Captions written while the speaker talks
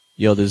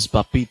Yo, this is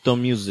Papito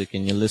Music,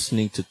 and you're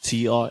listening to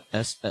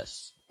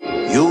TRSS.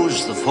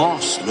 Use the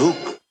Force,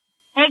 Luke.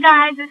 Hey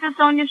guys, this is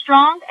Sonia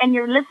Strong, and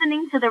you're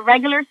listening to the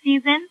regular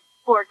season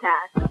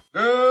Sportscast.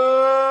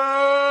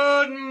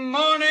 Good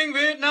morning,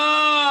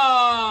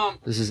 Vietnam!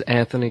 This is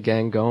Anthony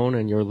Gangone,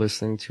 and you're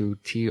listening to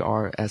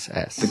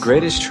TRSS. The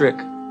greatest trick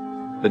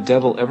the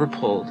devil ever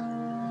pulled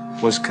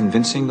was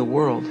convincing the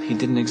world he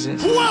didn't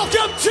exist.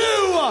 Welcome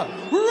to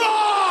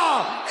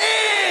Raw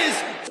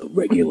is the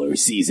regular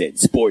season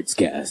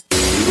Sportscast.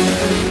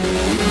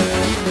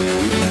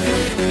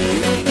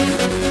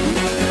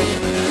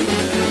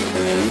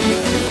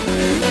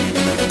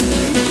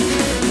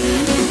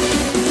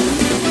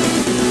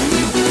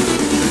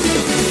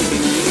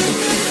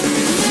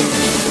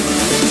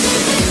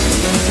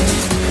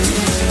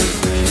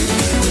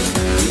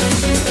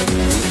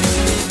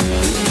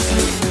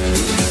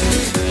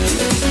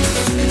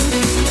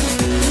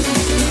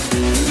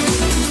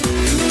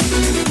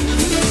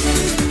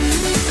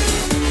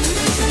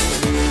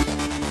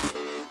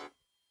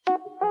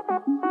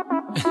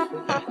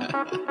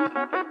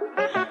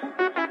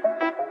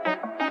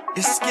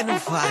 Es que no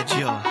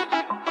fallo,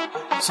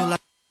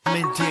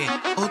 solamente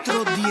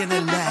otro día en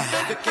el lab.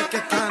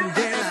 Que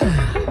candela.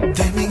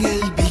 Deme en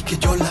el beat que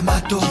yo la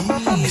mato.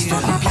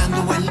 Estoy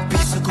limpiando el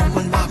piso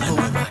como el mapo.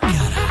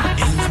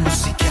 En la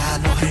música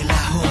no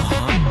relajo.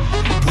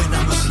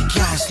 Buena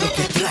música es lo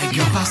que traigo. Mi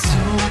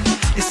pasión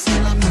es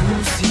en la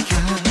música.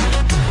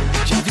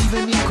 Ya vive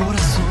en mi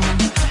corazón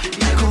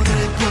y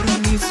corre por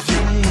mis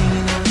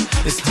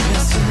venas. Estoy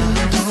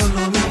haciendo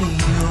lo mío.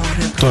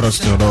 Thought I'd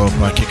start off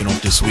by kicking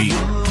off this week,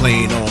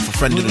 playing off a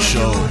friend of the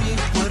show,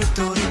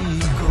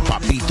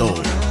 Papito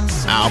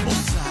album.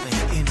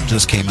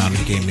 Just came out and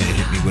he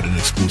hit me with an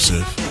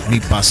exclusive.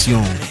 Mi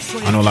Pasión.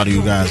 I know a lot of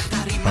you guys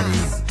probably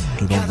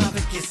who don't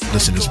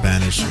listen to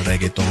Spanish or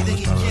reggaeton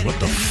is probably like, what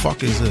the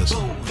fuck is this?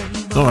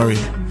 Don't worry.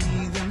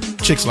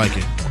 Chicks like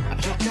it.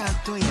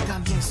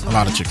 A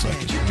lot of chicks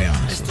like it, to be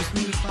honest.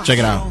 Check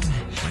it out.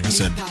 Like I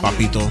said,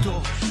 Papito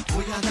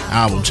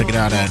album. Check it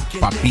out at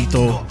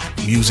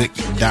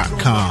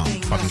papitomusic.com.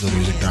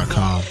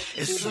 Papitomusic.com.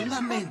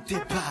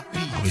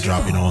 I'll be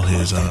dropping all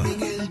his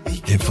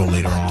info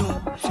later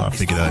on. So I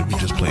figured I'd be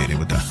just playing it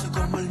with that.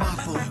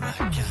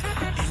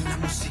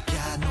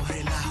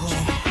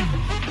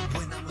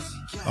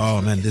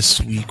 Oh man,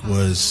 this week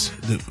was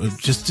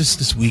just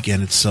this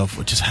weekend itself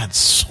just had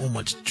so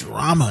much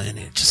drama in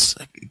it. Just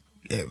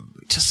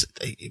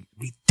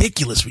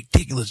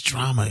ridiculous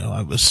drama.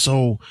 I was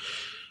so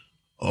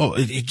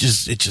it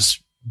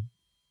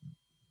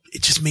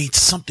just made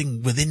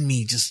something within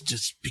me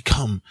just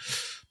become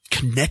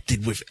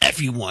connected with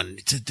everyone.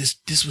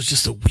 This was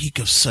just a week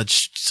of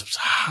such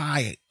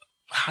high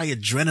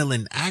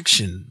adrenaline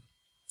action.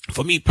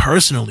 For me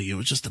personally, it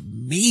was just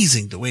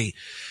amazing the way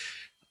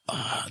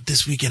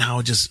this weekend how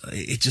it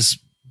just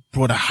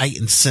brought a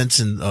heightened sense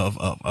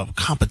of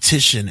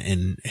competition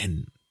and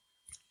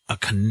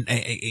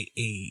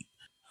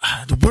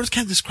the words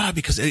can't describe,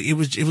 because it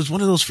was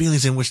one of those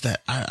feelings in which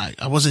that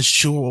I wasn't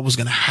sure what was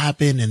going to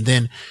happen. And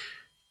then,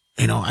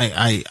 you know,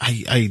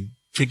 I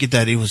figured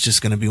that it was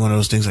just going to be one of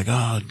those things like,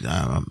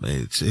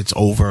 it's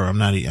over. I'm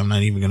not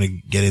even going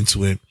to get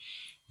into it.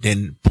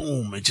 Then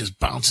boom, it just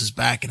bounces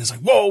back and it's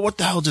like, whoa, what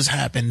the hell just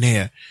happened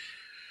there?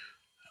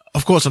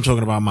 Of course, I'm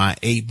talking about my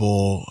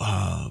 8-ball,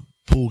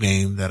 pool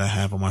game that I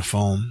have on my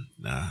phone.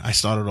 I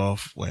started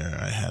off where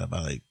I had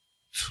about like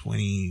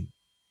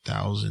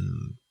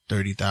 20,000,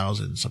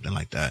 30,000, something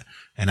like that.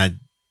 And I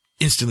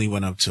instantly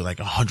went up to like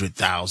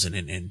 100,000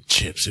 in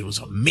chips. It was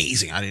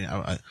amazing. I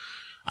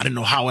didn't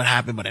know how it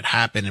happened, but it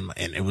happened.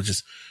 And it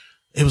was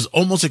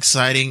almost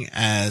exciting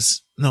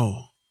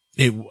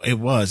it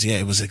was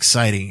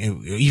exciting.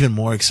 Even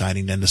more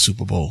exciting than the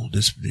Super Bowl.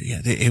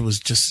 It was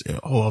just, I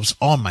was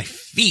on my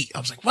feet. I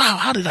was like, wow,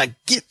 how did I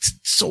get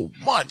so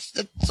much?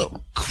 That's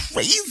so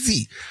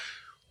crazy.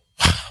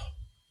 Wow.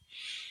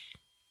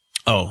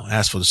 Oh,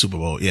 as for the Super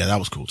Bowl, yeah, that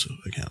was cool too.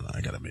 I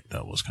gotta admit,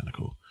 that was kind of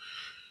cool.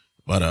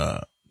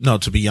 But, no,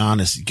 to be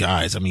honest,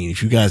 guys, I mean,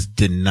 if you guys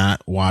did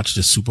not watch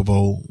the Super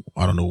Bowl,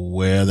 I don't know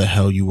where the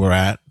hell you were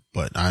at,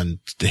 but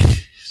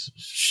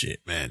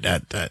shit, man,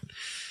 that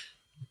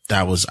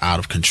was out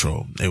of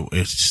control. It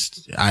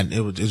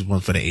was one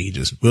for the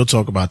ages. We'll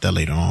talk about that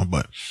later on,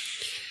 but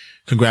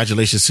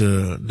congratulations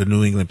to the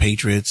New England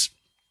Patriots.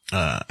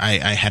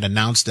 I had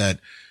announced that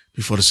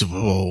before the Super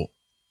Bowl,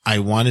 I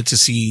wanted to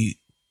see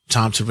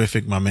Tom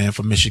Terrific, my man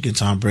from Michigan,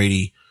 Tom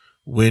Brady,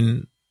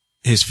 win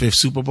his 5th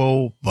Super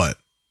Bowl, but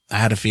I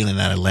had a feeling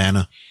that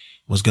Atlanta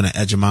was going to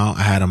edge him out.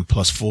 I had him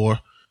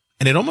 +4,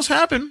 and it almost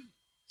happened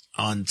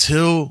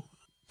until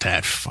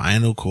that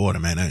final quarter,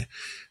 man.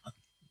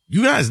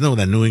 You guys know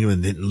that New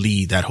England didn't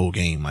lead that whole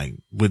game. Like,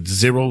 with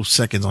 0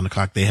 seconds on the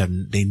clock,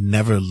 they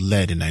never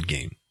led in that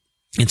game.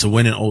 And to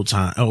win in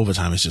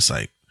overtime is just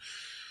like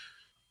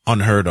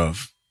unheard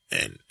of.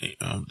 And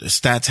the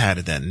stats had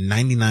it that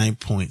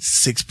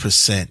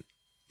 99.6%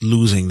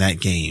 losing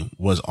that game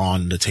was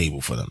on the table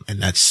for them.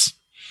 And that's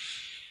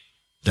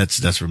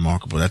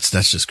remarkable. That's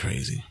just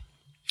crazy.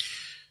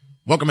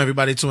 Welcome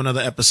everybody to another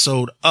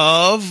episode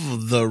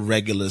of the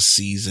regular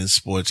season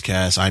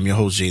Sportscast. I'm your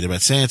host, Jay the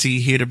Red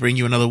Santy, here to bring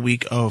you another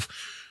week of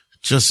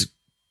just,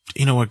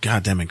 you know what,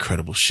 goddamn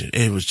incredible shit.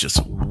 It was just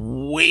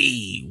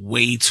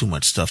way too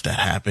much stuff that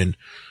happened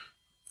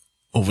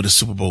over the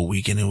Super Bowl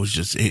weekend. It was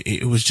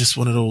just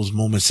one of those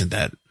moments in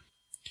that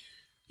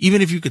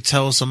even if you could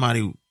tell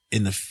somebody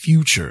in the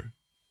future,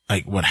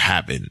 like what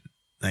happened,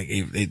 like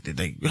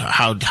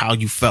how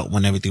you felt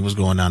when everything was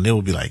going down, they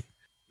would be like,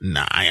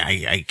 nah,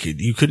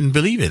 you couldn't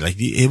believe it. Like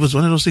it was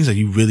one of those things that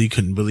you really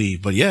couldn't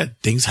believe. But yeah,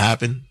 things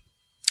happen.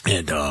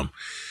 And,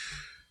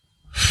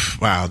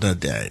 wow,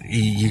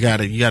 you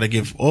gotta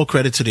give all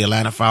credit to the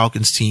Atlanta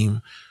Falcons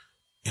team.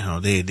 You know,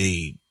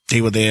 they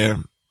were there.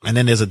 And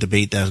then there's a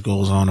debate that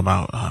goes on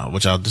about,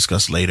 which I'll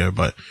discuss later,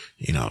 but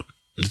you know,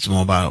 it's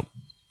more about,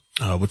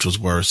 which was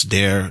worse,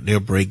 their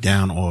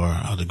breakdown or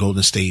the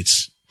Golden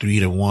State's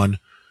 3-1,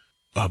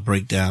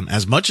 breakdown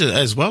as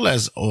well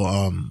as,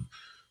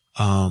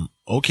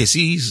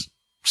 OKC's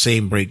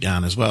same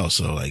breakdown as well.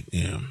 So like,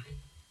 you know,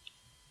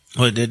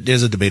 well,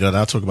 there's a debate on that.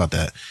 I'll talk about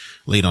that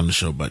later on the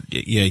show. But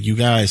yeah, you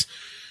guys,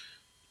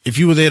 if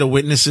you were there to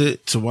witness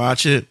it, to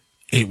watch it,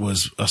 it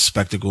was a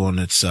spectacle in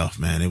itself,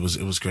 man. It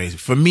was crazy.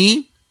 For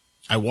me,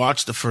 I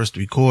watched the first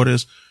 3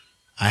 quarters.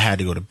 I had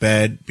to go to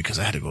bed because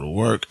I had to go to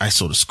work. I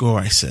saw the score.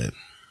 I said,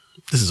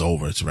 this is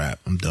over. It's a wrap.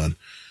 I'm done.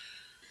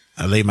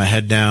 I laid my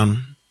head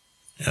down.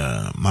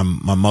 My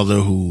mother,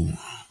 who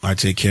I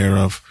take care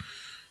of,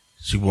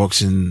 she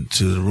walks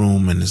into the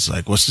room and is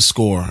like, what's the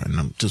score?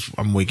 And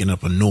I'm waking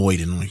up annoyed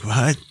and I'm like,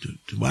 what?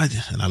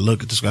 And I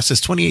look at the score. I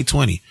says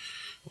 28-20.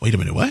 Wait a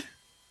minute. What?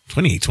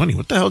 28-20.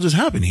 What the hell just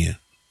happened here?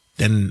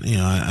 Then, you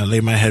know, I lay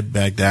my head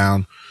back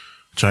down,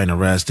 trying to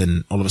rest.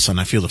 And all of a sudden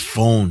I feel my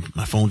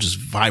phone just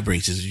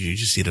vibrates. You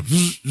just see the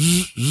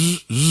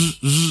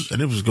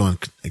and it was going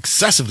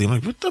excessively. I'm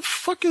like, what the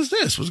fuck is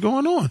this? What's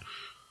going on?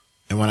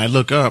 And when I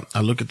look up,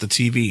 I look at the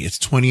TV. It's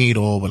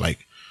 28-all with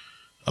like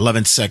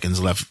 11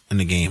 seconds left in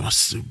the game. I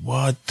said,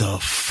 what the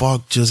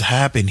fuck just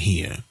happened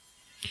here?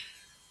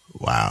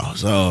 Wow.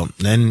 So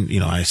then, you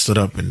know, I stood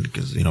up and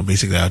because, you know,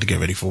 basically I had to get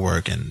ready for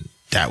work and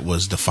that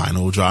was the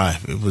final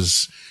drive. It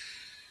was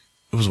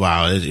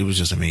wild. It was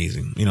just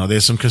amazing. You know,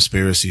 there's some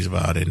conspiracies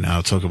about it and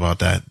I'll talk about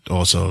that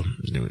also,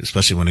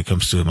 especially when it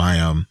comes to my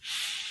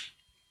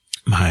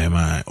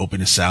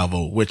opening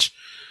salvo, which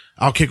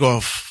I'll kick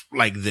off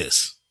like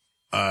this.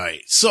 All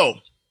right. So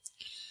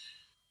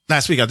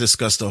last week I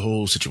discussed the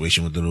whole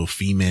situation with the little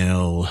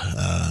female,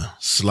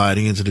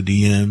 sliding into the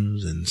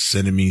DMs and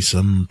sending me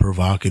some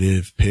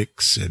provocative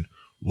pics and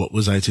what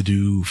was I to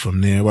do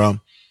from there? Well,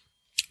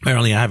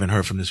 apparently I haven't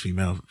heard from this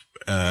female,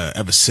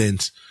 ever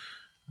since.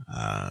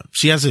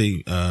 She has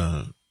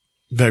a,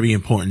 very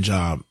important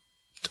job.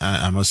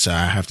 I must say,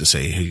 I have to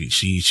say,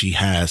 she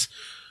has,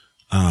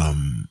 a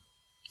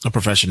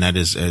profession that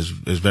is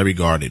very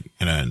guarded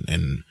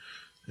and,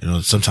 you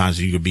know,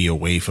 sometimes you could be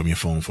away from your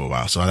phone for a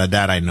while. So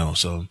that I know.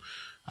 So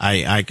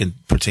I can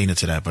pertain it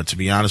to that. But to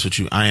be honest with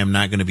you, I am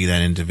not going to be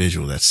that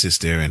individual that sits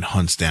there and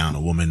hunts down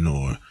a woman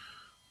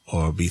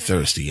or be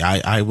thirsty.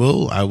 I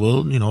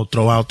will, you know,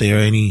 throw out there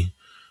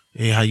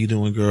hey, how you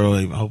doing, girl?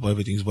 I hope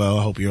everything's well.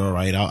 I hope you're all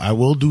right. I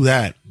will do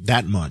that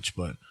much.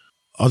 But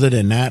other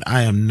than that,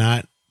 I am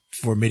not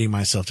permitting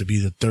myself to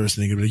be the thirst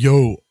nigga. Like,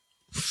 yo,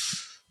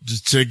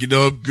 just check it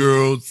up,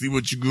 girl. See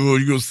what you go.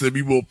 You gonna send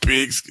me more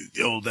pics?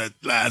 Yo, that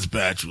last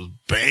batch was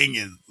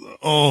banging.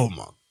 Oh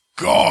my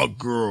God,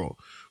 girl.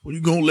 When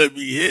you gonna let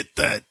me hit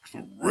that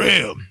for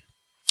real?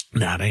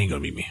 Nah, that ain't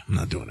gonna be me. I'm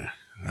not doing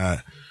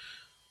that.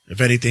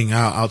 If anything,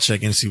 I'll check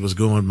in and see what's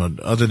going.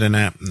 But other than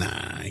that, nah,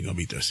 I ain't gonna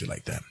be thirsty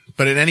like that.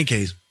 But in any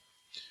case,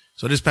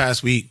 so this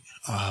past week,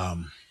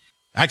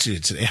 actually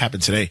it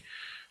happened today.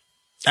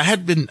 I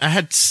had been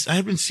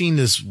seeing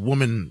this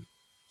woman.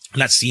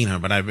 Not seen her,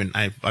 but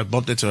I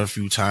bumped into her a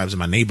few times in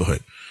my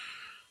neighborhood.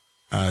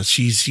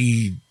 She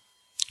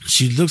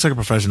looks like a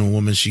professional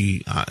woman.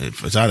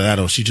 If it's either that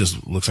or she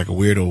just looks like a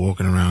weirdo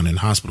walking around in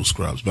hospital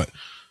scrubs. But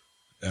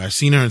I've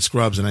seen her in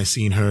scrubs and I've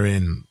seen her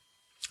in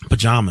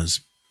pajamas.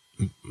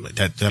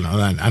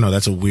 I know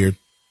that's a weird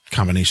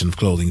combination of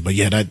clothing, but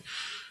yeah,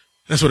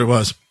 that's what it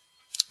was.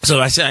 So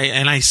I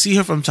see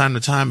her from time to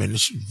time and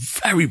she's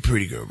a very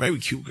pretty girl, very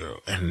cute girl.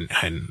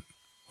 And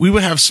we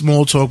would have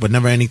small talk, but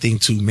never anything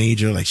too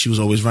major. Like she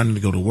was always running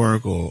to go to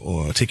work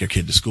or take her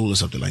kid to school or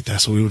something like that.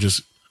 So we would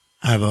just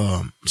have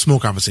a small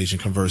conversation,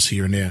 converse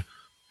here and there.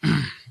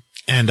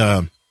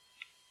 And,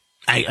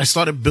 I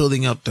started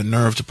building up the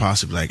nerve to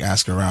possibly like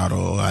ask her out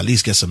or at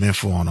least get some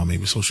info on her,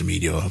 maybe social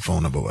media or her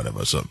phone number or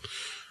whatever. So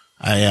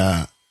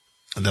the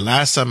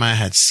last time I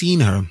had seen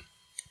her,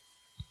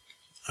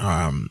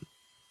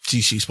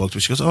 she spoke to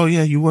me. She goes, oh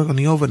yeah, you work on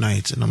the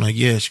overnights. And I'm like,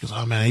 yeah. She goes,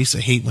 oh man, I used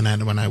to hate when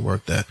I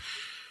worked there.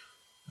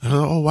 I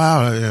go, oh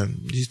wow, yeah,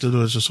 you still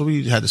do it. So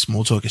we had the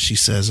small talk, and she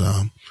says,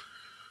 yeah,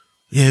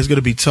 it's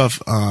gonna be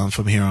tough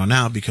from here on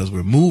out because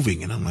we're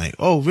moving. And I'm like,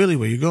 oh really?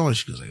 Where you going?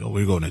 She goes like, oh,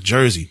 we're going to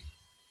Jersey.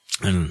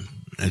 And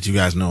as you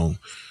guys know,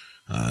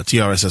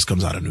 TRSS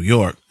comes out of New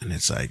York, and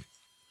it's like,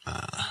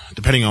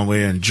 depending on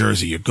where in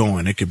Jersey you're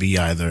going, it could be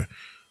either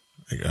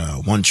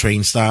one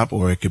train stop,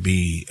 or it could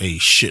be a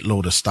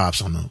shitload of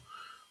stops on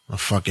a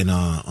fucking,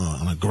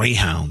 on a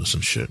Greyhound or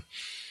some shit.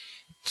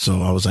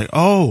 So I was like,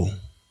 oh,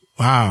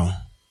 wow.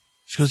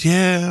 She goes,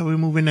 yeah, we're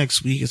moving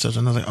next week and such.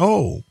 And I was like,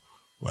 oh,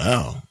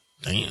 well,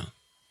 damn.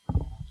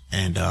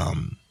 And,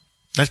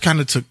 that kind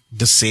of took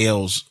the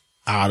sales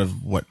out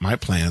of what my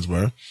plans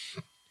were.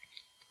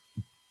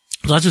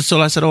 So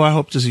I said, oh, I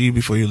hope to see you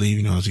before you leave.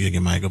 You know, I was going to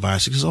get my goodbye.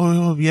 She goes,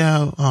 oh,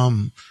 yeah.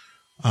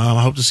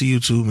 I hope to see you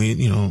too.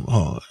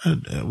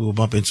 We'll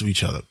bump into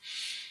each other.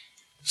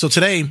 So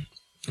today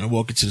I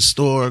walk into the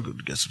store, go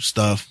to get some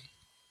stuff,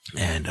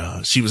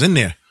 and, she was in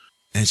there,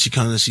 and she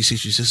comes and she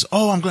says,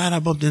 oh, I'm glad I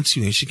bumped into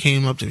you. And she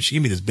came up to me. She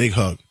gave me this big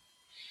hug.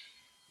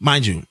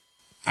 Mind you,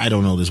 I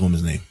don't know this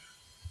woman's name.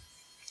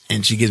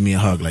 And she gives me a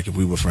hug like if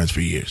we were friends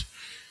for years.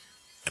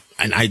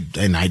 And I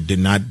did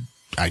not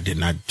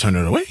turn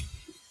it away.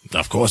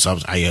 Of course,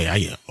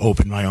 I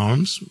opened my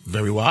arms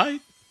very wide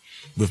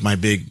with my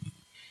big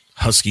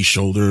husky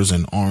shoulders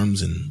and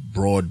arms and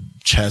broad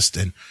chest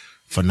and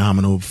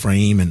phenomenal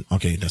frame. And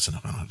okay, that's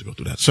enough. I don't have to go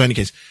through that. So in any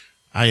case,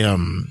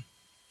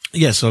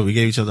 so we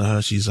gave each other a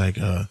hug. She's like,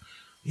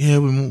 yeah,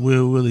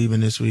 we're leaving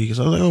this week.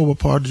 So I was like, oh, what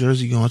part of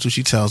Jersey you going to?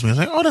 She tells me. I was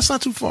like, oh, that's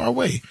not too far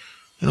away.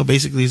 You know,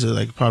 basically it's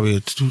like probably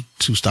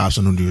two stops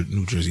on the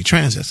New Jersey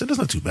Transit. I said, that's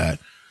not too bad.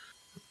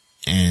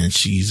 And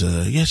she's,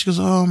 she goes,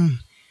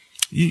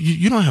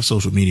 you don't have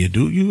social media,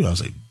 do you? I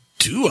was like,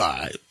 do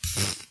I?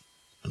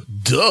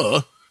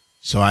 Duh.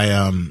 So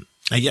I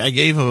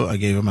gave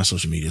her my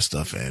social media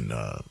stuff and,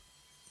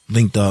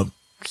 linked up,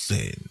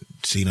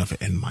 seen her,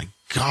 and my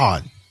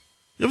God,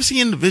 you ever see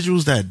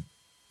individuals that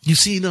you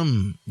see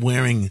them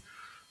wearing,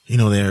 you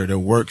know, their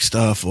work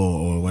stuff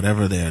or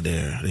whatever,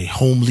 they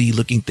homely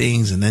looking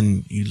things. And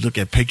then you look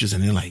at pictures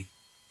and they're like,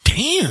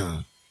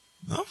 damn,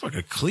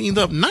 motherfucker cleaned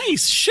up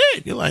nice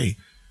shit. You're like,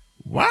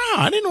 wow,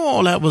 I didn't know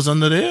all that was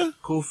under there.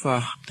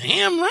 Hoofa.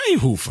 Damn right,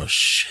 Hoofa.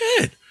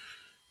 Shit.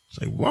 It's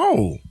like,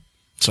 whoa.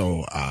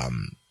 So,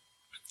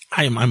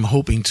 I'm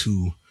hoping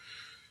to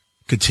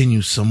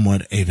continue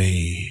somewhat of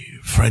a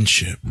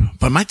friendship,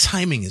 but my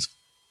timing is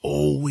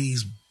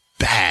always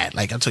bad.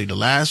 Like I'll tell you, the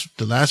last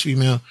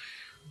female,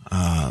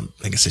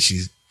 like I said,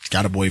 she's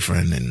got a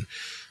boyfriend and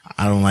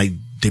I don't like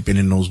dipping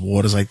in those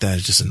waters like that.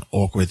 It's just an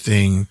awkward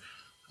thing.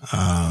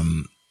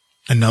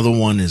 Another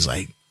one is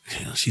like,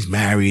 you know, she's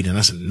married and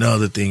that's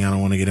another thing I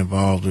don't want to get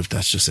involved with.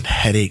 That's just a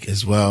headache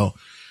as well.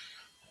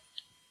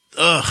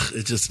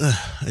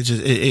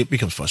 It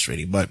becomes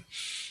frustrating, but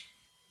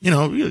you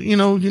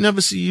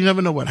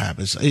never know what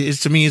happens.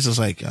 To me, it's just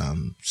like,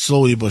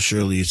 slowly but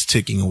surely it's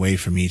ticking away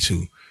for me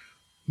to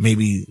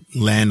maybe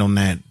land on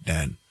that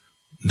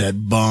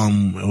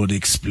bomb or the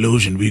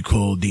explosion we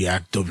call the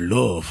act of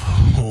love.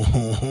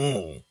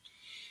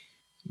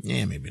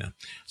 Yeah, maybe not.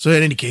 So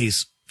in any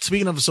case,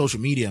 speaking of the social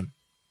media,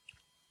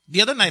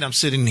 the other night I'm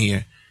sitting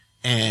here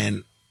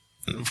and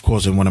of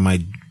course in one of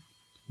my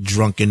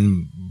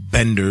drunken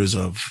benders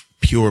of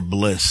pure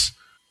bliss,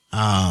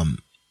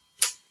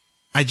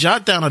 I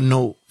jot down a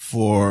note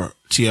for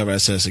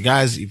TRSS.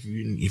 Guys, if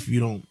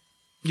you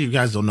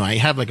guys don't know, I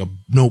have like a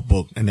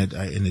notebook and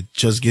it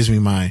just gives me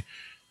my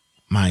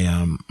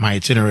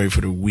itinerary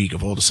for the week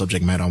of all the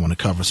subject matter I want to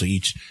cover. So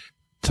each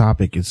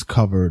topic is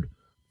covered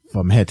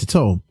from head to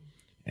toe.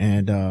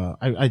 And,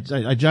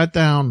 I jot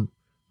down,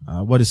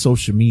 what is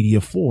social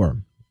media for?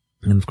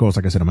 And of course,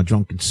 like I said, I'm a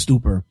drunken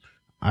stupor.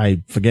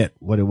 I forget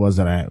what it was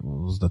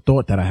was the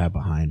thought that I had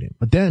behind it.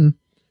 But then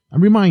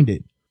I'm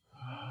reminded,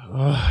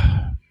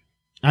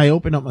 I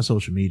open up my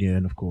social media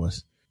and of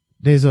course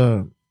I'm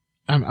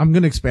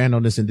going to expand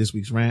on this in this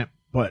week's rant,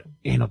 but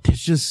you know,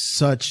 there's just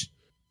such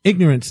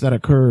ignorance that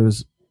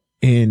occurs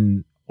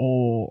in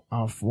all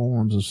our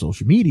forms of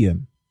social media.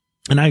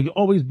 And I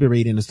always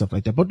berate and stuff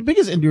like that. But the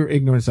biggest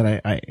ignorance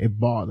that it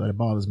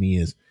bothers me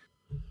is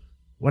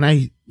when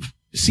I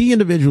see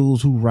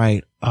individuals who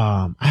write,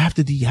 I have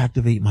to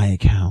deactivate my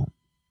account,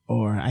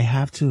 or I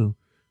have to,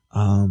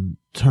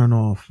 turn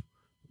off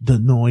the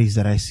noise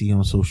that I see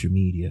on social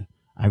media.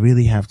 I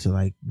really have to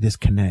like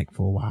disconnect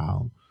for a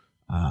while.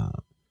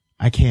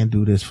 I can't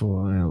do this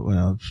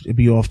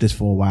be off this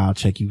for a while.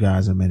 Check you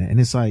guys in a minute. And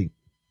it's like,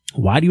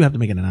 why do you have to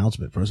make an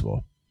announcement? First of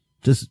all,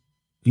 just,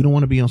 you don't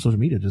want to be on social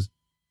media. Just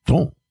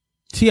don't.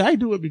 See, I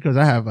do it because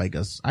I have like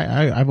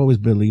I've always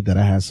believed that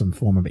I have some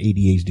form of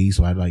ADHD.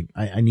 So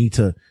I need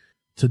to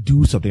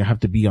do something. I have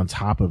to be on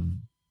top of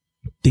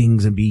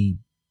things and be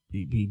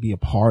a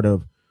part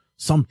of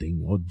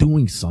something or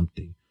doing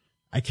something.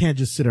 I can't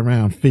just sit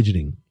around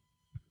fidgeting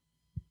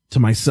to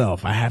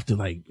myself. I have to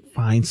like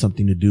find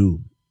something to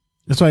do.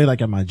 That's why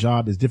like at my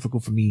job, it's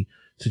difficult for me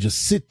to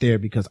just sit there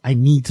because I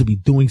need to be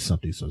doing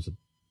something. So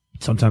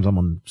sometimes I'm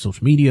on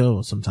social media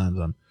or sometimes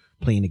I'm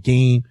playing a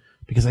game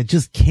because I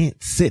just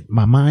can't sit.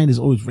 My mind is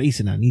always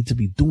racing. I need to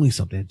be doing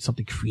something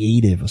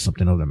creative or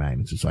something of the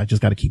magnitude. So I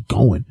just got to keep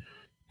going.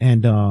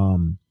 And,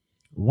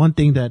 one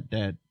thing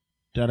that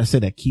I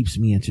said that keeps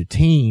me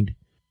entertained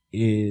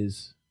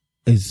is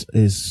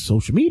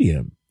social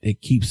media.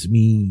 It keeps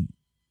me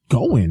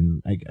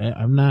going. Like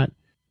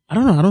I I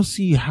don't know. I don't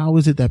see how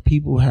is it that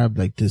people have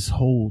like this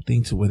whole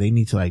thing to where they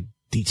need to like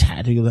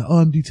detach. You're like, oh,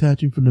 I'm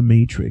detaching from the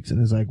Matrix. And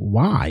it's like,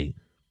 why?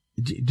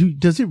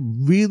 Does it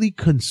really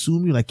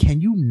consume you? Like, can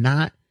you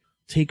not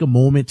take a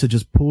moment to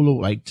just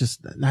pull, like,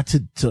 just not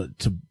to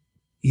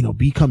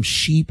become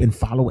sheep and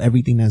follow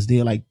everything that's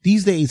there? Like,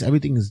 these days,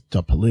 everything is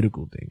a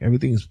political thing.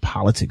 Everything is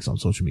politics on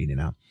social media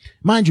now.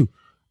 Mind you,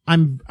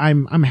 I'm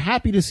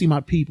happy to see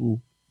my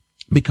people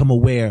become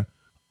aware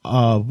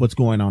of what's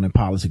going on in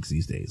politics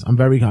these days. I'm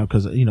very happy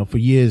because, for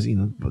years,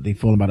 they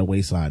fallen by the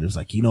wayside. It was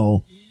like,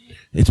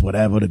 it's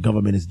whatever. The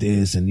government is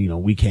this and,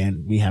 we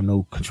have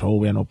no control.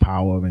 We have no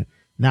power. And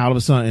now all of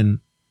a sudden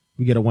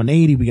we get a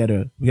 180. We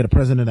get a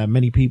president that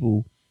many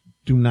people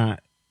do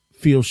not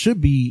feel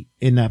should be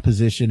in that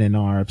position and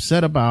are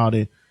upset about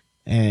it.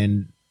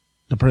 And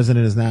the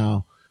president is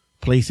now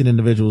placing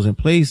individuals in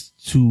place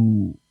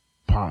to,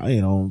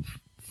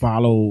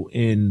 follow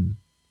in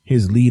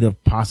his lead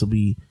of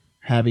possibly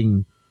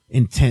having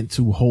intent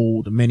to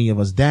hold many of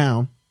us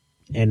down.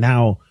 And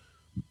now,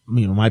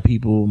 my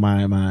people,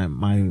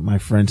 my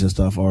friends and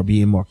stuff are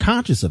being more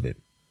conscious of it,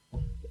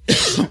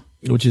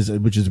 which is a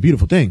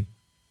beautiful thing.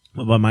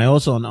 But my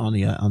also on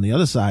the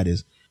other side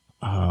is,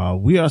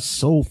 we are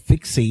so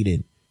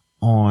fixated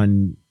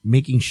on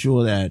making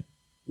sure that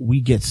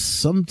we get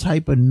some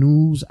type of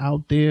news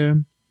out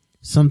there,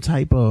 some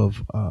type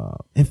of,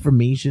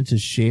 information to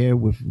share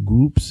with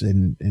groups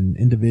and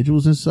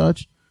individuals and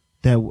such,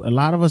 that a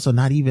lot of us are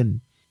not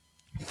even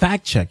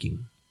fact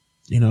checking.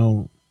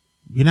 We're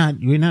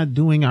not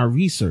doing our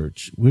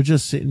research. We're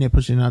just sitting there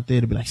pushing it out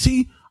there to be like,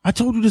 see, I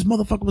told you this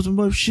motherfucker was some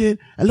worth shit,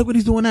 and look what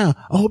he's doing now.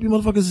 I hope you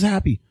motherfuckers is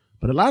happy.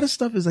 But a lot of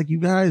stuff is like, you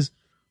guys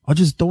are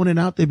just throwing it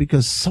out there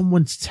because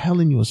someone's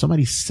telling you or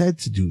somebody said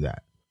to do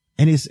that.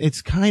 And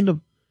it's kind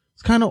of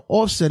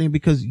offsetting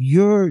because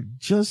you're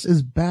just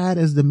as bad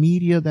as the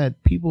media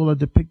that people are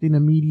depicting the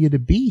media to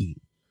be.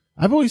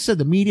 I've always said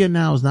the media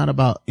now is not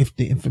about if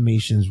the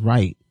information's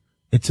right.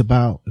 It's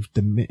about if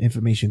the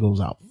information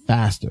goes out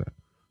faster.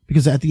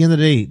 Because at the end of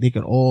the day, they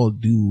could all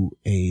do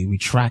a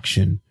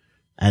retraction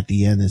at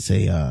the end and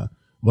say, our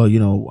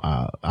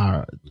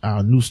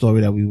news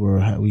story that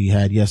we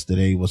had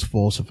yesterday was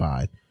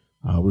falsified.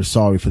 We're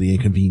sorry for the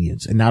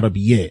inconvenience. And that'll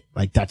be it.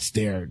 Like, that's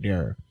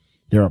their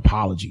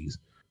apologies.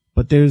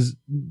 But there's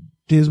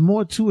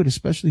more to it,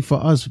 especially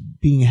for us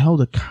being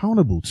held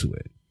accountable to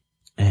it.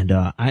 And,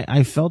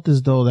 I felt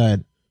as though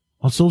that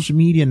on social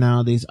media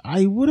nowadays,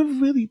 I would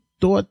have really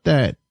thought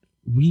that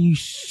we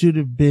should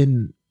have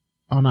been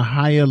on a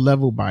higher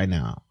level by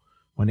now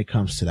when it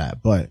comes to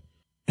that. But,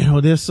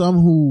 there's some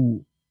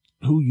who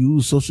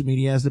use social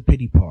media as the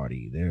pity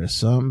party. There are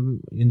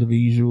some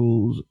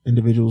individuals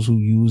who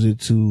use it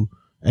to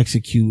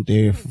execute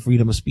their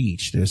freedom of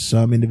speech. There's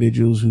some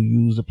individuals who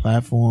use the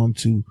platform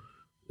to,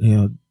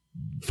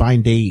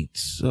 find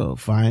dates,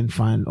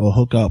 find or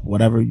hook up,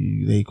 whatever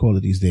they call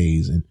it these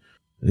days. And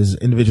there's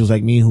individuals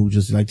like me who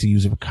just like to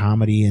use it for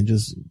comedy and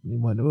just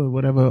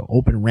whatever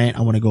open rant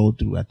I want to go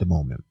through at the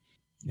moment.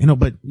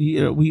 But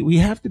we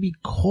have to be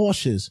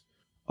cautious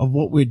of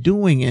what we're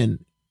doing.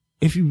 And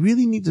if you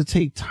really need to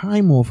take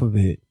time off of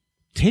it,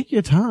 take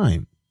your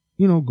time,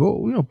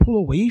 go, pull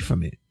away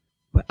from it.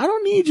 But I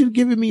don't need you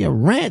giving me a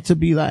rant to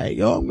be like,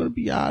 yo, I'm going to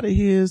be out of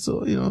here.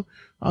 So,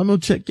 I'm going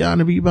to check you out in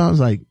the rebounds.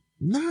 Like,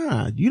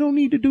 nah, you don't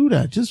need to do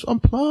that. Just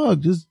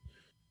unplug, just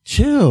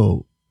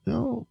chill,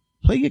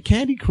 play your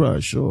Candy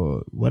Crush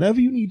or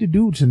whatever you need to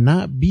do to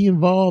not be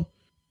involved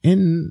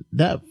in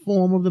that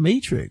form of the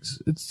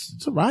Matrix.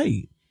 It's all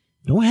right.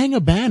 Don't hang a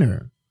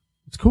banner.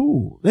 It's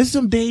cool. There's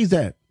some days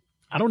that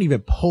I don't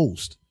even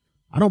post.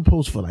 I don't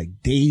post for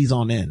like days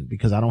on end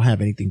because I don't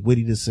have anything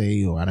witty to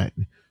say or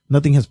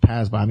nothing has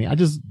passed by me. I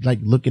just like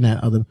looking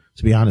at to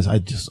be honest,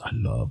 I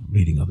love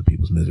reading other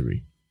people's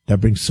misery. That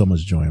brings so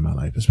much joy in my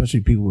life, especially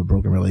people with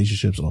broken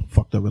relationships or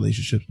fucked up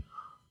relationships.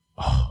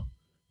 Oh,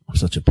 I'm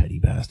such a petty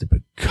bastard,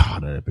 but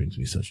God, that brings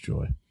me such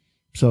joy.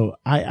 So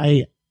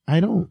I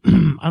don't,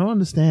 I don't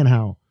understand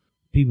how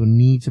people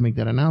need to make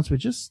that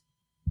announcement. Just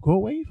go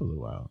away for a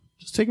little while.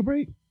 Just take a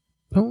break.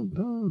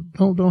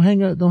 Don't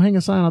hang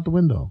a sign out the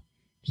window.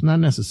 It's not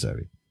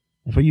necessary.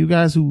 And for you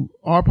guys who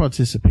are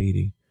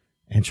participating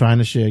and trying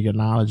to share your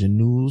knowledge in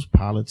news,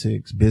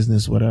 politics,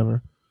 business,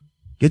 whatever,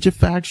 get your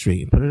facts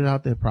straight and put it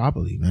out there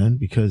properly, man,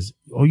 because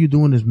all you're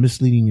doing is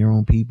misleading your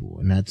own people.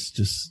 And that's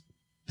just,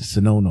 it's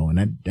a no-no.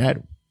 And that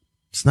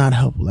it's not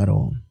helpful at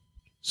all.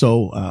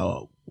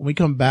 So, when we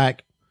come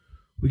back,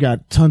 we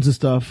got tons of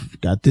stuff.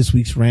 Got this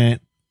week's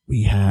rant.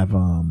 We have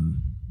a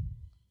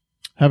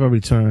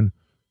return.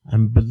 I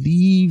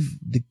believe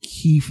the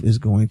Keith is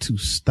going to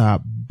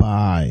stop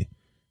by.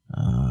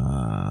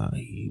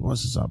 He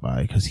wants to stop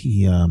by because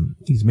he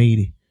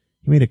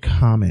made a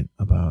comment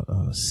about,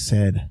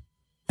 said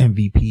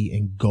MVP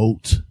and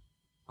GOAT,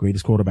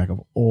 greatest quarterback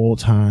of all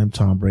time,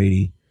 Tom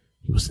Brady.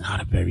 He was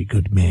not a very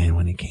good man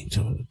when it came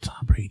to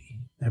Tom Brady.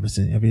 Ever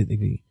since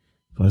everything,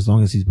 for as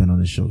long as he's been on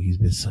the show, he's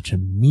been such a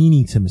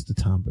meanie to Mr.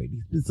 Tom Brady.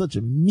 He's been such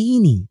a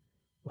meanie.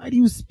 Why do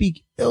you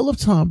speak ill of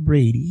Tom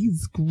Brady?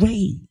 He's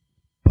great.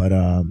 But,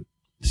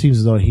 it seems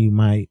as though he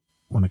might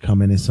want to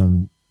come in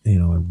and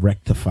and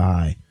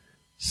rectify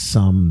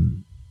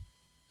some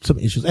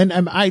issues.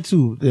 And I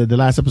too, the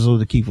last episode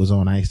that Keith was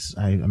on, I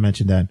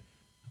mentioned that,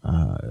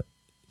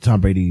 Tom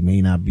Brady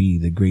may not be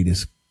the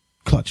greatest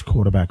clutch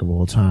quarterback of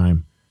all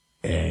time.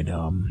 And,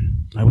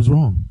 I was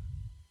wrong.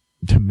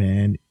 The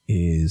man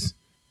he's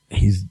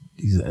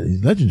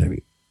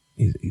legendary.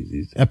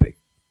 He's epic.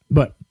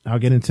 But I'll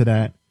get into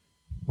that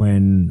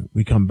when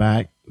we come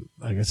back.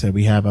 Like I said,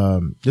 we have,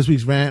 this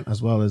week's rant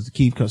as well as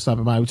Keith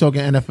stopping by. We're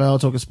talking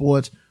NFL, talking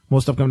sports,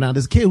 more stuff coming down.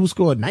 There's a kid who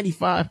scored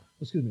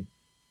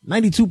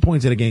 92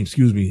 points in a game.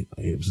 Excuse me.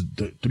 It was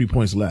 3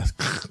 points less.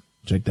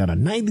 Check that out.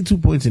 92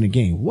 points in a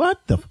game. What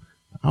the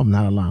I'm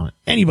not allowing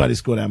anybody to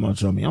score that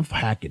much on me. I'm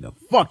hacking the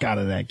fuck out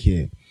of that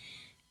kid.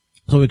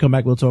 So when we come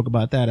back, we'll talk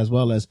about that as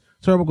well as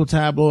Turbical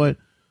Tabloid,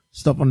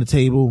 stuff on the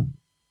table,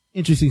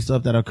 interesting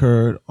stuff that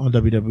occurred on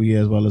WWE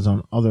as well as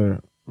on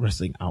other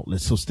wrestling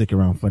outlets. So stick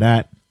around for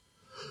that.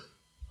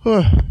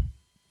 I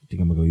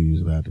think I'm going to go use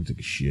the bathroom, take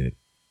a shit.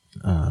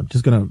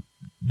 Just going to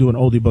do an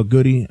oldie but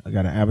goodie. I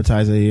got an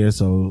advertiser here.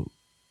 So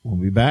when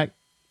we back,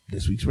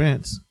 this week's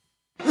rants.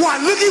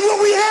 Why, look at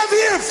what we have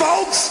here,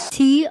 folks!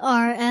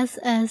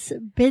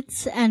 TRSS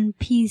Bits and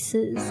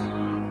Pieces.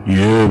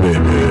 Yeah, baby.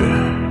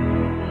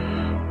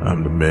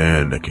 I'm the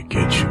man that can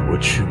get you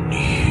what you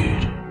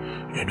need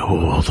in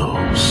all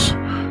those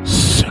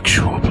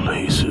sexual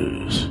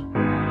places.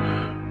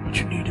 But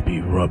you need to be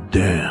rubbed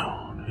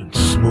down and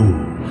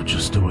smooth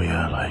just the way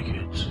I like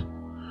it.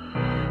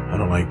 I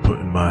don't like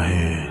putting my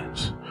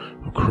hands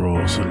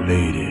across a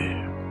lady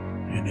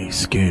and their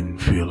skin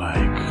feel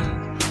like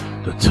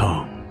the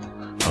tongue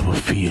of a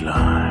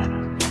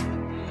feline.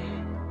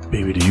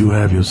 Baby, do you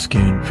have your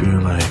skin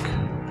feel like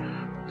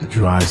the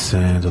dry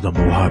sands of the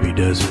Mojave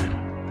Desert?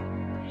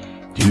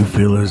 Do you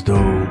feel as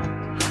though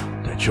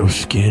that your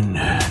skin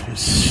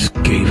is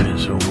scathing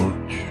so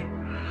much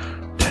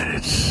that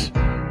it's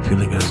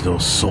feeling as though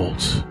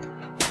salt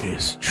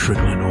is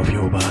trickling off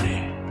your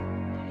body?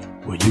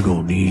 Well, you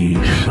gonna need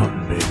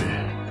something,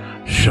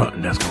 baby.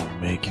 Something that's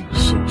gonna make you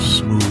so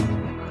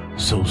smooth,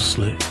 so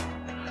slick,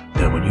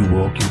 that when you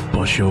walk, you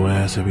bust your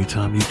ass every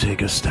time you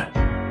take a step.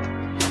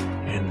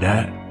 And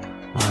that,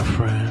 my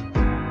friend,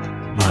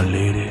 my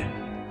lady,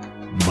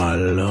 my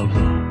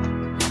lover,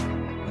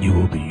 you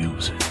will be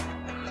using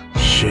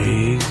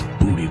Shay's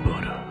Booty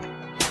Butter.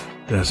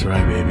 That's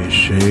right, baby,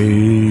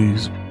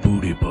 Shay's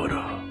Booty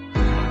Butter.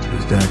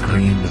 It's that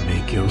cream to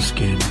make your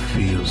skin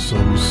feel so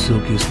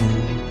silky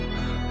smooth,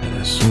 and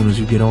as soon as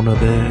you get on the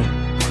bed,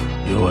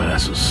 your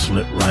ass will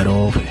slip right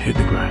off and hit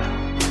the ground.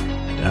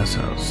 That's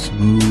how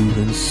smooth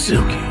and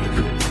silky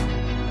you feel.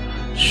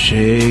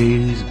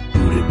 Shay's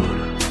Booty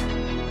Butter.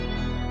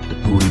 The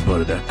booty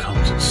butter that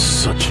comes in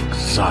such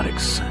exotic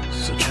scents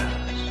such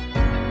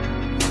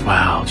as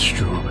wild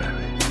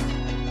strawberry,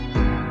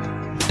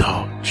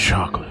 dark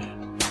chocolate,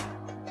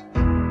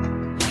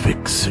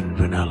 vixen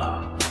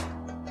vanilla,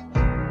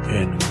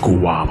 and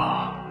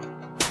guava.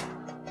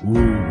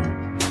 Ooh,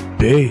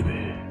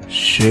 baby,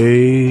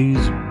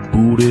 Shay's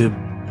Booty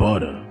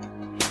Butter.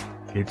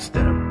 It's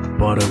that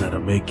butter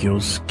that'll make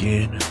your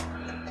skin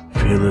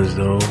feel as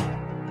though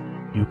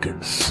you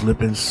can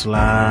slip and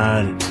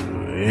slide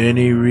into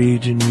any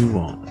region you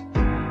want.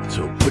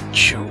 So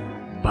put your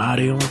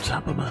body on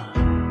top of mine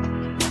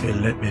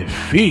and let me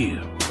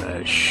feel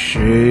that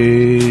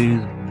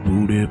Shay's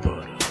Booty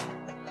Butter.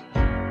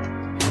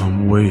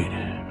 I'm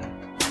waiting,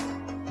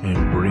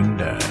 and bring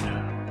that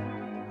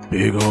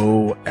big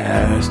old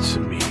ass to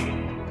me.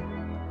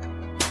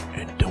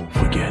 And don't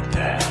forget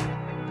that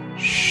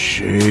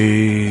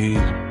Shay's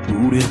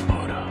Booty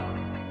Butter.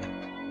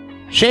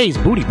 Shay's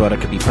Booty Butter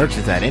can be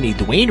purchased at any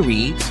Dwayne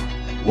Reed's,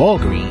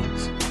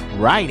 Walgreens,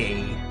 Rite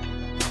Aid,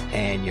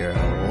 and your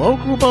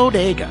local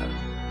bodega.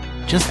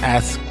 Just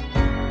ask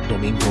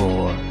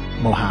Domingo or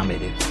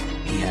Mohammed if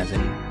he has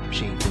any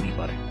Shay's Booty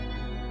Butter.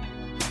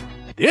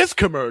 This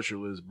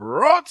commercial is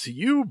brought to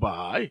you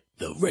by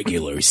the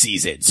regular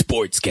season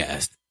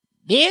Sportscast.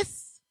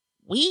 This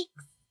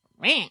week's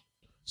rant.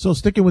 So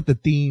sticking with the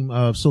theme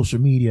of social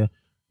media,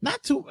 not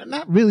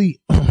really,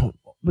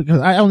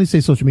 because I only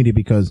say social media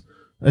because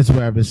that's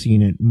where I've been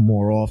seeing it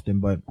more often,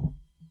 but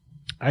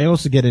I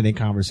also get it in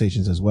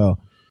conversations as well.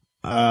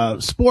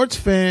 Sports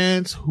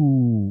fans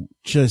who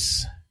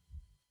just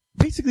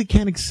basically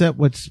can't accept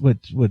what's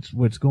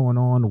going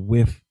on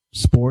with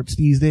sports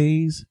these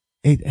days.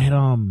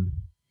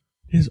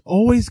 There's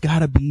always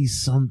gotta be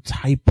some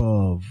type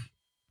of,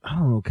 I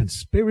don't know,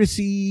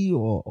 conspiracy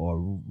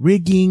or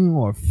rigging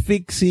or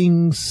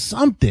fixing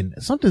something.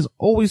 Something's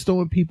always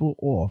throwing people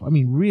off. I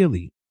mean,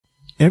 really,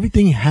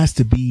 everything has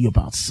to be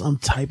about some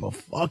type of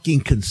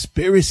fucking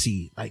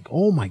conspiracy. Like,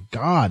 oh my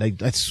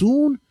God. As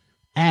soon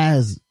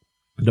as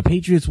the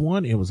Patriots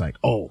won, it was like,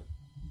 oh,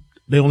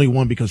 they only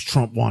won because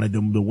Trump wanted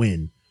them to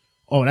win.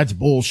 Oh, that's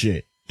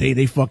bullshit.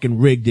 They fucking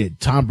rigged it.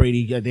 Tom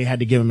Brady, they had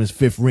to give him his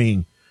 5th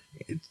ring.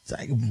 It's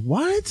like,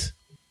 what?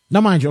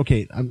 Now, mind you,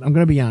 okay, I'm going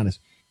to be honest.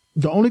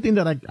 The only thing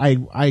that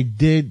I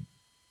did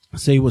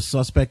say was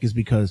suspect is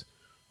because,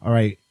 all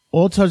right,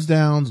 all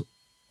touchdowns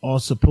are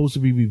supposed to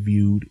be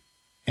reviewed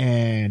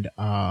And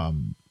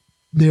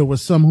there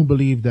was some who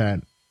believed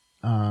that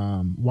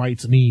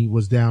White's knee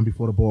was down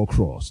before the ball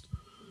crossed,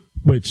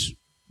 which,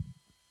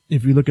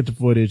 if you look at the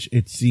footage,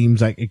 it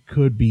seems like it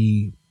could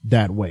be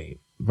that way,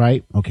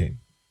 right? Okay,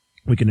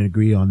 we can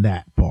agree on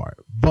that part.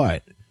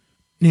 But,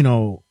 you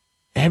know,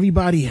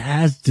 everybody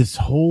has this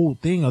whole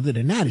thing. Other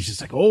than that, it's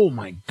just like, oh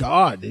my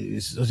God.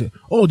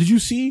 Oh, did you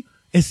see?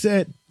 It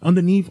said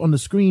underneath on the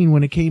screen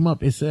when it came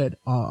up, it said,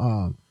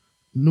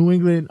 New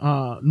England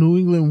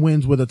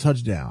wins with a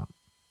touchdown.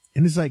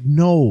 And it's like,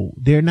 no,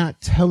 they're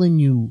not telling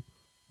you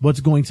what's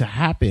going to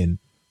happen.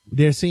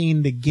 They're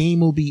saying the game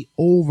will be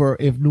over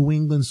if New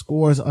England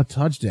scores a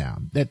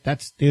touchdown.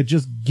 They're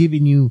just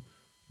giving you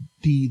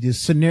the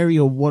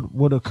scenario what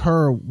would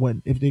occur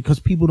because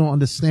people don't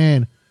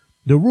understand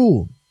the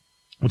rule,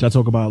 which I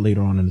talk about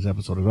later on in this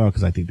episode as well,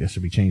 because I think there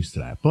should be changes to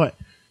that. But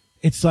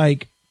it's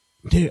like,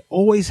 there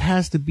always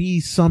has to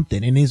be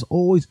something, and there's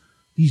always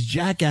these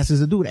jackasses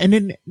that do it. And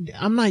then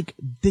I'm like,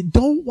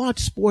 don't watch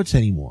sports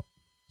anymore.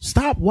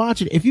 Stop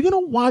watching. If you're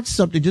going to watch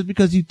something just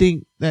because you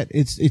think that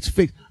it's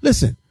fixed,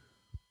 listen,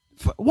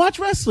 watch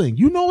wrestling.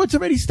 You know, it's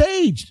already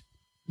staged.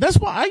 That's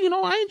why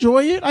I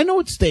enjoy it. I know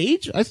it's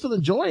staged. I still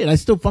enjoy it. I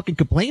still fucking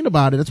complain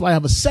about it. That's why I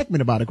have a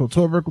segment about it called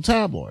Tour Vertical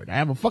Tabloid. I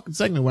have a fucking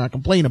segment where I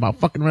complain about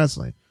fucking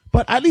wrestling,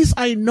 but at least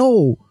I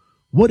know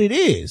what it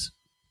is.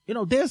 You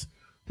know, there's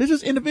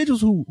just individuals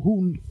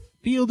who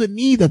feel the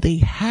need that they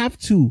have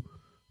to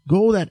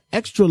go that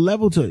extra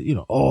level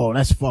to, oh,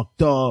 that's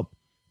fucked up.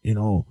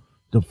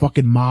 The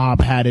fucking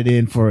Mob had it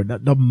in for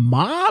the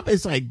Mob.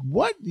 Is like,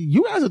 what?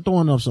 You guys are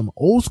throwing up some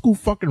old school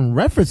fucking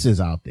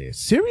references out there.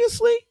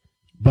 Seriously?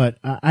 But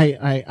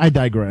I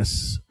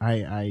digress.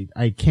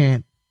 I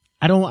can't,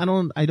 I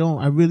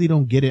really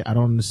don't get it. I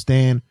don't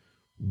understand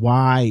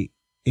why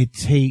it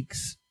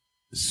takes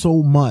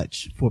so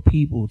much for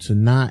people to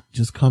not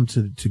just come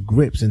to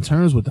grips in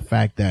terms with the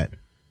fact that,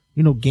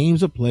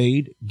 games are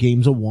played,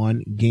 games are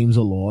won, games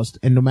are lost.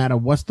 And no matter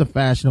what's the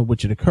fashion of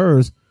which it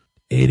occurs,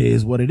 it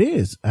is what it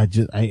is.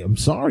 I'm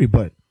sorry,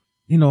 but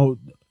not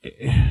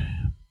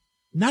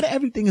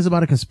everything is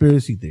about a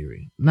conspiracy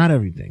theory. Not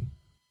everything.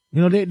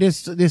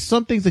 There's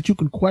some things that you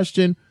can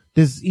question.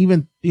 There's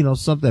even,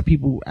 something that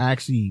people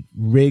actually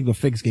rig or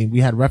fix game. We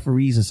had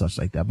referees and such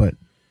like that, but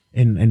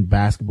in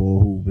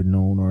basketball who've been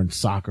known, or in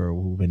soccer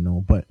who've been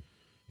known. But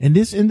in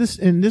this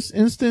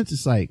instance,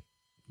 it's like,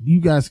 you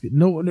guys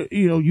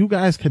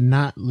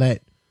cannot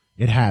let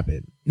it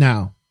happen.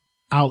 Now,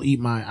 I'll eat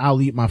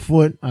my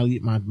foot. I'll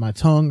eat my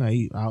tongue.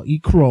 I'll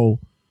eat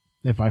crow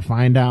if I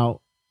find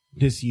out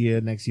this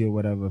year, next year,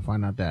 whatever,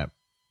 find out that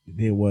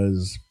there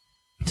was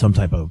some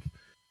type of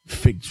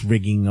fixed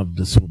rigging of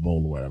the Super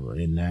Bowl or whatever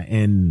in that.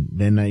 And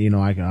then,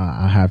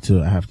 I have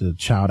to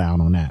chow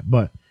down on that.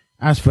 But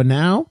as for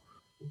now,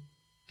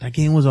 that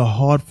game was a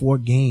hard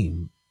fought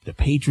game. The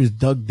Patriots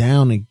dug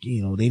down and,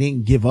 they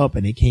didn't give up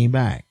and they came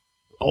back.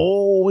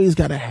 Always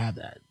got to have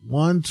that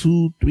 1,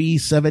 2, 3,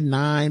 7,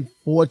 9,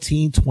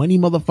 14, 20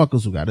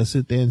 motherfuckers who got to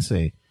sit there and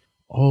say,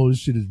 oh, this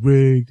shit is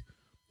rigged.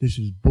 This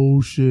is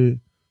bullshit.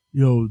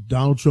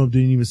 Donald Trump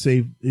didn't even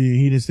say,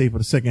 he didn't stay for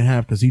the second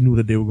half because he knew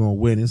that they were going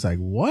to win. It's like,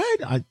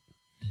 what?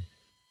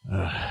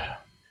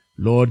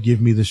 Lord,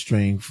 give me the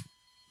strength,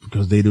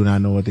 because they do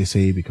not know what they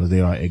say, because they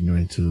are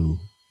ignorant to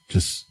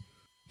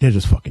they're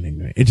just fucking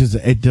ignorant.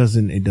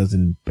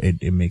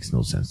 It makes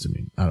no sense to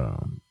me. I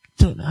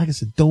don't know. Like I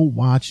said, don't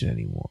watch it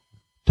anymore.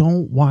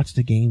 Don't watch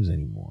the games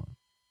anymore.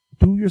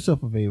 Do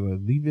yourself a favor.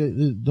 Leave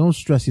it. Don't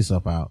stress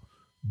yourself out.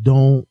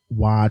 Don't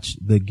watch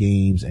the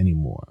games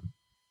anymore.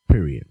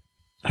 Period.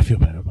 I feel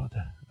better about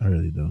that. I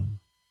really do.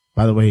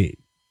 By the way,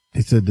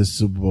 they said the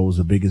Super Bowl was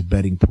the biggest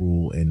betting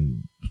pool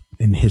in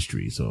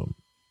history. So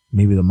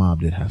maybe the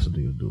Mob did have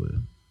something to do with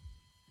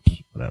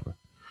it. Whatever.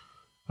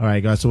 All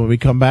right, guys. So when we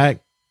come back,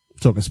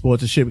 talking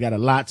sports and shit, we got a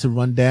lot to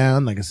run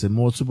down. Like I said,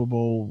 more Super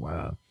Bowl.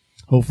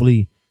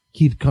 Hopefully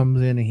Keith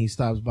comes in and he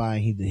stops by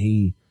and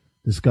he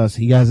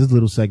has his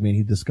little segment.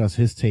 He discussed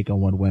his take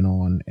on what went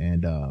on,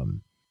 and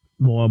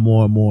more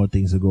and more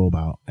things to go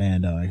about.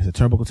 And like I said,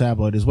 Turnbuckle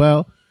Tabloid as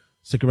well.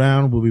 Stick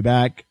around. We'll be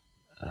back.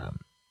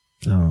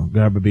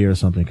 Grab a beer or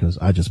something, because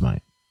I just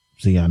might.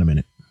 See you in a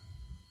minute.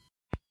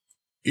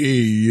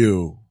 Hey,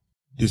 yo.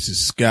 This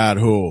is Scott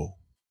Hall,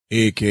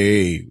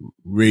 a.k.a.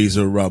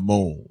 Razor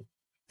Ramon.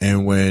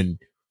 And when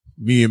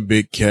me and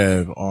Big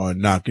Kev are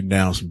knocking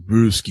down some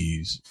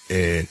brewskis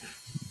and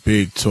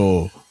big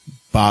tall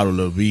bottle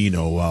of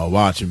vino while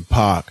watching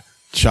Pac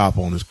chop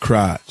on his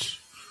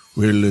crotch,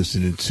 we're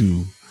listening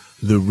to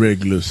the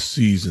regular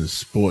season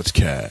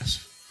Sportscast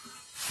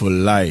for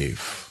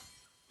life.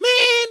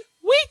 Man,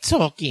 we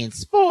talking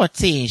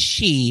sports and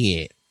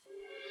shit.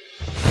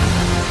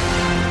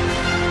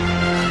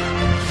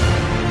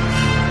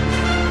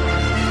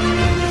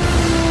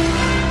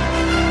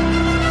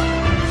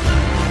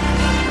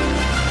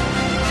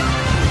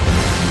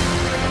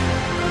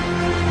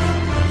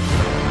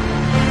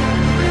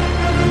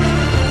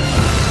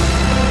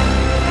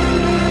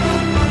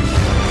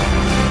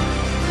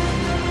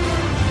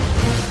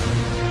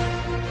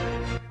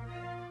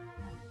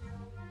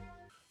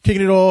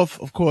 Kicking it off,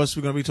 of course,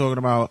 we're going to be talking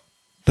about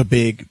the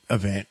big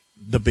event,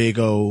 the big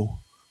O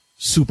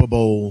Super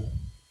Bowl,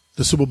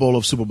 the Super Bowl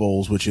of Super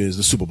Bowls, which is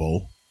the Super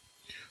Bowl,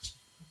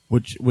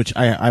 which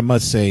I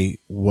must say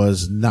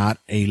was not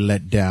a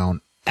letdown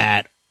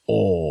at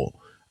all.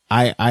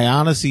 I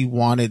honestly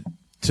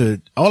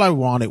all I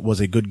wanted was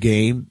a good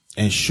game,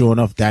 and sure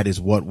enough, that is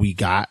what we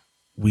got.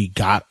 We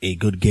got a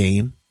good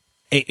game.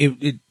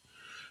 It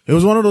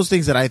was one of those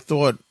things that I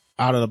thought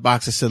out of the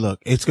box. I said, look,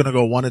 it's going to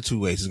go one of two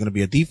ways. It's going to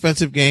be a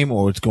defensive game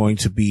or it's going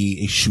to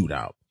be a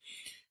shootout.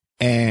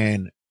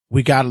 And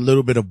we got a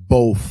little bit of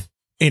both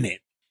in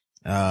it.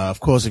 Of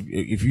course,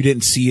 if you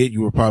didn't see it,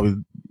 you were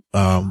probably,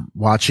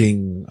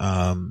 watching,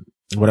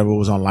 whatever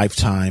was on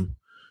Lifetime.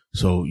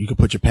 So you can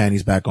put your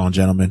panties back on,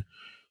 gentlemen,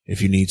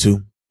 if you need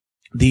to.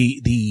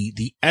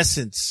 The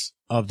essence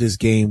of this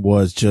game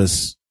was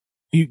just,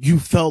 you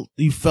felt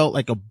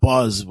like a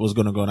buzz was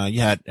going to go down.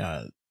 You had,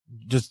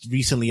 just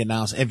recently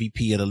announced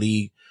MVP of the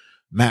league,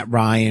 Matt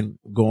Ryan,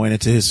 going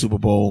into his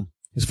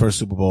first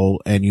Super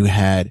Bowl. And you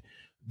had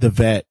the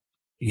vet,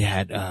 you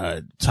had,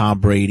 Tom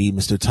Brady,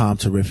 Mr. Tom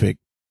Terrific,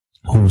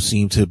 who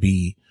seemed to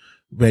be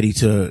ready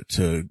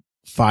to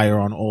fire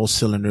on all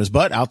cylinders.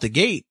 But out the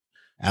gate,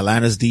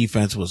 Atlanta's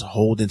defense was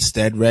holding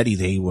stead ready.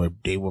 They were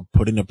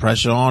putting the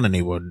pressure on and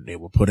they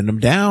were putting them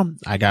down.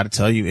 I got to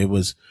tell you, it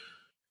was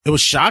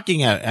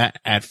shocking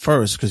at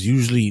first, because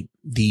usually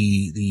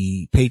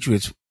the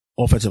Patriots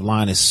offensive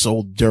line is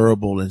so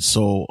durable and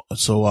so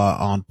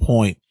on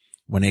point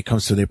when it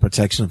comes to their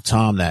protection of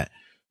Tom that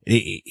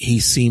he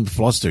seemed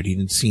flustered. He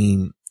didn't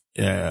seem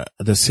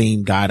the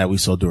same guy that we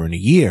saw during the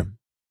year.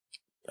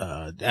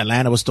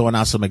 Atlanta was throwing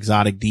out some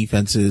exotic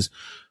defenses,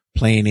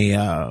 playing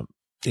a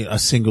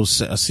single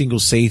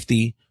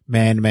safety,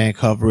 man-to-man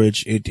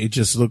coverage. It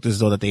just looked as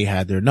though that they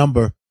had their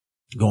number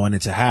going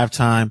into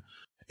halftime.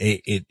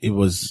 It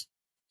was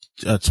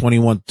a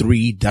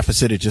 21-3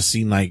 deficit. It just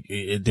seemed like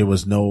there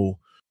was no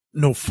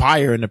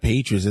fire in the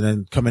Patriots. And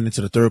then coming into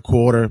the third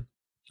quarter,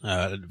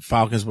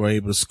 Falcons were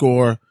able to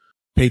score.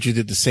 Patriots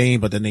did the same,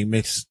 but then they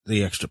missed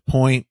the extra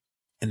point.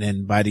 And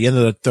then by the end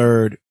of the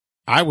third,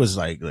 I was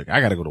like, look,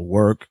 I got to go to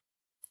work.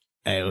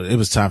 It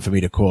was time for me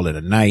to call it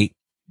a night.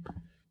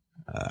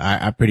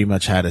 I pretty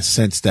much had a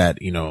sense that,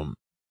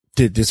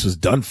 this was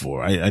done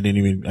for. I didn't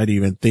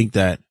even think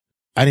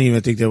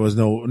there was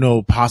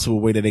no possible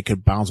way that they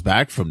could bounce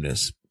back from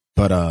this.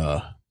 But,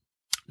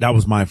 that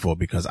was my fault,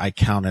 because I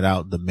counted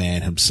out the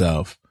man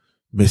himself,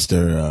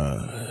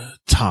 Mr.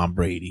 Tom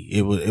Brady.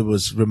 It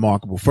was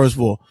remarkable. First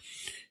of all,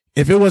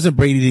 if it wasn't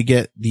Brady to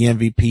get the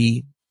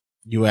MVP,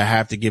 you would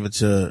have to give it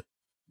to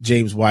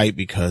James White,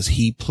 because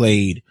he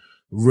played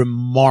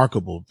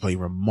remarkable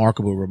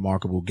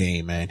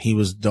game, man. He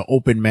was the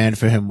open man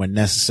for him when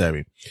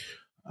necessary.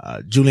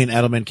 Julian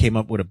Edelman came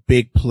up with a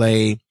big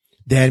play.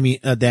 Danny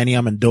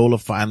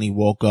Amendola finally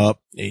woke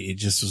up. It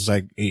just was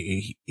like,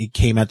 it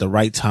came at the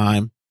right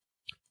time.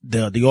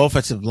 The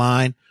offensive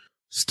line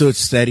stood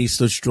steady,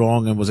 stood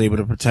strong, and was able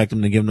to protect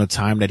him to give him the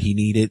time that he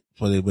needed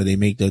where they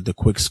make the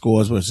quick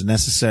scores where it's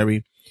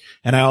necessary.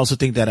 And I also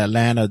think that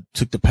Atlanta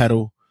took the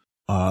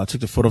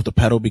foot off the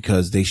pedal,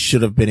 because they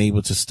should have been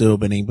able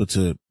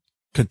to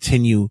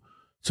continue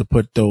to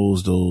put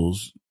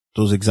those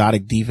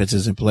exotic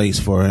defenses in place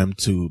for him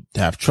to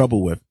have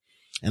trouble with.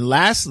 And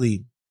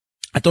lastly,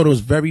 I thought it was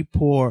very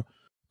poor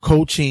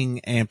coaching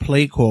and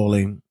play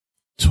calling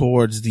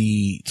towards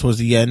the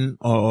end,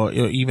 or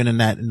even in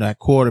that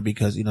quarter,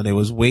 because, there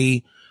was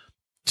way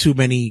too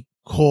many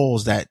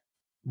calls that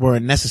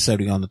weren't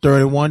necessary. On the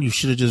 3rd and 1, you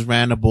should have just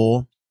ran the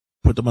ball,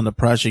 put them under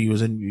pressure. You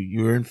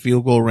were in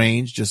field goal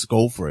range. Just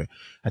go for it.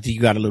 I think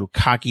you got a little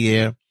cocky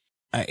there.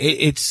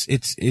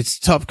 It's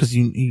tough, because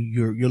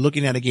you're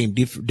looking at a game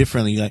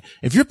differently. Like,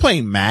 if you're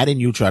playing Madden,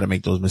 you try to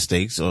make those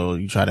mistakes, or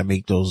you try to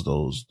make those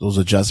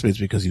adjustments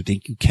because you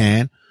think you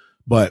can.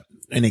 But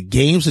in a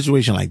game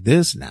situation like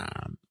this, nah,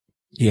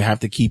 you have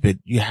to keep it.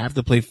 You have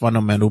to play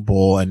fundamental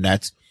ball. And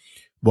that's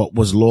what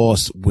was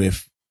lost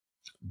with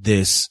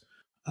this,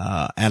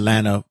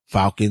 Atlanta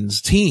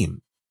Falcons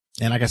team.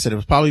 And like I said, it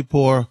was probably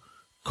poor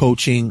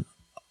coaching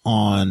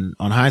on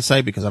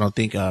hindsight, because I don't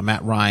think,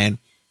 Matt Ryan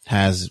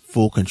has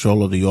full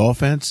control of the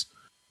offense.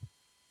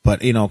 But,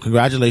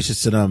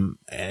 congratulations to them.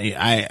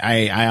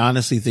 I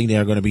honestly think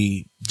they're going to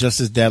be just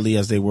as deadly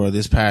as they were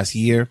this past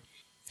year.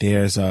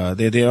 They're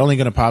only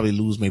going to probably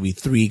lose maybe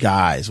 3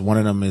 guys. One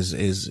of them is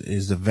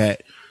the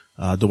vet,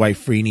 Dwight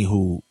Freeney,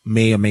 who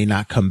may or may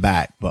not come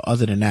back. But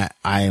other than that,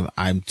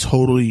 I'm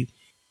totally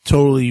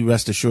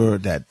rest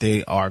assured that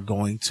they are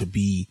going to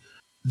be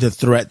the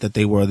threat that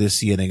they were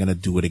this year. They're going to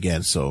do it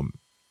again. So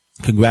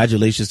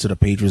congratulations to the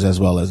Patriots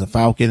as well as the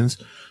Falcons,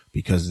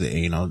 because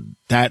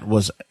that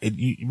was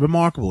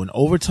remarkable in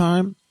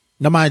overtime.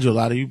 Now, mind you, a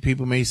lot of you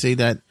people may say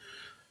that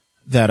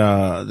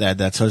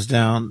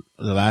touchdown,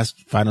 the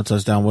last final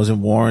touchdown, wasn't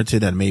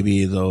warranted, and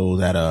maybe though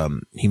that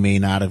he may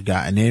not have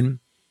gotten in.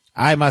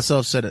 I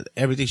myself said that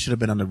everything should have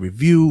been under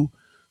review.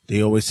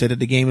 They always say that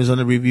the game is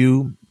under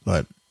review,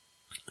 but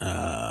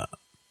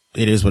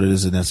it is what it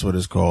is, and that's what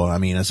it's called. I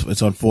mean,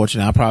 it's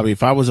unfortunate.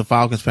 If I was a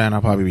Falcons fan,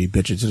 I'd probably be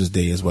bitching to this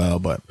day as well.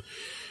 But,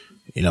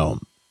 you know,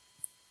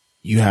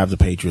 you have the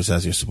Patriots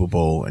as your Super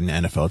Bowl and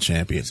NFL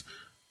champions.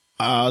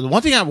 The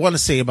one thing I want to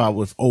say about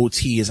with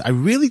OT is I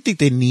really think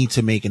they need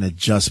to make an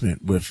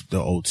adjustment with the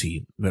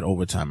OT, with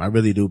overtime. I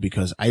really do,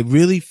 because I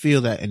really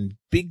feel that in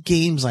big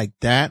games like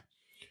that,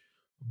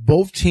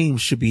 both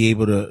teams should be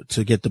able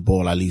to get the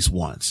ball at least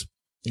once.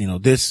 You know,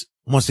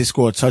 once they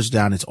score a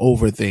touchdown, it's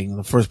over thing.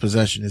 The first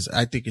possession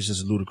I think it's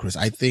just ludicrous.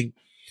 I think,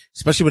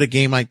 especially with a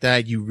game like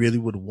that, you really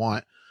would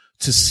want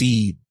to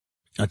see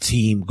a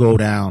team go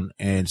down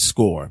and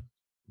score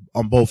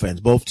on both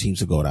ends, both teams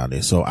to go down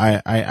there. So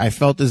I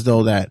felt as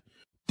though that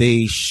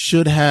they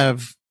should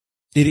have,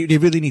 they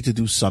really need to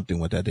do something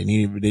with that. They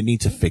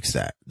need to fix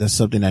that. That's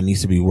something that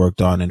needs to be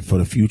worked on and for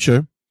the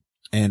future,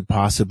 and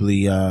possibly,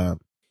 you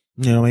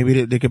know,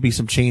 maybe there could be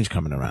some change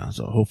coming around.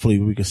 So hopefully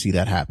we can see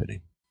that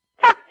happening.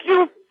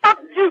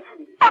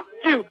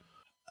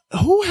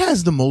 Who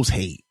has the most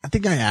hate? I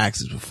think I asked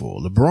this before,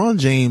 LeBron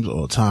James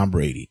or Tom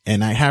Brady.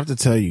 And I have to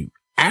tell you,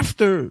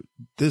 after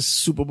this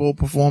Super Bowl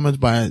performance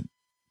by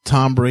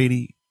Tom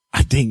Brady,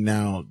 I think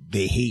now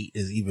the hate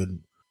is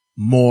even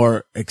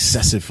more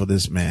excessive for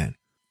this man.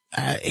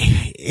 I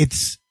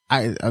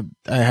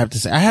have to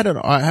say, I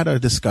had a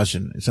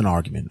discussion. It's an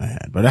argument I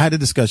had, but I had a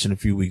discussion a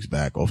few weeks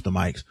back off the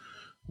mics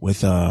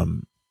with,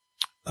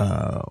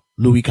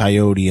 Louis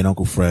Coyote and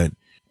Uncle Fred.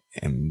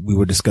 And we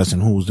were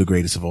discussing who's the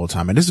greatest of all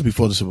time. And this is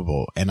before the Super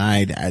Bowl. And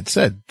I'd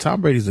said Tom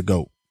Brady's the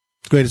GOAT.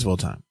 Greatest of all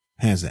time.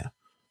 Hands down.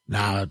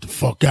 Nah, the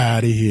fuck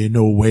out of here.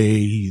 No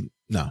way.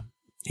 No,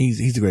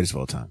 he's the greatest of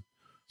all time.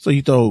 So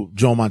you throw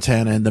Joe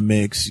Montana in the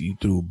mix. You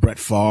threw Brett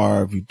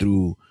Favre. You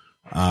threw,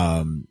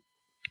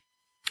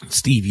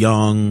 Steve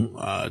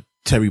Young,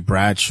 Terry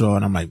Bradshaw.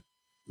 And I'm like,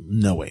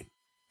 no way.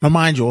 Now,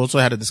 mind you, also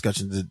had a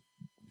discussion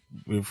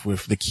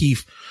with the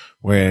Keith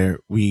where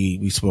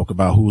we spoke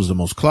about who was the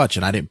most clutch,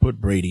 and I didn't put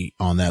Brady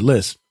on that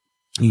list.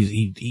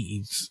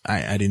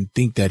 I didn't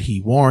think that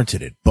he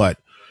warranted it, but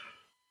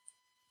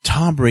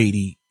Tom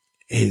Brady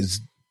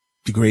is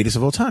the greatest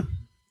of all time.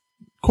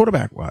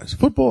 Quarterback wise,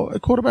 football,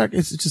 quarterback,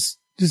 it's just,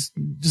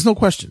 there's no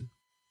question.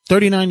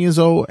 39 years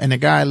old, and the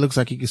guy looks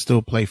like he could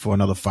still play for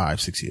another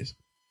 5-6 years.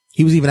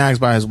 He was even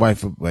asked by his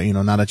wife, you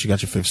know, now that you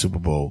got your 5th Super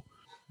Bowl,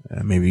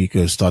 maybe you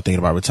could start thinking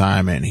about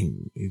retirement.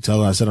 He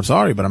told her, I said, I'm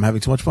sorry, but I'm having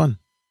too much fun.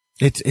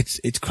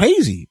 It's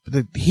crazy.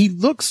 He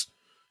looks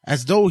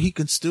as though he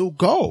can still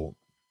go.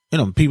 You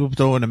know, people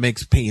throw in the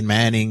mix Peyton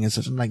Manning and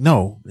such. I'm like,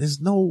 no,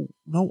 there's no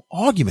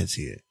arguments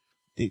here.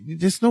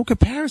 There's no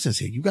comparisons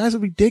here. You guys are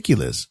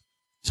ridiculous.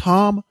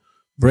 Tom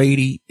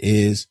Brady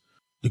is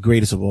the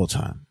greatest of all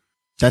time.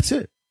 That's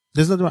it.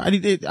 There's nothing.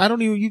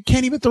 You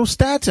can't even throw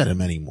stats at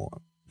him anymore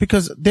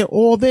because they're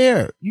all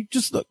there. You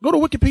just go to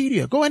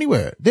Wikipedia, go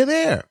anywhere. They're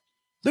there.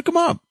 Look them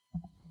up.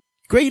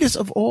 Greatest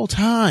of all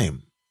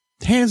time.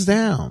 Hands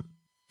down.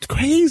 It's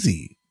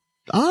crazy.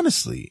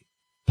 Honestly.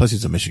 Plus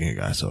he's a Michigan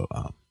guy, so,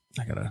 I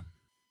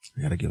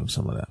gotta give him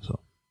some of that. So,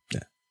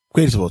 yeah.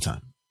 Greatest of all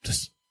time.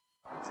 Just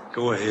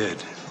go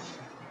ahead.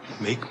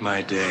 Make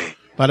my day.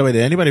 By the way,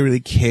 did anybody really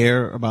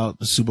care about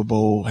the Super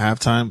Bowl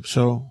halftime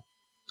show?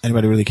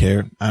 Anybody really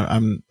care?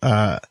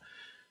 I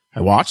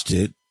watched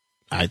it.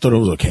 I thought it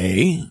was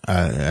okay.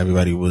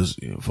 Everybody was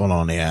falling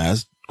on their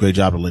ass. Great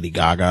job of Lady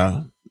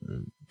Gaga.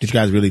 Did you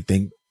guys really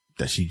think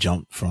that she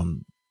jumped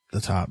from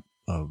the top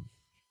of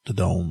the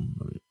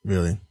dome?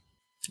 Really?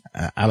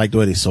 I like the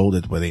way they sold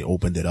it, where they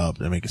opened it up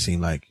and make it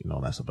seem like, you know,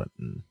 that's a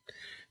button.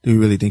 Do you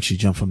really think she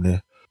jumped from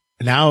there?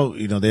 Now,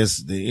 you know,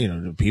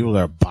 the people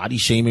are body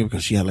shaming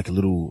because she had like a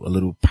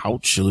little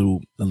pouch, a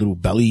little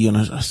belly on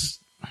her.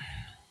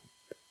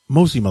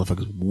 Most of you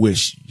motherfuckers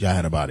wish y'all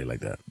had a body like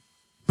that.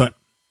 But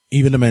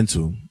even the men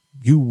too,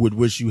 you would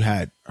wish you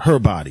had her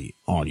body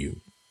on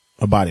you,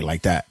 a body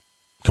like that.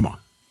 Come on.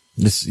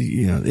 This,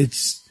 you know,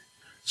 it's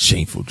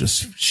shameful,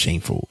 just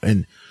shameful.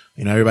 And,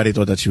 you know, everybody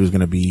thought that she was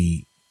going to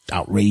be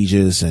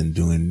outrageous and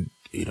doing,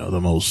 you know,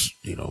 the most,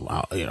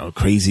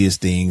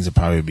 craziest things and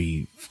probably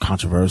be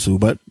controversial,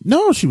 but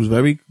no, she was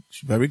very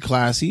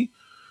classy,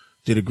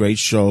 did a great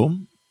show,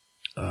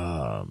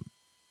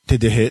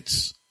 did the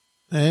hits,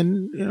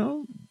 and, you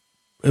know,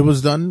 it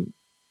was done.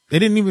 It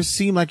didn't even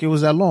seem like it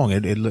was that long.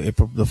 The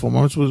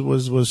performance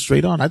was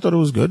straight on. I thought it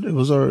was good. It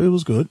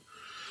was good.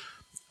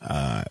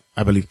 I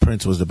believe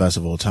Prince was the best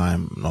of all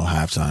time. No,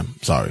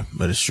 halftime. Sorry,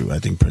 but it's true. I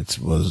think Prince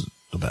was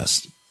the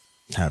best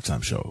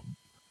halftime show.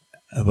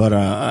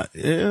 But,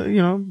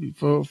 you know,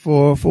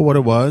 for what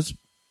it was,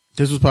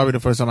 this was probably the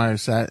first time I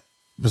sat,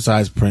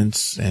 besides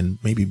Prince and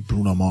maybe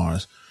Bruno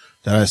Mars,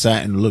 that I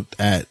sat and looked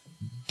at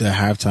the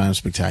halftime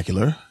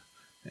spectacular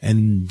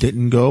and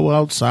didn't go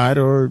outside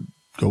or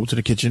go to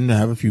the kitchen to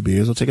have a few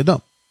beers or take a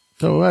dump.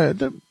 So,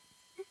 that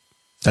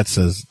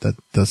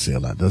does say a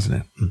lot, doesn't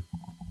it?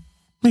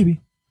 Maybe.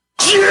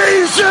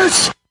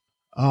 Jesus!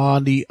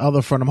 On the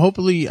other front,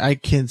 hopefully I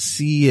can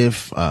see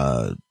if,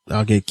 I'll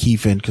get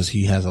Keith in because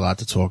he has a lot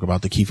to talk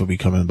about. The Keith will be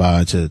coming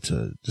by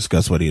to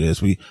discuss what it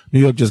is. New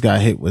York just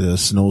got hit with a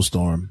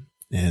snowstorm,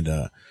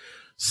 and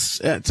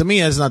To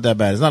me, it's not that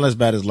bad. It's not as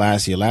bad as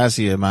last year. Last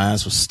year, my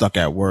ass was stuck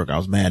at work. I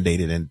was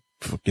mandated, and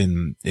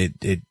fucking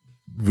it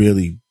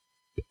really.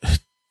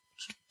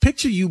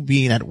 Picture you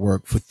being at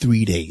work for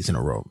 3 days in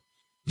a row,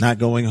 not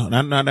going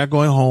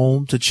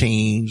home to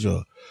change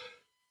or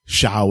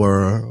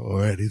shower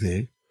or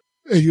anything,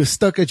 and you're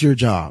stuck at your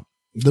job,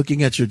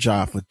 looking at your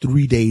job for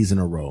 3 days in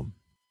a row.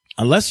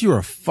 Unless you're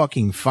a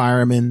fucking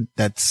fireman,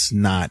 that's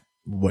not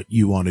what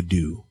you want to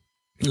do.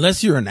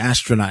 Unless you're an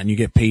astronaut and you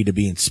get paid to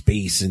be in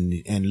space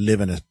and live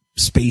in a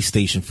space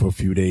station for a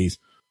few days,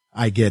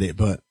 I get it.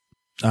 But,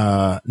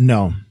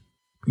 no,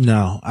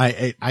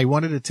 I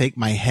wanted to take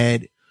my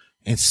head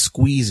and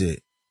squeeze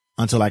it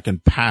until I can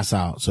pass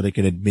out so they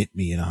could admit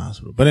me in a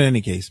hospital. But in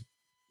any case,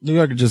 New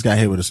York just got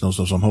hit with a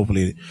snowstorm. So I'm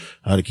hopefully,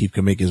 the Keith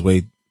can make his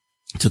way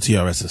to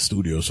TRS's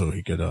studio so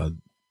he could,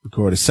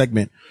 record a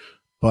segment.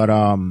 But,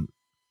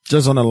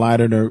 just on the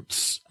lighter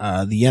notes,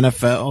 the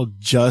NFL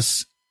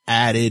just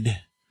added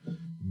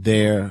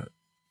their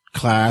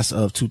class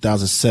of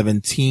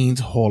 2017's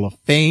Hall of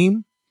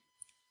Fame.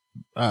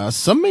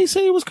 Some may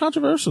say it was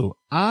controversial.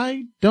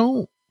 I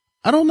don't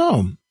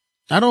know.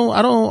 I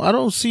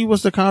don't see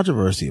what's the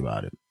controversy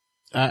about it.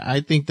 I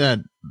think that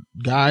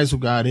guys who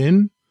got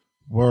in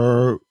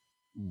were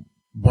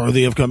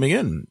worthy of coming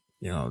in.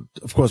 You know,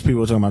 of course,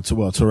 people were talking about,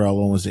 well, Terrell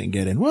Owens didn't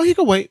get in. Well, he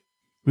could wait.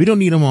 We don't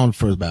need him on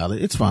first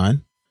ballot. It's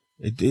fine.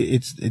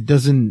 He's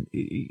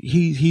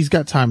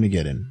got time to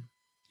get in.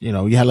 You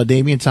know, you had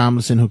LaDainian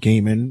Tomlinson who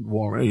came in,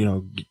 you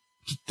know,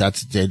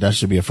 that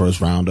should be a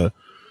first rounder.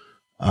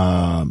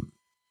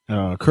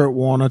 Kurt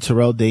Warner,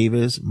 Terrell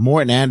Davis,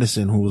 Morton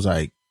Anderson, who was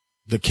like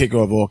the kicker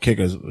of all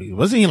kickers.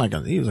 Wasn't he like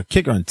he was a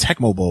kicker in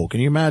Tecmo Bowl.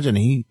 Can you imagine?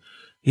 He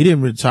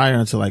didn't retire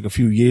until like a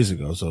few years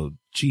ago. So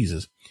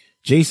Jesus,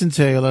 Jason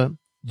Taylor,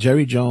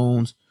 Jerry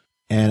Jones,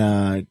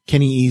 and,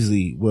 Kenny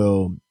Easley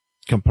will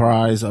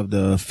comprise of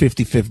the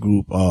 55th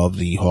group of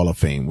the Hall of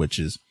Fame, which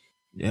is,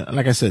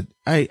 like I said,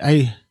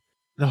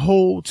 the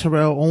whole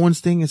Terrell Owens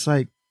thing, it's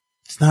like,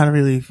 it's not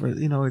really for,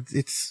 you know,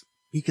 it's,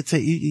 you could say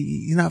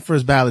he's not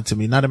first ballot to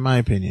me, not in my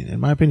opinion. In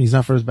my opinion, he's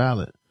not first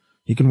ballot.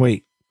 He can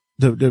wait.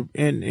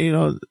 And, you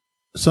know,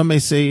 some may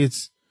say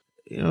it's,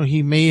 you know,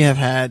 he may have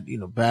had, you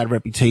know, bad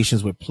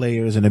reputations with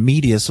players and the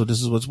media. So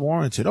this is what's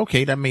warranted.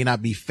 Okay. That may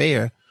not be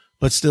fair,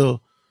 but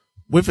still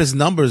with his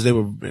numbers, they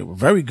were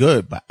very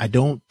good, but I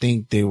don't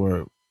think they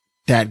were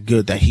that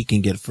good that he can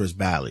get first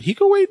ballot. He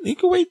could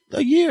wait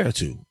a year or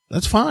two.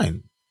 That's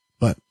fine.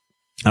 But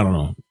I don't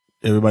know.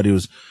 Everybody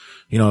was,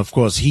 you know, of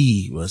course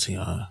he was, you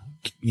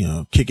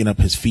know, kicking up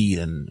his feet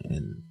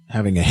and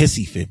having a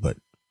hissy fit, but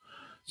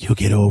you'll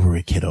get over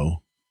it,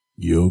 kiddo.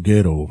 You'll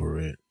get over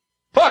it.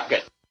 Fuck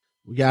it.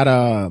 We got,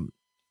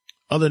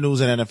 other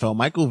news in NFL.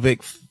 Michael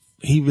Vick,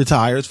 he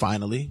retires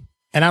finally.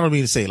 And I don't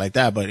mean to say it like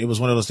that, but it was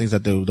one of those things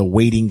that the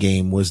waiting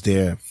game was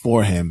there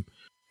for him.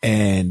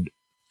 And,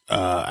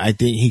 I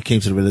think he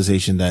came to the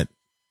realization that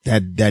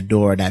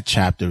door, that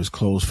chapter is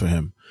closed for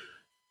him.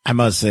 I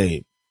must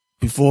say,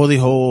 before the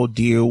whole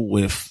deal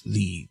with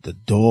the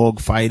dog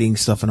fighting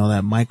stuff and all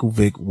that, Michael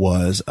Vick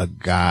was a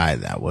guy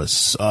that was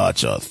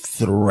such a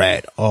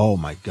threat. Oh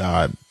my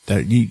God.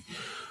 That you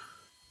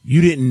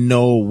didn't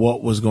know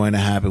what was going to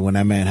happen when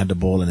that man had the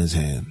ball in his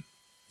hand.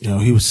 You know,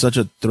 he was such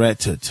a threat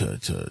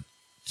to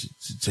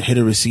hit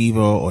a receiver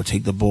or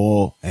take the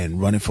ball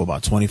and run it for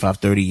about 25,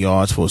 30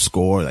 yards for a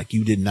score. Like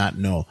you did not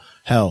know.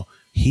 Hell,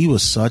 he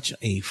was such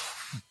a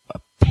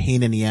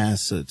pain in the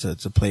ass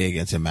to play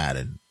against in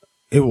Madden.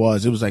 It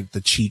was like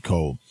the cheat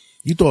code.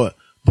 You thought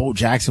Bo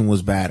Jackson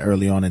was bad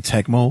early on in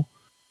Tecmo.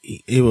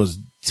 It was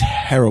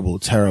terrible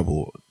to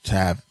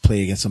have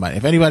play against somebody.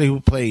 If anybody who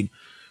played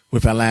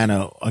with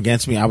Atlanta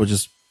against me, I would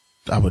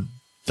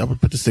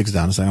put the sticks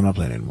down and say, I'm not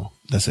playing anymore.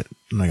 That's it.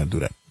 I'm not going to do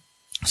that.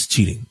 It's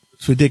cheating.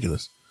 It's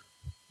ridiculous.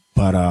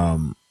 But,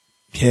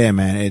 yeah,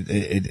 man,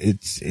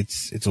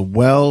 it's a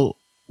well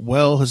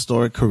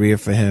historic career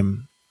for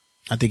him.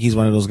 I think he's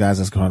one of those guys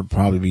that's going to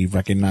probably be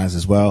recognized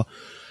as well.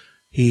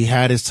 He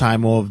had his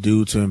time off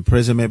due to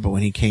imprisonment, but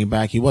when he came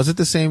back, he wasn't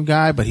the same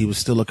guy, but he was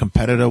still a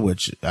competitor,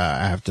 which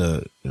I have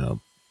to, you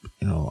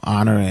know,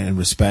 honor and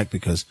respect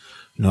because,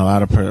 you know, a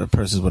lot of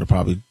persons would have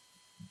probably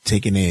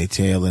taken their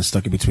tail and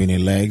stuck it between their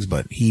legs,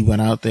 but he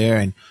went out there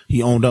and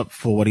he owned up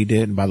for what he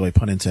did. And by the way,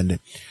 pun intended.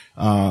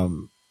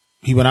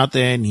 He went out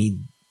there and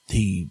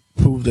he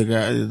proved the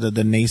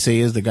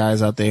naysayers, the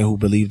guys out there who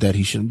believed that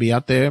he shouldn't be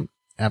out there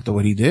after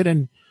what he did.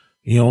 And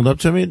he owned up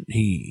to it.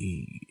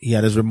 He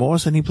had his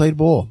remorse and he played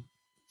ball.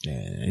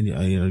 And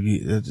you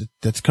know,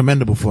 that's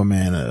commendable for a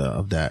man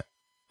of that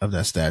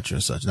stature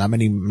and such. Not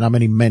many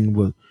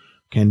men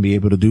can be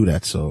able to do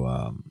that.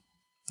 So,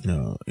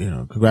 you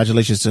know,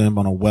 congratulations to him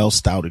on a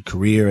well-stouted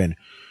career. And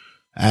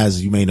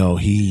as you may know,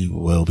 he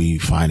will be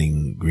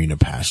finding greener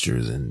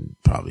pastures and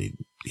probably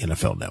the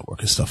NFL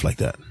Network and stuff like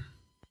that.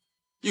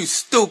 You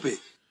stupid.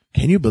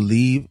 Can you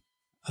believe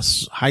a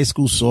high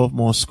school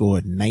sophomore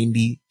scored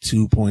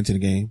 92 points in the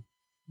game?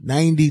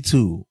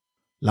 92.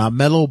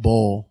 LaMelo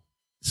Ball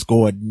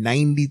scored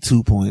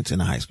 92 points in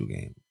a high school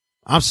game.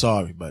 I'm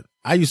sorry, but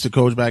I used to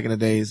coach back in the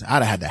days.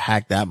 I'd have had to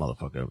hack that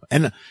motherfucker.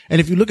 And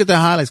if you look at the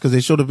highlights, cause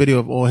they showed a video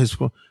of all his,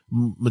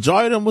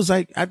 majority of them was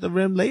like at the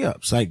rim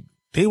layups. Like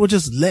they were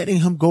just letting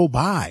him go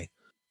by.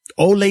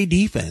 Olay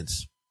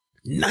defense.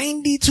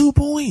 92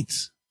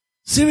 points.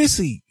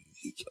 Seriously.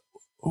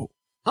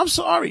 I'm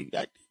sorry.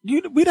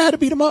 We'd have had to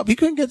beat him up. He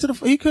couldn't get to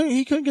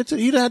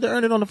he'd have had to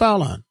earn it on the foul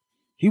line.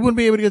 He wouldn't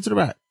be able to get to the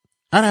rack.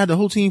 I'd have had the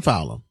whole team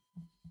foul him.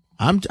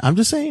 I'm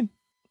just saying.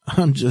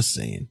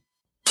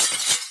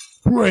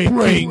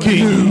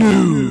 Breaking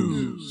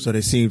news. So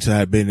there seemed to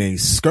have been a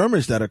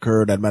skirmish that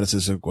occurred at Madison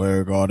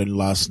Square Garden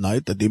last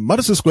night. At the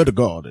Madison Square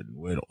Garden,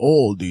 where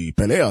all the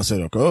peleas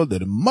had occurred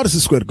at Madison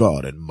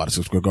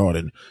Square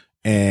Garden.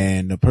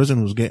 And the person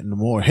who was getting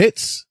more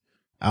hits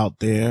out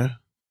there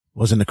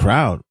was in the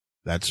crowd.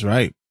 That's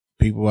right.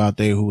 People out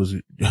there who was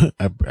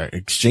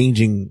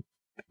exchanging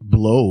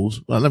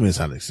blows. Well, let me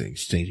not say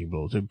exchanging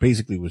blows. It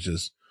basically was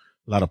just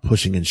a lot of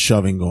pushing and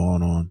shoving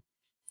going on.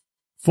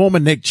 Former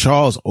Knick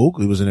Charles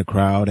Oakley was in the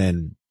crowd,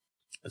 and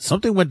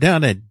something went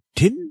down that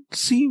didn't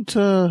seem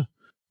to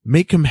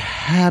make him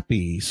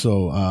happy.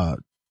 So,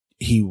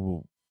 he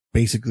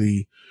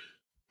basically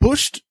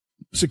pushed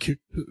security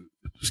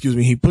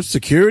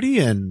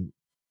and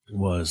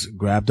was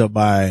grabbed up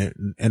by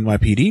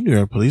NYPD, New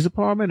York Police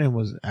Department, and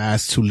was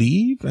asked to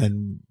leave,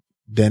 and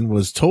then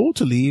was told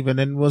to leave, and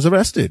then was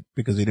arrested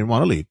because he didn't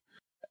want to leave.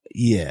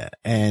 Yeah.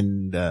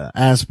 And,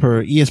 as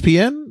per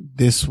ESPN,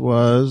 this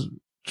was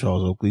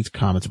Charles Oakley's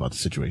comments about the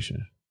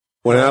situation.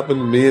 What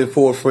happened, me and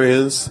 4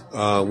 friends,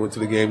 went to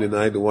the game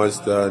tonight to watch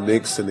the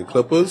Knicks and the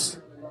Clippers.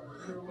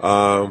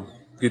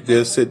 Get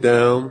there, sit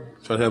down,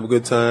 try to have a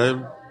good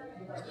time.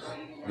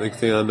 Next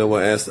thing I know,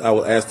 I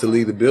was asked to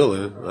leave the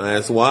building. I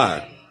asked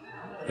why.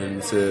 And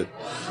he said,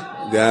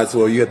 guys,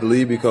 well, you have to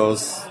leave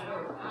because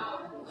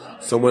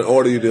someone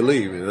ordered you to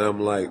leave. And I'm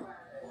like,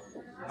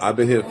 I've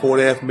been here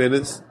 4.5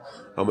 minutes.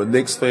 I'm a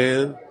Knicks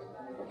fan.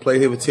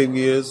 Played here for 10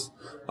 years.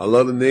 I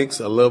love the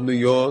Knicks. I love New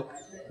York.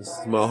 This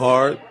is my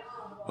heart.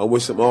 I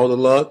wish them all the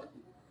luck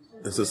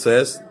and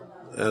success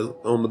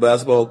on the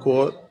basketball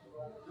court.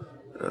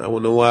 I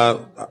don't know why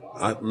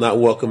I'm not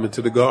welcome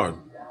into the Garden.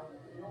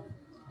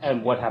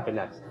 And what happened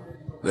next?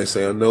 Next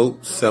thing I know,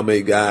 7,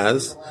 8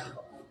 guys,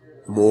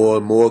 more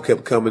and more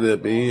kept coming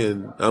at me,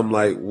 and I'm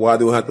like, why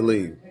do I have to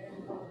leave?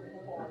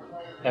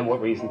 And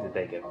what reason did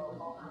they give?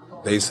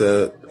 They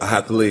said, I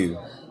have to leave.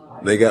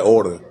 They got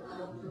order.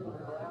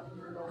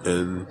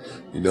 And,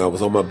 I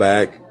was on my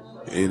back,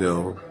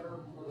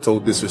 so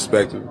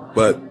disrespectful.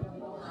 But,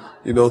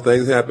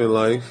 things happen in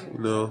life,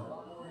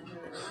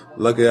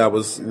 Luckily I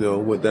was,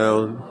 went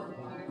down,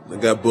 I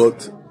got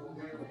booked,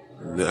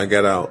 and I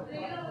got out.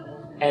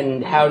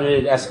 And how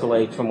did it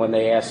escalate from when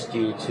they asked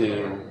you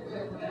to?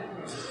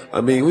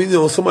 I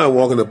mean, somebody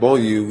walking up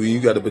on you,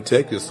 you got to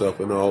protect yourself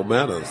in all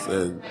matters.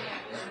 And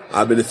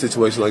I've been in a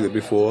situation like that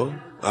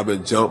before. I've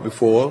been jumped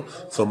before.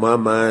 So my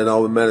mind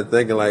always matter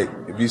thinking like,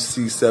 if you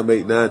see 7,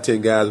 8, 9,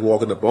 10 guys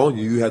walking up on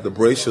you, you have to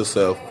brace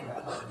yourself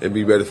and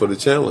be ready for the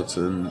challenge.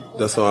 And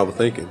that's how I was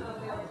thinking.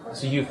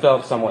 So you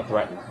felt somewhat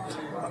threatened?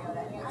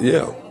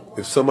 Yeah.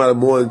 If somebody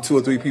more than 2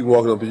 or 3 people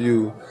walking up at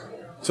you,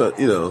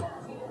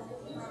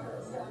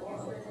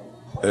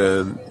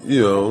 and,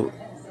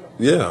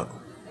 yeah,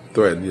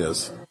 threatened,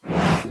 yes.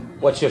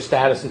 What's your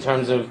status in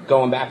terms of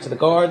going back to the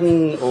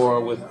Garden or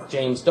with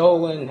James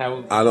Dolan?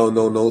 I don't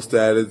know no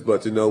status,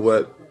 but you know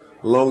what?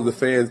 As long as the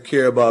fans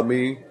care about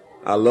me,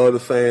 I love the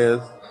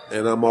fans,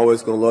 and I'm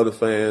always going to love the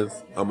fans.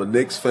 I'm a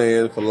Knicks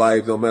fan for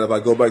life. No matter if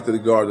I go back to the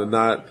Garden or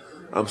not,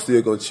 I'm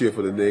still going to cheer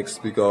for the Knicks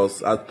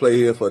because I play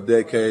here for a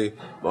decade.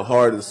 My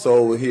heart and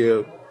soul are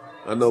here.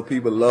 I know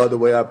people love the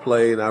way I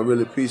play, and I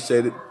really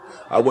appreciate it.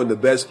 I wasn't the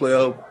best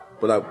player,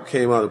 but I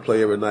came out and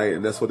play every night,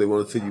 and that's what they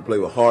want to see you play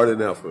with heart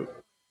and effort.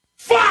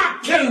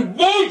 Fucking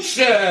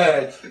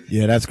bullshit!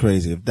 Yeah, that's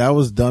crazy. If that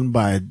was done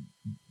by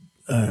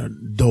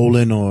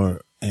Dolan or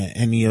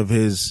any of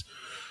his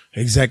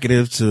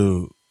executives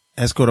to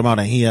escort him out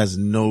and he has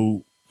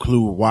no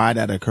clue why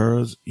that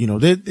occurs,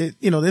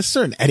 there's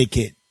certain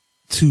etiquette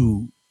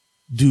to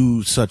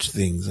do such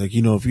things. Like,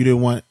 if you didn't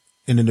want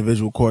an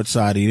individual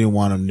courtside, you didn't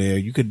want him there,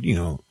 you could,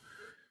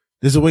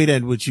 there's a way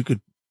that which you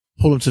could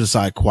pull him to the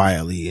side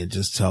quietly and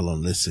just tell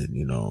him,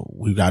 listen,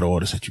 we've got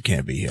orders that you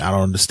can't be here. I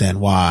don't understand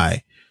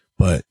why,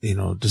 but,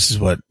 this is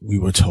what we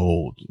were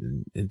told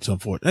and so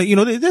forth.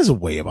 There's a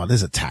way about it.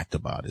 There's a tact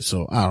about it.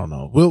 So I don't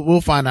know. We'll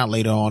find out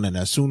later on. And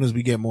as soon as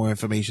we get more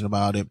information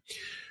about it,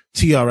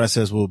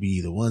 TRSS will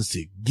be the ones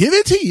to give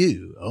it to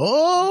you.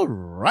 All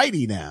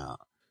righty now.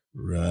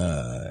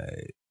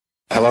 Right.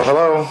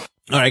 Hello. All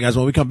right, guys.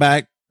 When we come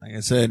back, like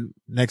I said,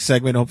 next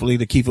segment, hopefully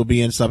the Keith will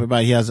be in, stopping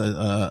by. He has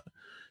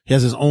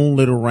his own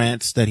little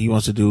rants that he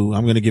wants to do.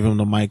 I'm going to give him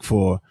the mic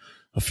for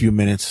a few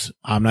minutes.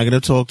 I'm not going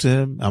to talk to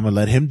him. I'm going to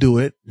let him do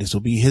it. This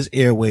will be his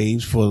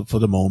airwaves for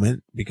the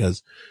moment,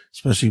 because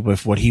especially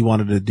with what he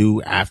wanted to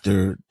do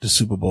after the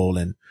Super Bowl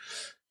and,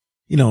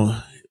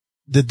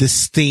 the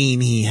disdain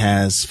he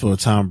has for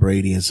Tom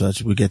Brady and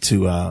such, we get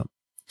to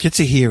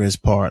hear his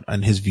part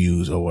and his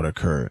views of what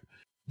occurred.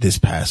 this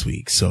past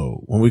week.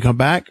 So when we come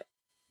back,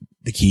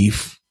 the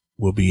Keith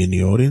will be in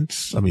the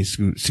audience. I mean,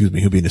 excuse me,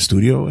 he'll be in the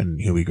studio and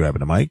he'll be grabbing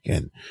the mic.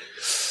 And,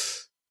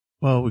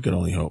 well, we could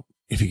only hope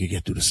if he could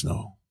get through the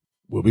snow.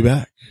 We'll be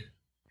back.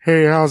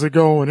 Hey, how's it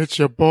going? It's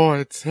your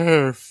boy,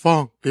 Terry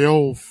Funk, the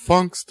old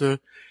funkster,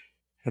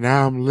 and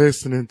I'm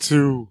listening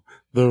to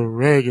the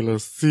regular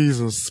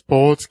season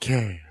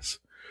Sportscast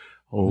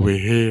over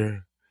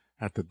here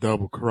at the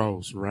Double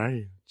Cross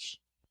Ranch.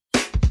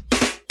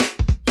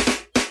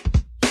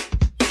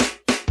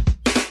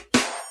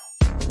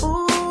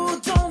 Ooh,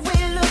 don't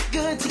we look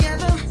good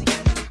together?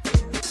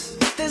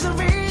 There's a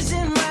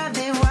reason why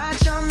they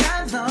watch all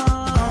night long.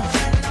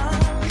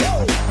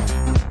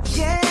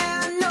 Yeah,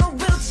 I know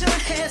we'll turn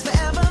heads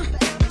forever.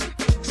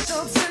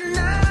 So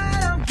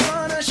tonight I'm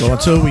gonna So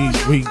until we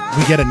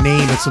get a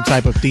name and some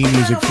type of theme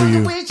music for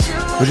you,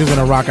 we're just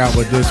gonna rock out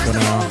with this for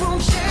now.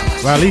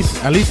 Well,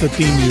 at least the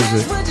theme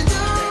music.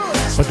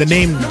 But the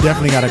name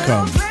definitely gotta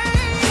come.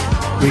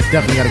 We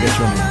definitely gotta get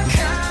your name.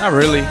 Not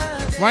really.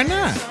 Why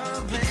not?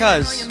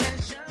 Because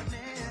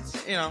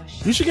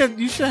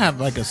you should have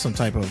like some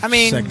type of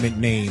segment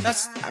name.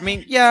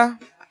 Yeah,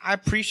 I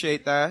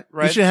appreciate that,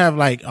 right? You should have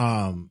like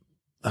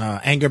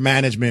anger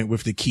management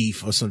with the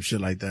Keith or some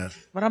shit like that.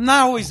 But I'm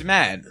not always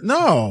mad.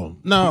 No.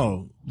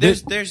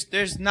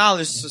 There's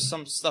knowledge to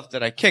some stuff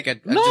that I kick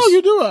at.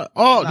 You do it.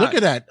 Oh, look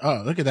at that.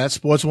 Oh, look at that.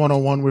 Sports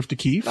 101 with the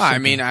Keith. No, I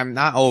mean, I'm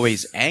not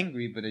always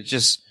angry, but it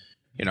just,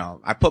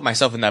 I put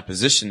myself in that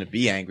position to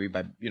be angry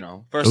by,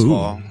 first of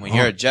all, when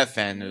you're a Jet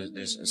fan,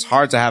 it's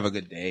hard to have a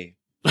good day.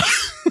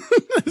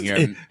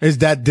 Is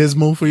that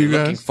dismal for you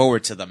guys? Looking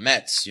forward to the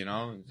Mets,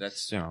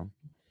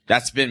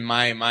 that's been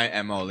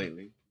my MO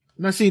lately.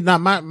 No, see, now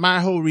my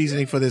whole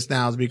reasoning for this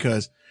now is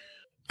because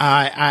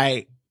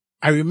I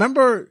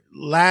remember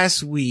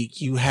last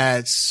week you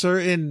had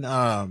certain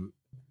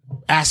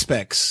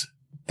aspects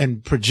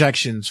and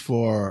projections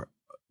for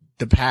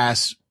the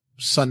past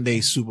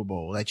Sunday Super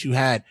Bowl that you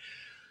had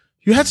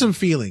some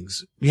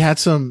feelings. You had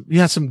some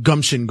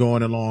gumption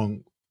going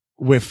along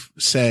with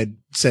said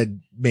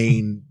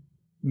main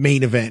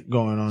event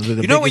going on.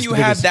 When you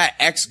have that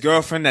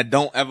ex-girlfriend that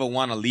don't ever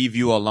want to leave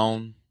you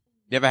alone?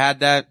 You ever had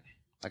that?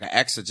 Like an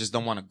ex that just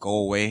don't want to go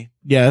away?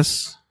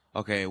 Yes.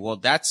 Okay, well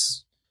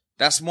that's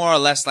more or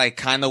less like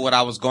kind of what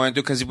I was going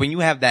through, because when you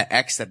have that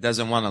ex that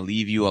doesn't want to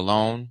leave you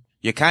alone,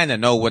 you kind of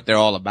know what they're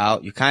all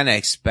about. You kind of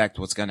expect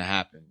what's going to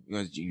happen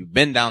because you've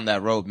been down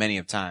that road many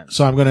of times.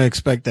 So I'm going to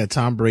expect that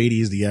Tom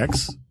Brady is the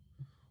ex?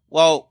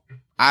 Well,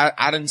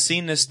 I done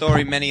seen this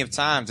story many of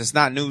times. It's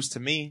not news to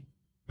me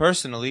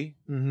personally.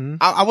 Mm-hmm.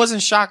 I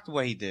wasn't shocked the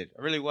way he did.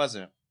 I really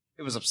wasn't.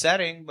 It was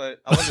upsetting,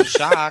 but I wasn't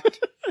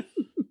shocked.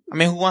 I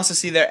mean, who wants to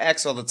see their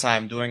ex all the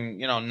time doing,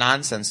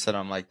 nonsense to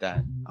them like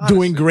that? Honestly.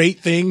 Doing great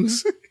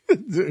things.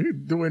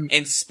 Doing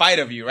in spite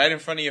of you, right in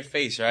front of your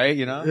face, right?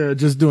 Yeah,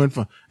 just doing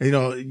fun.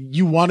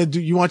 You want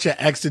your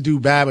ex to do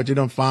bad, but you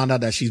don't find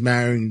out that she's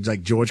marrying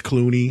like George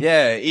Clooney.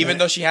 Yeah, even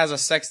though she has a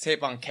sex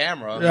tape on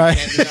camera, right. You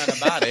can't do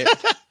nothing about it.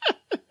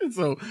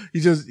 So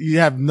you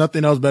have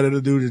nothing else better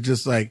to do to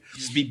just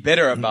be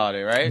bitter about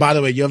it, right? By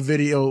the way, your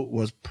video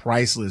was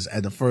priceless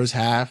at the first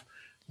half.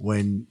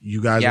 When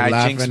you guys were laughing.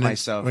 I jinxed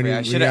myself. I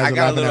got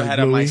a little ahead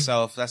of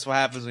myself. That's what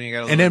happens when you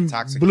get a little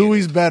intoxicated.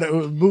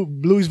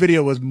 Bluey's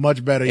video was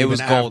much better. It was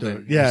golden.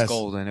 After. Yes. It was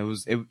golden. It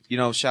was,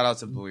 shout out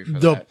to Bluey for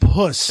the that.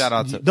 Puss. Shout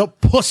out to the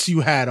puss you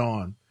had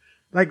on.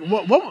 Like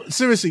what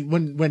seriously,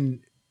 before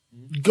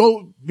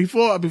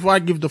I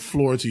give the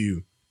floor to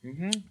you,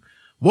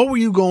 what were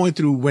you going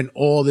through when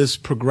all this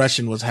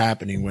progression was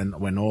happening?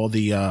 When all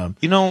the,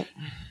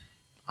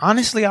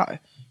 honestly,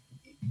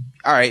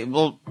 all right.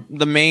 Well,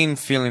 the main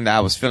feeling that I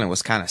was feeling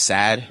was kind of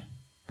sad,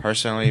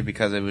 personally,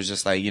 because it was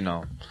just like,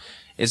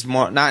 it's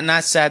more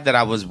not sad that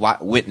I was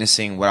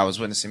witnessing what I was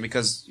witnessing,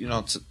 because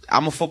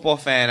I'm a football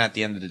fan at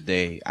the end of the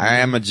day. I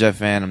am a Jet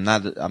fan.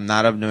 I'm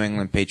not a New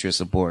England Patriots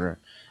supporter.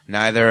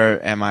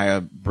 Neither am I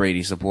a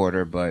Brady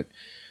supporter. But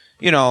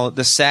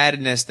the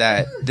sadness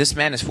that this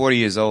man is 40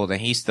 years old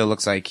and he still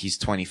looks like he's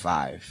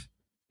 25.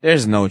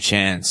 There's no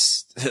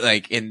chance,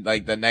 in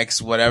the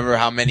next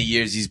how many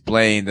years he's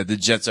playing, that the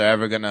Jets are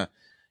ever gonna,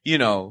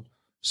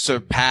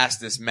 surpass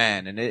this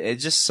man. And it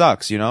just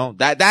sucks,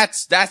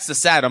 that's the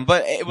sad one.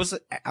 But it was,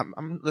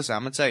 listen,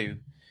 I'm gonna tell you,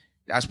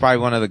 that's probably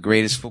one of the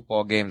greatest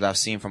football games I've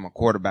seen from a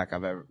quarterback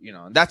I've ever,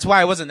 that's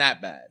why it wasn't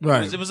that bad.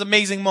 Right. It was an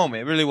amazing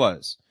moment. It really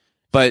was.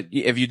 But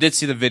if you did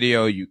see the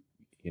video, you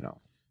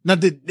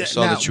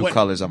saw the true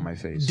colors on my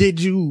face. Did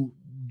you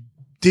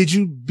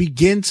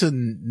begin to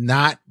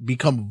not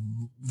become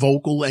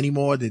vocal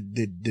anymore? Did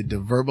the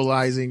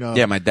verbalizing?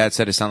 Yeah, my dad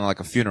said it sounded like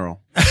a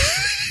funeral.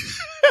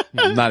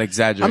 I'm not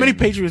exaggerating. How many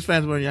Patriots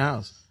fans were in your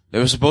house?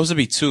 There was supposed to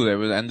be 2.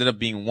 There ended up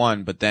being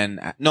 1, but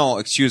then no,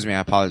 excuse me, I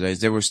apologize.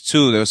 There was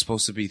 2. There was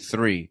supposed to be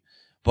 3,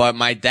 but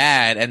my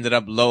dad ended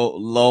up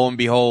lo and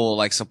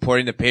behold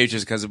supporting the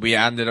Patriots because we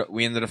ended up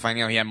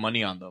finding out he had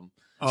money on them.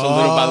 So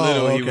little by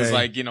little, he was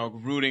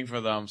rooting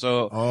for them.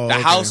 So the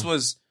house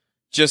was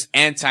just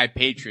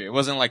anti-Patriot. It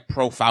wasn't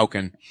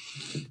pro-Falcon.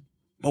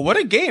 But what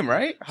a game,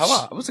 right? How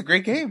about? It was a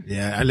great game.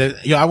 Yeah.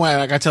 I went,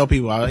 like I tell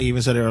people, I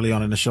even said it early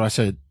on in the show, I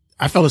said,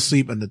 I fell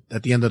asleep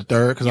at the end of the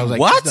third because I was like,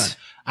 what?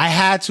 I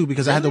had to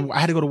because really? I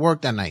had to go to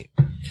work that night.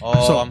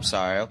 Oh, so, I'm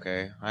sorry.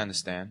 Okay. I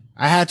understand.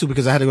 I had to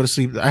because I had to go to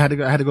sleep. I had to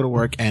go to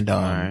work and,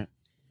 all right.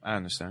 I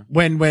understand.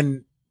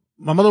 When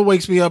my mother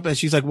wakes me up and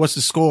she's like, what's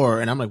the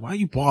score? And I'm like, why are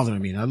you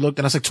bothering me? And I looked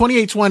and I was like,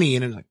 28-20.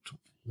 And then like,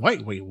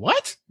 wait,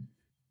 what?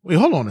 Wait,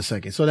 hold on a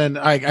second. So then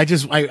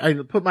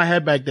I put my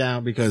head back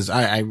down because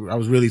I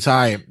was really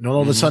tired. And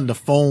all of a sudden the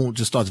phone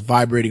just starts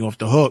vibrating off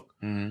the hook.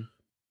 Mm-hmm.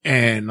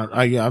 And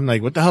I'm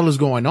like, what the hell is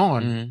going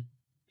on? Mm-hmm.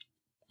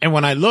 And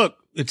when I look,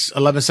 it's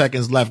 11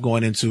 seconds left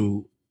going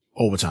into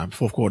overtime.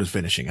 Fourth quarter's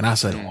finishing. And I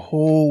said,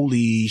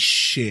 holy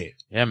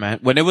shit. Yeah, man.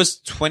 When it was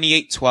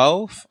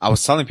 28-12, I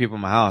was telling people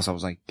in my house, I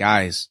was like,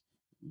 guys,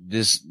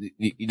 there's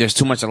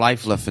too much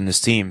life left in this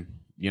team.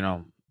 You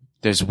know,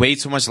 there's way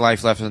too much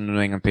life left in the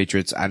New England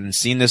Patriots. I've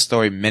seen this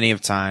story many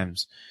of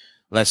times.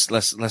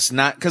 Let's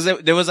not, cause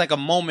there was like a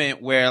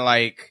moment where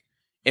like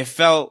it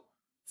felt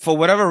for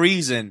whatever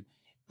reason,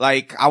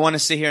 like I want to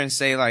sit here and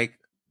say like,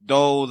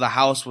 though the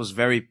house was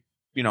very,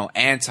 you know,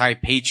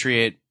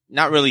 anti-Patriot,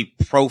 not really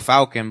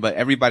pro-Falcon, but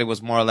everybody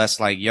was more or less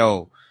like,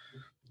 yo,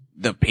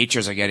 the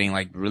Patriots are getting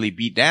like really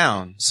beat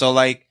down. So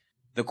like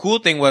the cool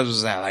thing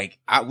was that like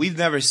we've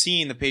never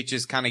seen the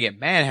Patriots kind of get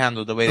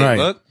manhandled the way they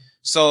look.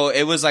 So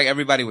it was like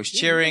everybody was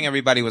cheering,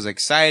 everybody was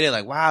excited,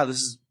 like wow,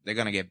 they're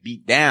gonna get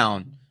beat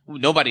down.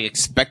 Nobody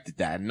expected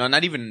that. No,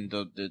 not even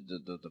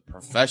the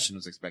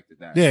professionals expected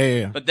that.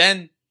 Yeah. But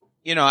then,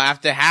 you know,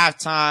 after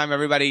halftime,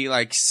 everybody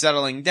like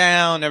settling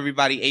down,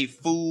 everybody ate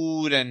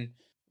food and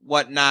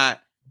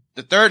whatnot.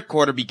 The third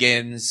quarter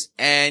begins,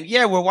 and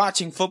yeah, we're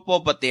watching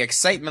football, but the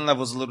excitement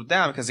level's a little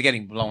down because they're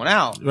getting blown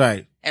out.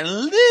 Right. And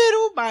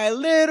little by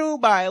little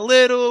by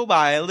little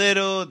by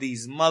little,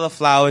 these mother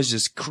flowers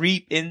just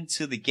creep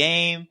into the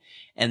game,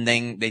 and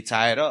then they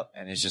tie it up,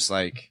 and it's just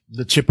like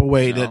the chip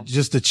away, you know?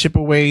 the chip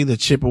away, and the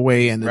chip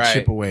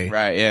away.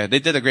 Right. Yeah, they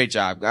did a great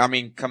job. I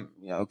mean,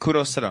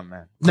 kudos to them,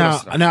 man. Now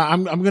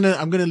I'm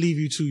gonna leave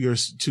you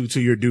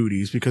to your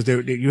duties because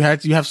you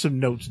have some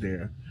notes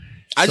there.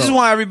 I just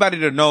want everybody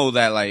to know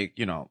that, like,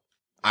 you know,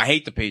 I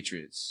hate the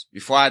Patriots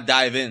before I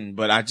dive in,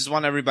 but I just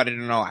want everybody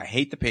to know I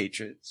hate the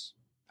Patriots.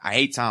 I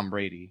hate Tom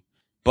Brady,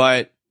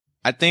 but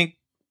I think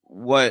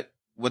what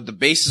the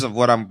basis of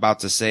what I'm about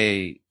to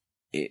say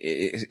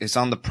is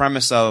on the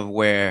premise of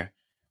where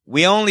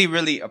we only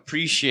really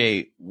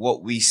appreciate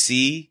what we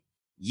see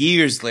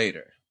years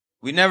later.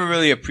 We never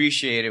really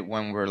appreciate it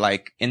when we're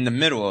like in the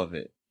middle of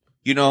it.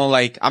 You know,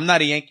 like I'm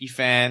not a Yankee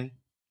fan.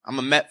 I'm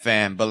a Met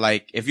fan, but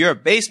like, if you're a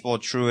baseball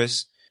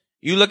truist,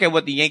 you look at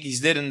what the Yankees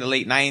did in the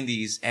late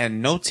 90s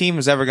and no team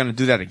is ever going to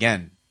do that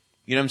again.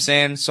 You know what I'm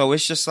saying? So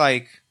it's just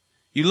like,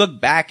 you look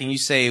back and you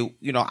say,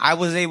 you know, I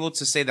was able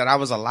to say that I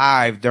was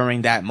alive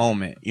during that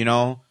moment, you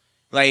know?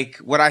 Like,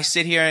 what I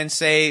sit here and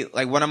say,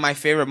 like, one of my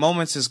favorite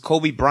moments is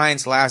Kobe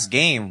Bryant's last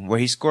game where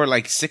he scored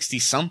like 60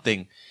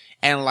 something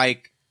and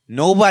like,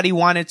 nobody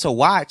wanted to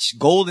watch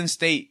Golden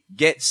State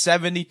get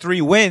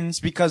 73 wins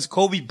because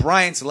Kobe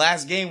Bryant's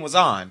last game was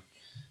on.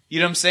 You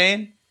know what I'm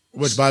saying?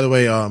 Which, by the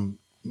way,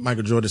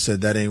 Michael Jordan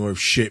said that ain't worth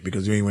shit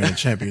because you ain't winning a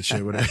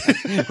championship with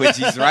it. Which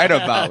he's right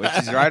about.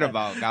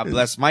 God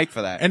bless Mike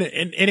for that. And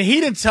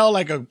he didn't tell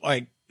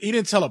he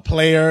didn't tell a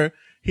player.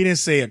 He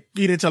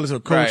didn't tell it to a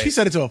coach. Right. He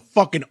said it to a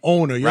fucking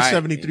owner. Your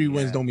 73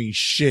 wins don't mean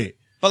shit.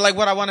 But like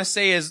what I want to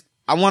say is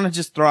I want to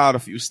just throw out a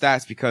few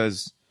stats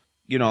because,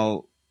 you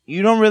know,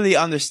 you don't really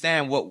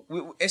understand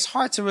it's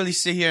hard to really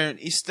sit here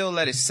and still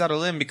let it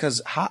settle in because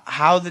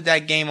how did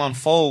that game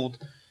unfold?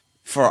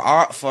 For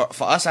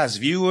us as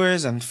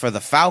viewers and for the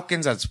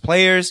Falcons as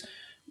players,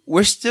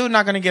 we're still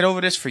not going to get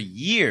over this for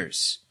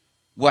years.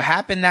 What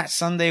happened that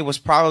Sunday was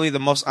probably the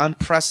most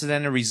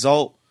unprecedented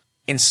result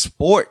in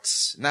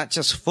sports, not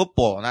just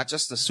football, not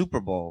just the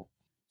Super Bowl.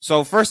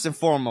 So first and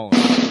foremost,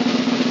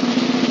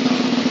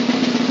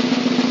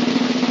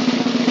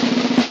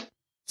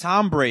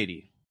 Tom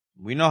Brady.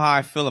 We know how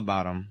I feel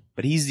about him,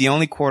 but he's the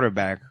only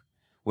quarterback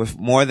with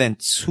more than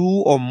 2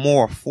 or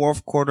more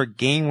fourth quarter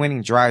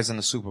game-winning drives in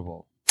the Super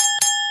Bowl.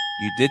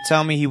 You did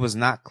tell me he was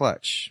not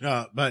clutch.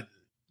 But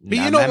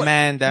you know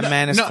that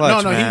man is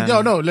clutch.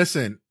 No.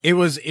 Listen, it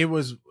was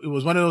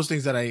one of those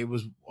things that it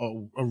was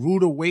a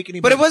rude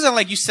awakening. But it wasn't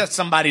like you said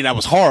somebody that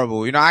was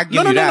horrible. You know, I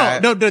give you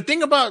that. No. The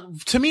thing about,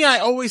 to me, I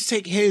always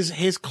take his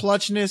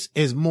clutchness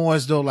is more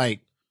as though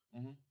like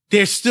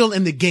they're still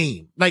in the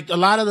game. Like a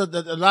lot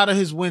of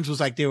his wins was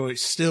like they were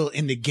still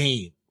in the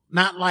game.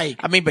 Not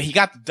like, I mean, but he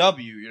got the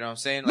W. You know what I'm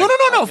saying? Like,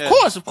 no. Of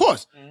course.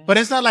 Mm-hmm. But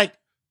it's not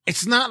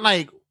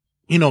like.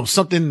 You know,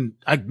 something,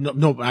 I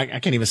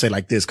can't even say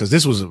like this, cause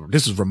this was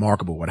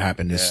remarkable what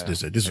happened. This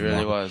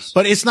really was.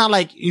 But it's not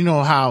like, you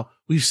know, how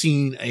we've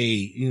seen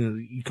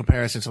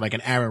comparison to like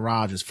an Aaron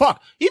Rodgers.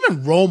 Fuck.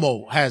 Even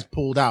Romo has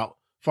pulled out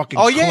fucking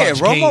clutch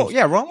games.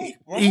 Romo.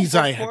 He's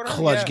like had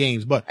clutch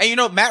games, but. And you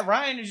know, Matt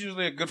Ryan is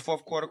usually a good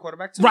fourth quarter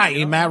quarterback too. Right.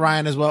 And Matt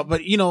Ryan as well.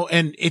 But, you know,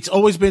 and it's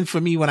always been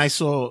for me when I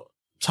saw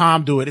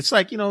Tom do it, it's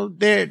like, you know,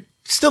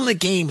 still in the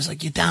game, it's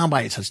like you're down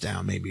by a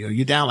touchdown maybe, or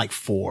you're down like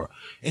 4.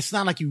 It's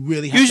not like you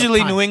really have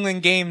Usually to New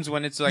England games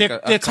when it's like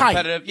they're a tight.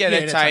 competitive. Yeah,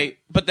 they're tight.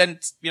 But then,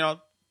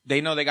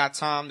 they know they got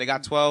Tom. They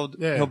got 12.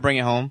 Yeah. He'll bring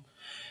it home.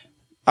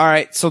 All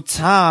right. So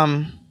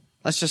Tom,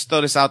 let's just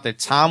throw this out there.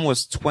 Tom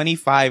was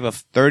 25 of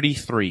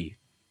 33.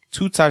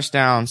 2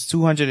 touchdowns,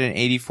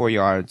 284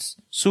 yards.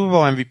 Super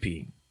Bowl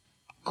MVP.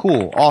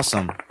 Cool.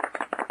 Awesome.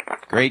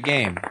 Great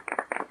game.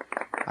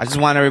 I just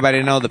want everybody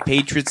to know the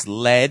Patriots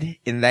led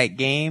in that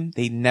game.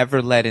 They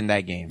never led in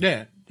that game.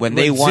 Yeah. When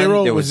they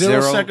won, there was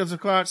 0 seconds on the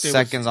clock.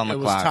 On the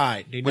clock.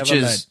 Tied. They which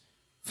never is led.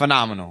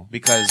 phenomenal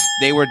because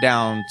they were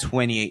down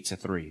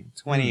 28-3.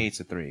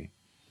 28-3.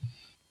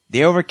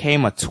 They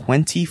overcame a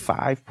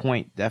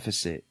 25-point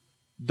deficit.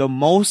 The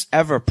most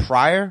ever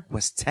prior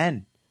was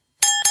 10.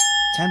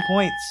 10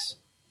 points.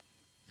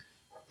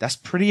 That's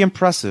pretty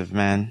impressive,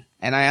 man.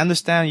 And I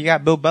understand you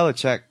got Bill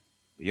Belichick,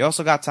 but you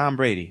also got Tom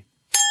Brady.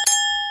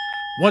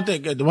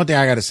 The one thing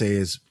I gotta say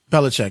is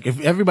Belichick.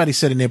 If everybody's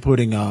sitting there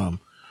putting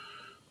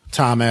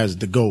Tom as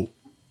the GOAT,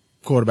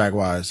 quarterback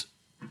wise,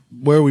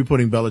 where are we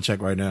putting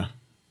Belichick right now?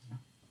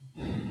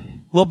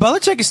 Well,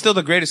 Belichick is still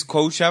the greatest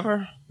coach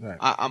ever. Right.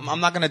 I'm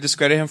not going to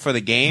discredit him for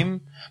the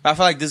game, but I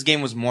feel like this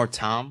game was more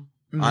Tom,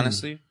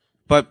 honestly.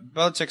 But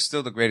Belichick's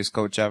still the greatest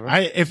coach ever.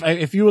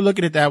 If you were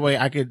looking at it that way,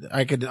 I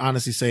could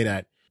honestly say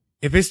that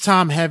if it's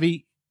Tom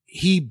heavy,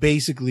 he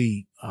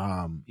basically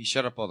he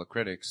shut up all the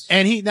critics.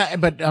 And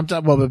but I'm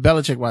talking but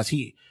Belichick wise,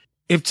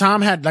 if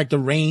Tom had like the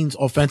reins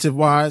offensive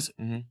wise,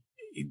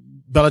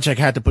 Belichick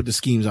had to put the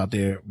schemes out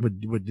there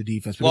with the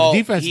defense. Because Well, the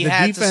defense, he the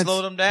had defense, to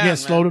slow them down. Yeah, man.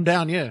 slowed them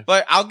down. Yeah.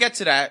 But I'll get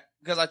to that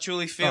because I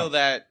truly feel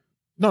that.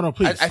 No,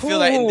 please. I feel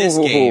that in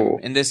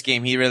this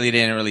game, he really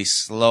didn't really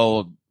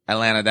slow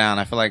Atlanta down.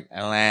 I feel like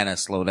Atlanta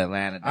slowed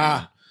Atlanta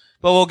down.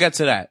 But we'll get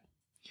to that.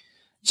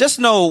 Just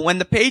know when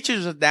the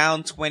Patriots are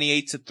down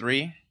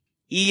 28-3,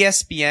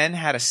 ESPN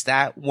had a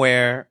stat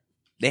where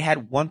they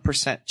had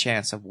 1%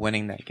 chance of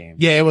winning that game.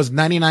 Yeah, it was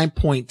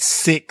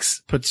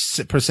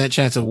 99.6%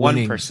 chance of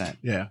winning. 1%.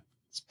 Yeah.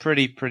 It's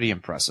pretty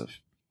impressive.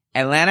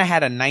 Atlanta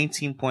had a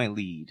 19-point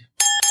lead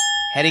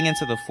heading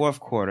into the fourth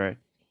quarter.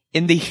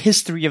 In the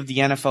history of the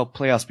NFL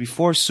playoffs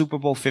before Super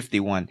Bowl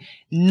 51,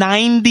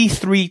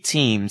 93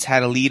 teams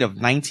had a lead of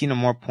 19 or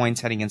more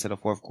points heading into the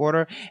fourth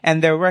quarter,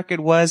 and their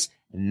record was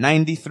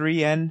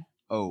 93-0.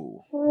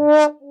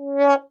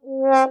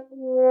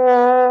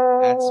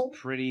 That's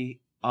pretty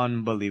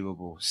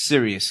unbelievable.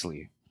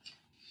 Seriously.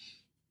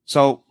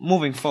 So,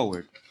 moving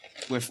forward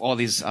with all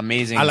these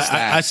amazing stats.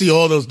 I see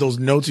all those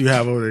notes you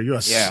have over there. You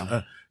are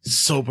Yeah.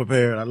 so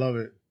prepared. I love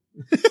it.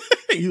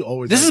 You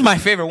always. This is my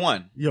favorite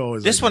one. You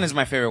always. This one is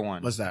my favorite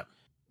one. What's that?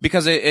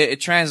 Because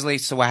it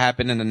translates to what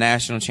happened in the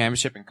national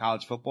championship in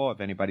college football, if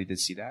anybody did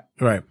see that.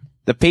 Right.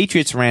 The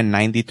Patriots ran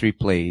 93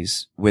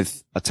 plays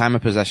with a time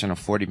of possession of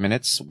 40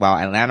 minutes, while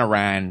Atlanta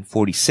ran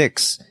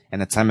 46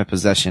 and a time of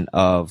possession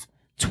of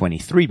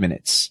 23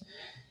 minutes.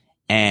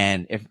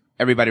 And if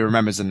everybody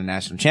remembers in the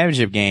national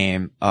championship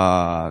game,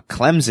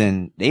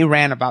 Clemson, they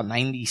ran about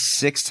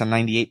 96 to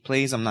 98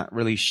 plays. I'm not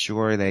really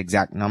sure the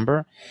exact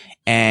number.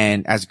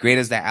 And as great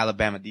as that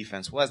Alabama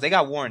defense was, they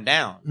got worn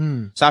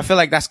down. So I feel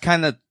like that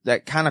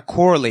kind of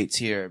correlates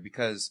here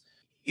because,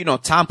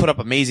 Tom put up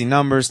amazing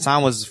numbers.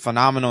 Tom was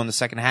phenomenal in the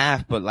second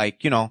half, but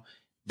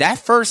that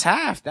first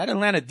half, that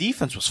Atlanta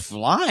defense was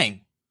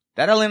flying.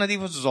 That Atlanta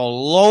defense was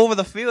all over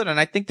the field, and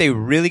I think they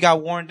really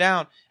got worn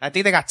down. I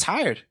think they got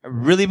tired. I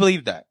really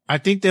believe that. I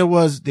think there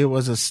was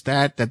a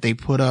stat that they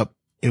put up.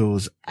 It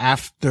was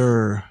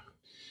after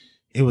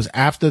the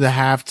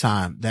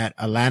halftime that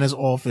Atlanta's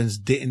offense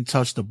didn't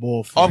touch the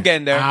ball for I'm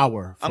getting there. an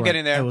hour. I'm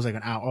getting there. It was like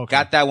an hour. Okay.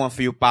 Got that one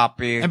for you,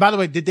 Poppy. And by the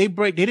way, they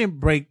didn't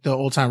break the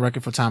all-time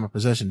record for time of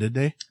possession, did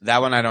they? That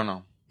one I don't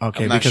know.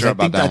 Okay, I'm not because sure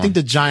about that I think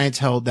one. the Giants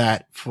held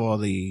that for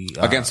the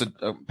Against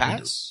the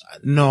Pats?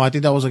 No, I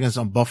think that was against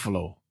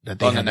Buffalo. That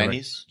they On had the that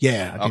 90s?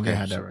 Yeah, I think they Okay,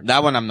 had that so record.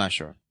 that one I'm not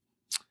sure.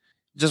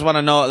 Just want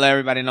to let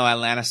everybody know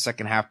Atlanta's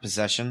second half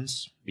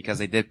possessions, because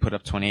they did put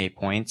up 28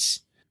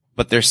 points,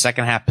 but their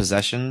second half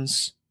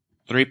possessions,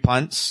 3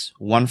 punts,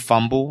 1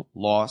 fumble,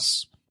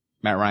 loss.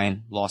 Matt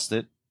Ryan lost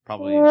it,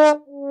 probably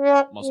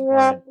most important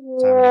time of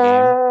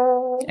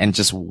the game, and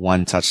just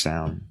 1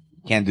 touchdown.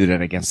 Can't do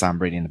that against Tom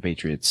Brady and the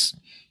Patriots.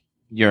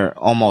 You're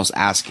almost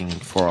asking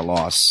for a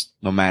loss,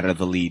 no matter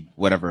the lead,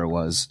 whatever it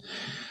was.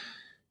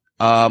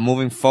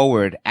 Moving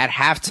forward, at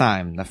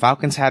halftime, the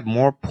Falcons had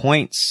more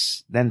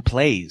points than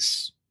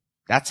plays.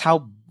 That's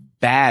how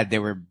bad they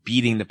were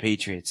beating the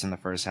Patriots in the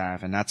first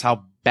half, and that's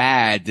how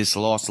bad this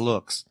loss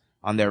looks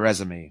on their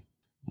resume.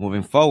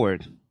 Moving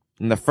forward,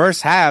 in the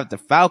first half, the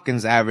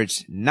Falcons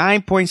averaged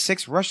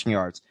 9.6 rushing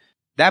yards.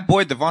 That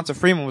boy, Devonta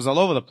Freeman, was all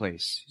over the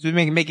place. He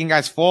was making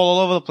guys fall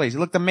all over the place. He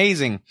looked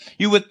amazing.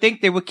 You would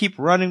think they would keep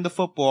running the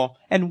football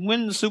and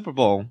win the Super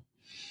Bowl.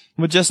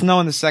 But just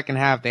know in the second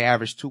half, they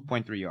averaged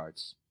 2.3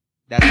 yards.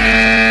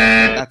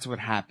 That's what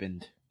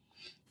happened.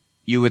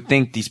 You would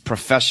think these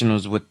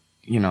professionals would,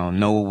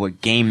 know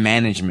what game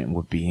management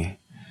would be.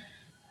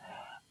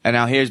 And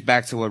now here's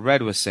back to what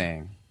Red was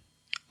saying.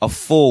 a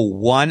full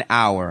 1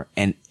 hour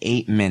and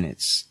 8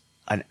 minutes.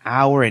 An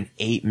hour and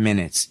 8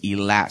 minutes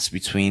elapsed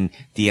between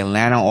the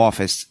Atlanta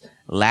office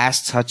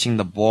last touching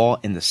the ball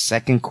in the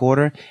second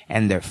quarter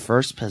and their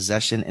first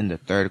possession in the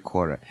third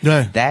quarter.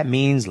 Yeah. That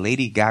means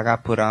Lady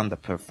Gaga put on the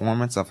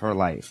performance of her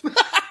life.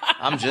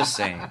 I'm just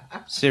saying.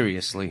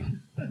 Seriously.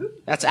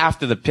 That's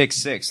after the pick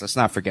six. Let's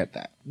not forget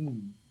that.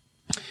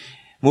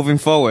 Moving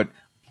forward.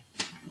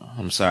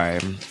 I'm sorry.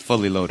 I'm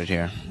fully loaded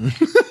here.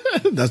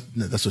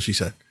 That's what she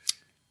said.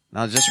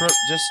 Now, just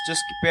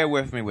bear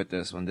with me with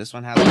this one. This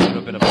one has a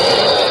little bit of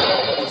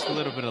just a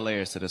little bit of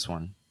layers to this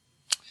one.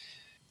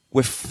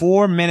 With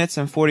 4 minutes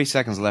and 40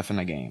 seconds left in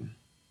the game,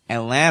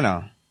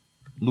 Atlanta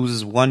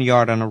loses 1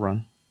 yard on a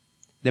run.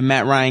 Then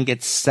Matt Ryan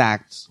gets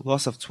sacked,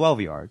 loss of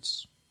 12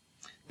 yards.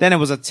 Then it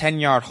was a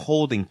 10-yard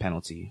holding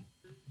penalty.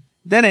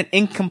 Then an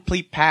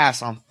incomplete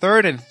pass on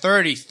 3rd and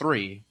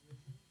 33.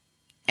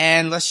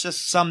 And let's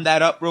just sum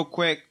that up real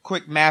quick.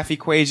 Quick math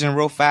equation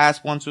real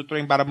fast. 1, 2,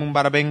 3, bada boom,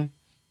 bada bing.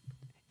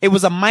 It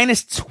was a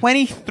minus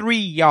 23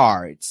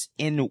 yards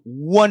in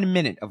 1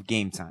 minute of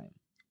game time.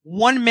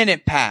 1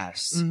 minute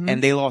passed,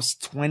 and they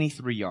lost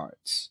 23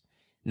 yards.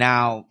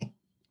 Now,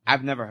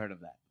 I've never heard of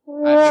that.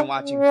 I've been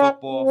watching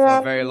football for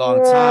a very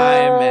long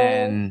time,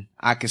 and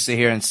I can sit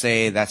here and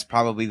say that's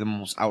probably the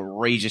most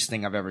outrageous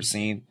thing I've ever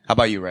seen. How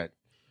about you, Red?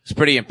 It's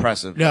pretty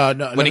impressive. No.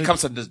 When it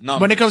comes to this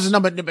number. When it comes to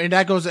number, and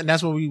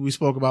that's what we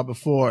spoke about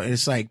before.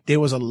 It's like there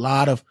was a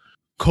lot of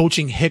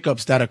coaching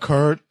hiccups that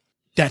occurred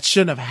that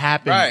shouldn't have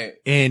happened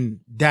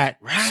in that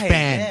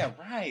span. Yeah,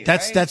 right.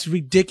 That's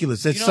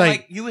ridiculous. It's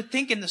like you would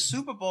think in the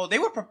Super Bowl they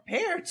were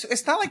prepared.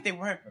 It's not like they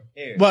weren't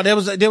prepared. Well,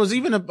 there was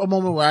even a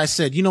moment where I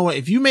said, you know what?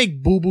 If you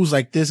make boo-boos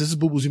like this is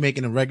boo-boos you make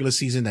in a regular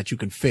season that you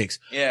can fix.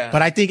 Yeah.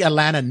 But I think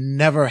Atlanta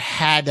never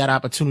had that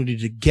opportunity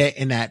to get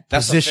in that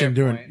position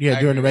during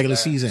the regular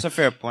season. That's a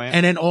fair point.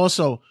 And then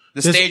also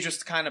the stage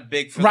was kind of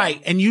big for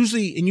them. And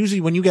usually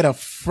when you get a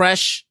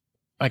fresh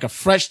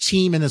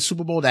team in the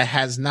Super Bowl that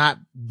has not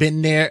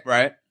been there.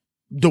 Right.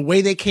 The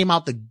way they came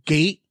out the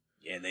gate,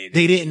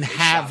 they didn't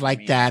have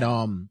like that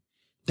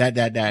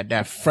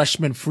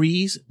freshman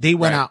freeze. They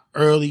went out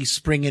early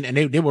springing and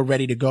they were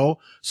ready to go.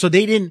 So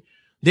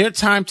their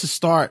time to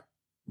start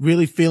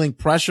really feeling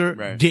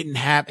pressure it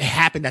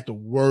happened at the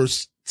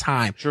worst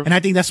time. True. And I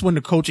think that's when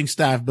the coaching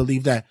staff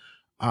believed that,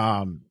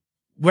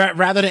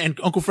 rather than, and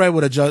Uncle Fred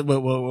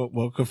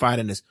will confide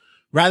in this,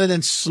 rather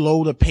than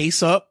slow the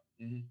pace up,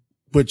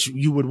 which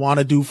you would want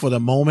to do for the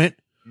moment,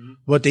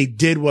 what they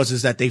did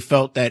is that they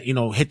felt that,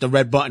 hit the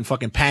red button,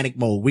 fucking panic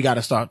mode. We got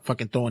to start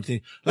fucking throwing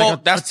things.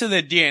 That's to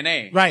their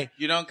DNA. Right.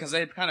 Cause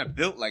they're kind of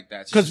built like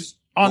that. Cause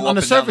on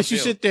the surface, you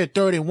sit there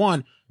 3rd and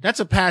 1. That's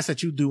a pass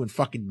that you do in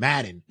fucking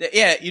Madden.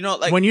 Yeah.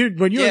 When you're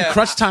in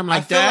crunch time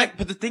like that.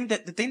 But the thing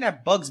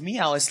that bugs me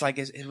out is like,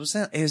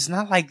 it's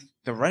not like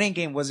the running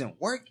game wasn't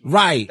working.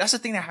 Right. That's the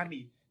thing that had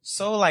me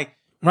so like,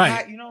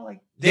 right.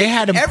 They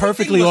had him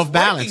perfectly off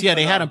balance. Yeah,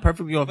 they had him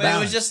perfectly off balance. But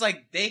it was just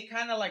like, they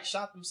kind of like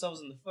shot themselves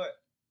in the foot.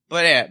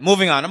 But yeah,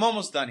 moving on. I'm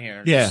almost done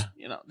here. Yeah.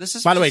 This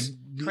is, by the way,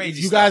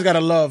 crazy you stuff. guys gotta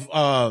love,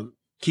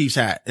 Keith's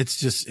hat. It's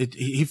just,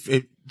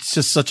 it's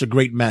just such a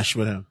great mesh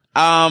with him.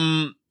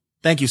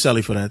 Thank you,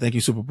 Sully, for that. Thank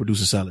you, super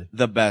producer Sully.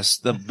 The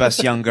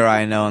best younger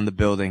I know in the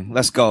building.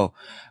 Let's go.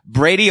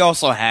 Brady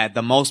also had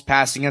the most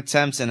passing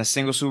attempts in a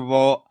single Super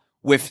Bowl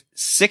with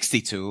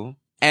 62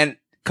 and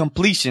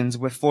completions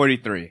with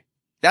 43.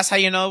 That's how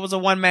you know it was a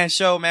one-man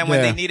show, man,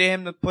 when they needed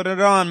him to put it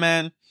on,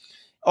 man.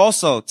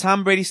 Also,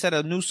 Tom Brady set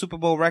a new Super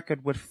Bowl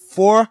record with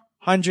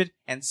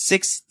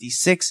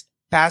 466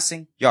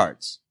 passing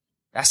yards.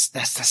 That's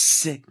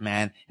sick,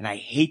 man. And I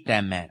hate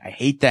that man.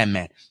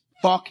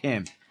 Fuck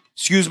him.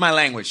 Excuse my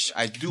language.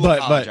 I do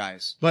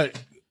apologize. But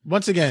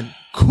once again,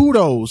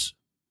 kudos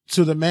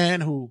to the man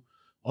who,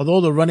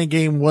 although the running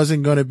game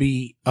wasn't going to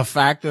be a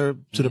factor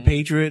to the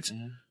Patriots,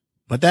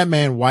 but that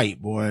man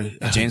White, boy.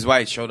 James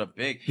White showed up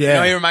big.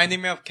 Yeah. He reminded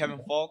me of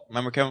Kevin Falk.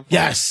 Remember Kevin Falk?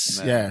 Yes.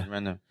 Yeah.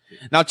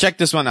 Now check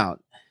this one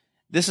out.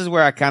 This is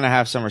where I kind of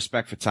have some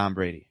respect for Tom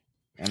Brady.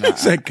 And I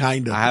said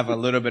kind of. I have a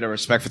little bit of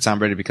respect for Tom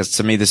Brady because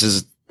to me, this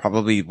is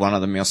probably one of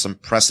the most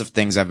impressive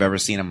things I've ever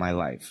seen in my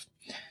life.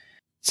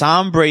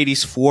 Tom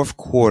Brady's fourth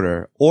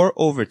quarter or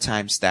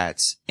overtime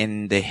stats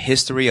in the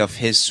history of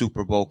his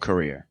Super Bowl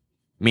career,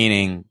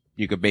 meaning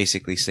you could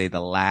basically say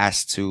the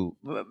last two,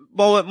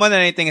 well, more than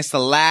anything, it's the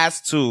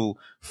last two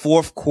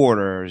fourth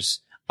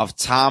quarters of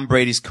Tom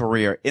Brady's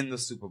career in the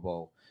Super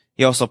Bowl.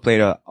 He also played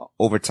a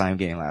overtime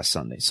game last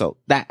Sunday, so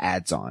that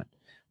adds on.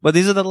 But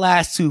these are the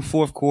last two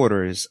fourth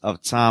quarters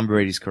of Tom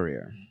Brady's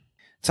career.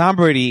 Tom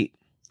Brady,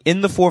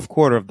 in the fourth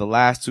quarter of the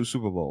last two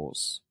Super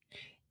Bowls,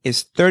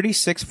 is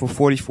 36 for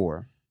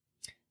 44,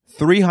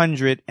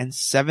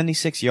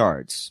 376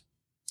 yards,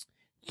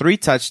 3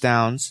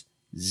 touchdowns,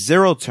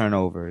 0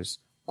 turnovers,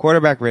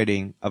 quarterback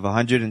rating of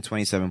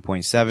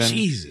 127.7.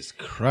 Jesus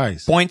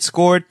Christ. Points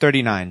scored,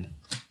 39.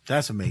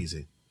 That's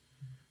amazing.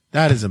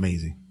 That is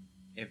amazing.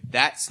 if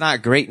that's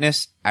not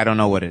greatness, I don't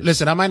know what is.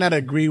 Listen, I might not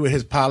agree with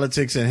his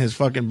politics and his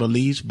fucking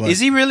beliefs, but is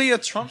he really a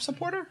Trump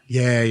supporter?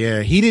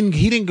 Yeah. He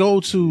didn't go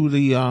to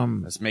the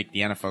Let's make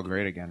the NFL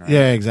great again, right?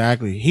 Yeah,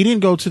 exactly. He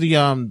didn't go to the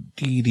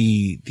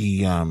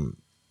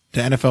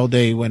NFL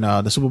day when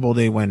the Super Bowl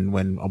day when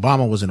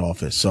Obama was in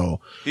office.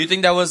 So do you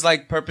think that was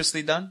like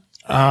purposely done?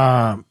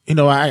 I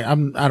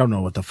don't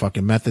know what the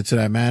fucking method to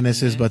that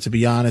madness is, but to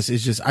be honest,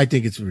 it's just I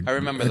think it's I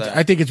remember that.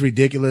 I think it's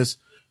ridiculous.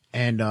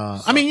 And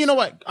I mean, you know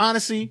what?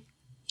 Honestly,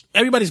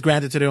 everybody's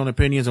granted to their own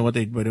opinions on what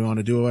they want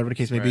to do, or whatever the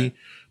case may be.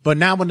 But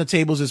now when the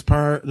tables is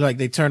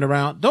they turned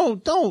around,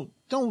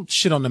 don't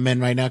shit on the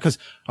men right now, because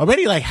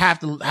already like half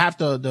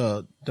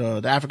the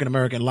African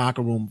American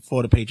locker room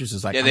for the Patriots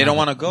is like, they don't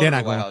want to go to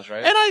the White House,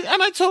 right?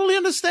 And I totally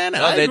understand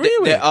that. I agree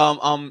with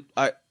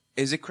it.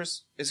 Is it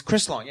Chris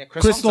Long? Yeah,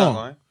 Chris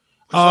Long.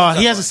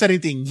 He hasn't said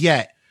anything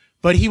yet,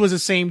 but he was the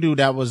same dude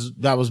that was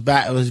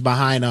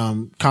behind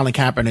Colin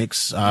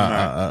Kaepernick's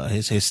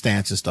his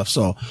stance and stuff.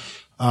 So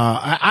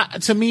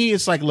to me,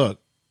 it's like,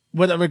 look,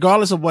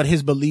 regardless of what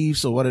his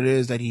beliefs or what it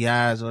is that he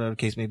has, or whatever the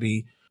case may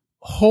be,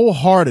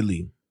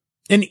 wholeheartedly.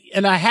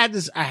 And I had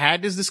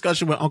this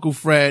discussion with Uncle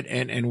Fred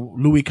and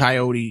Louis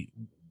Coyote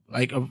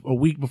like a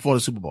week before the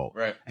Super Bowl.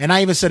 Right. And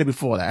I even said it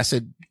before that. I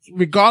said,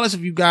 regardless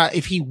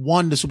if he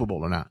won the Super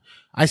Bowl or not,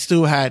 I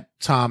still had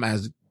Tom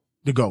as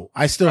the GOAT.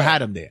 I still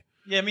had him there.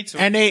 Yeah, me too.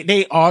 And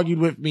they argued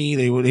with me.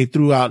 They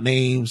threw out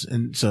names,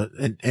 and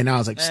I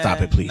was like, stop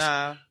it, please.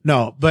 Nah.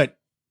 No, but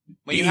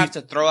when you have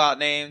to throw out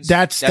names,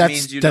 that's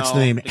the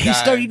name. He's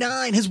guy.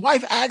 39. His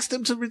wife asked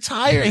him to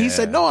retire, and he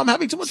said, "No, I'm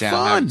having too much fun.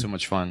 I'm having too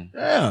much fun."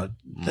 Yeah,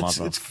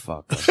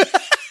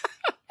 motherfucker.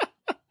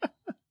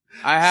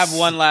 I have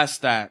one last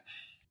stat.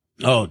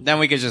 Oh, then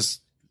we could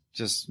just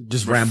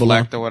ramble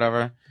reflect or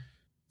whatever.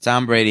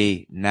 Tom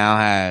Brady now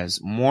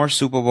has more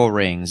Super Bowl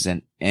rings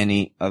than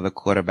any other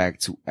quarterback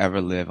to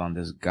ever live on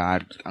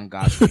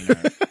God's green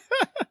earth.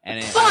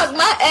 And fuck,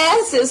 my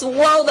ass is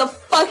whoa the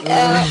fuck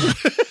out.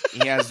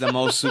 He has the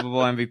most Super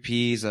Bowl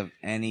MVPs of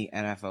any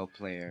NFL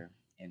player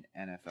in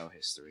NFL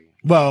history.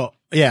 Well,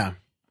 yeah.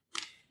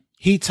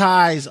 He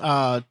ties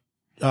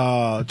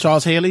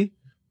Charles Haley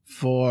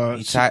for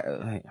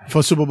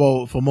Super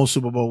Bowl, for most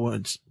Super Bowl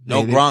wins.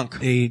 Gronk.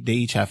 They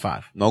each have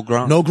 5. No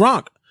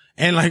Gronk.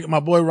 And like my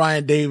boy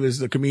Ryan Davis,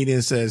 the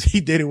comedian, says he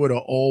did it with an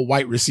all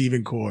white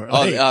receiving core.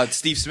 Like,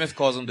 Steve Smith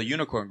calls them the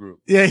unicorn group.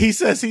 Yeah, he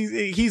says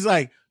he's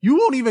like, you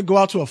won't even go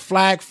out to a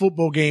flag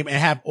football game and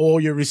have all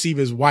your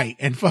receivers white.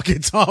 And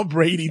fucking Tom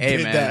Brady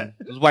did that.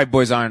 Those white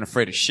boys aren't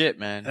afraid of shit,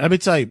 man. Let me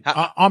tell you,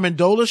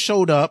 Amendola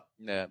showed up.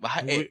 Yeah,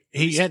 but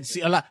he had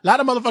a lot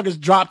of motherfuckers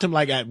dropped him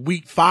like at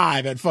week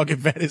 5 at fucking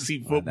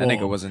fantasy football. That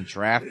nigga wasn't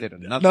drafted or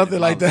nothing. Nothing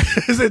like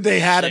that.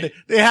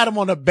 They had him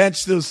on the bench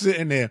still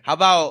sitting there. How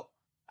about,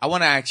 I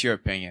want to ask your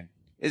opinion.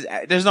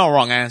 There's no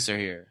wrong answer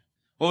here.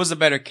 What was the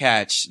better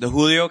catch? The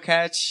Julio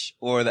catch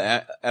or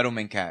the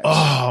Edelman catch?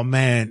 Oh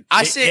man.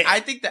 I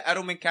think the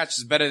Edelman catch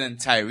is better than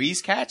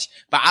Tyree's catch,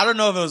 but I don't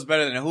know if it was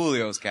better than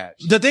Julio's catch.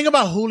 The thing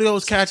about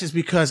Julio's catch is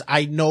because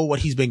I know what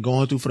he's been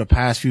going through for the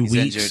past few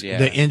weeks. Injured, yeah.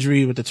 The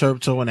injury with the turf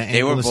toe and the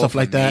ankle and stuff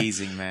like that.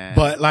 Amazing, man.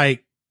 But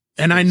like,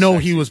 and I know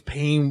he was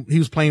playing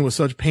with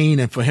such pain,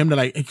 and for him to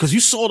like, cause you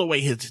saw the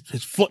way his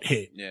foot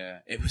hit. Yeah.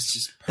 It was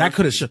just that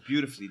could have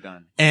beautifully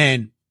done.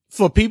 And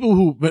for people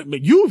who, but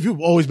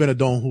you've always been a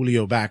Don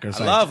Julio backer.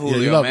 I love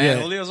Julio, man. Yeah.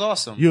 Julio's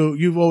awesome.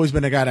 You've always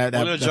been a guy that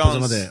Julio puts Jones,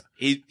 him there.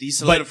 He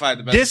solidified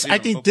the best. I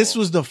think this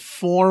was the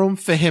forum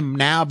for him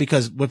now,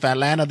 because with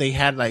Atlanta, they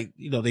had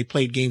they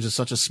played games in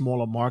such a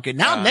smaller market.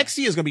 Now next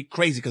year is going to be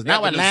crazy, because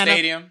now Atlanta,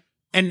 stadium.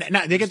 And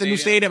now they get the new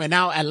stadium, and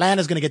now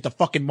Atlanta's going to get the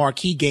fucking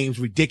marquee games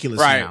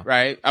ridiculous now.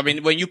 Right. I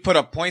mean, when you put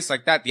up points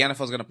like that, the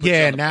NFL's going to put you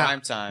on the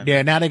prime time.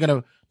 Yeah, now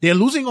they're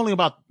losing only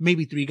about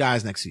maybe 3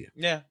 guys next year.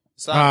 Yeah.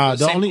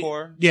 Same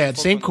core. Yeah,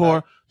 same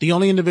core. The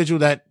only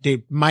individual that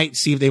they might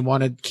see if they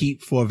want to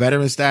keep for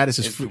veteran status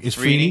is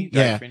Freeney.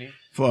 Yeah. Freeney.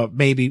 For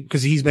maybe,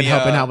 because he's been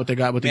helping out with the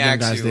young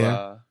guys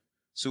there.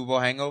 Super Bowl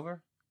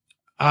hangover?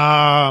 For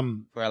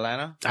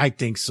Atlanta? I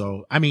think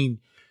so. I mean,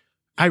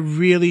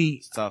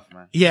 it's tough,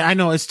 man. Yeah, I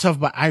know it's tough,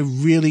 but I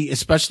really,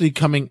 especially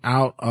coming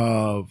out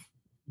of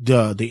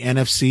the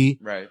NFC.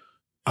 Right.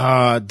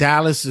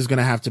 Dallas is going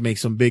to have to make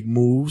some big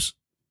moves.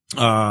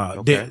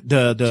 Okay.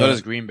 So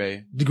does Green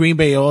Bay. The Green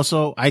Bay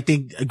also. I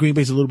think Green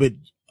Bay's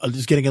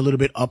just getting a little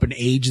bit up in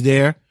age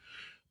there,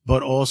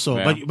 but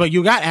also, but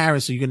you got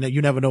Aaron, so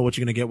you never know what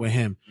you're going to get with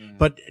him. Mm.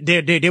 But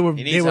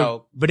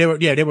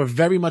they were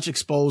very much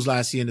exposed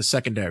last year in the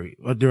secondary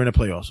during the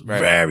playoffs. Right.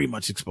 Very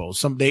much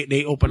exposed.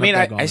 They opened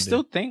up. I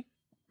still think,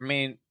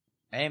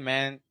 hey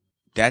man,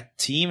 that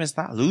team is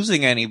not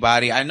losing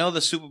anybody. I know the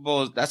Super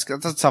Bowl, that's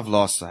a tough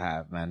loss to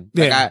have, man.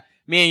 Like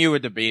me and you were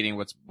debating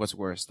what's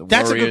worse.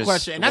 That's Warriors, a good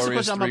question. And that's a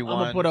question I'm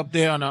going to put up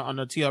there on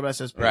the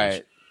TRSS page.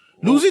 Right.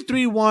 Losing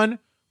 3-1,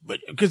 but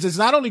because it's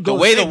not only the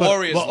way the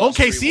Warriors lost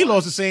OKC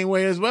lost the same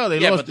way as well.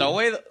 But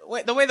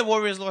the way the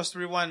Warriors lost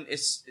 3-1,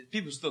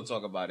 people still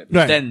talk about it.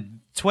 But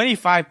then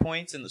 25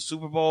 points in the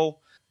Super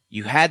Bowl,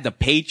 you had the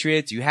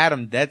Patriots, you had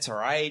them dead to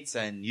rights,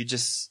 and you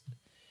just,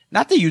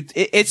 not that you,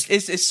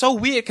 it's so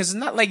weird because it's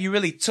not like you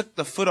really took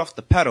the foot off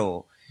the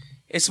pedal.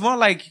 It's more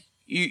like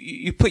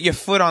you put your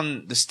foot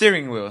on the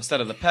steering wheel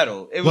instead of the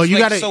pedal. It was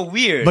so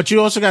weird. But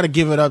you also got to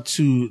give it up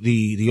to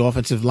the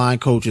offensive line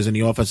coaches and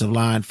the offensive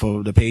line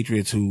for the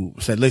Patriots who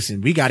said,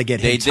 listen, we got to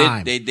get him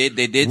time. They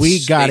did.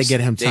 We got to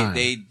get him time.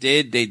 They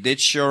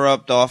did shore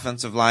up the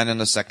offensive line in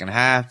the second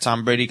half.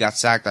 Tom Brady got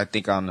sacked, I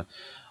think, on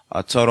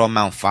a total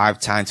amount 5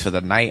 times for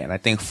the night, and I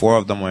think 4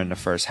 of them were in the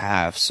first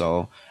half.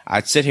 So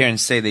I'd sit here and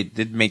say they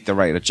did make the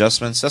right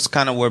adjustments. That's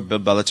kind of where Bill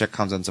Belichick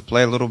comes into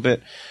play a little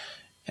bit.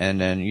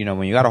 And then,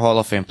 when you got a Hall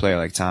of Fame player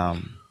like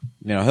Tom,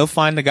 he'll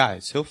find the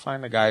guys.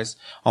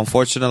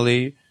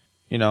 Unfortunately,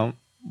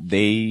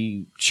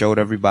 they showed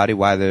everybody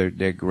why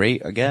they're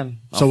great again.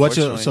 So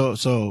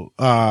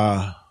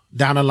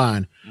down the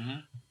line,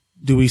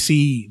 do we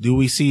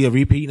see a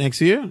repeat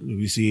next year? Do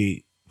we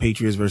see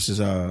Patriots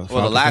versus Well,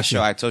 the last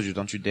show I told you,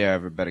 don't you dare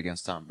ever bet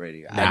against Tom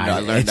Brady. I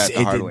learned that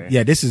the hard way.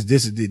 Yeah, this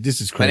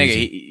is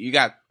crazy. You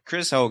got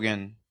Chris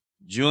Hogan,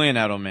 Julian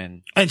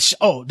Edelman, and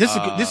this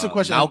is a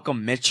question.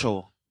 Malcolm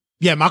Mitchell.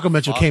 Yeah, Malcolm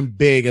Mitchell came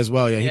big as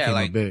well. Yeah, he came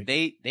up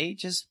big. They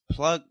just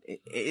plug.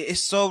 It's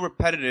so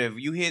repetitive.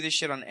 You hear this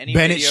shit on any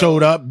Bennett video.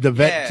 showed up.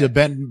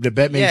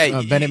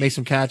 Bennett made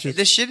some catches.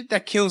 The shit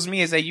that kills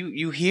me is that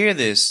you hear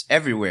this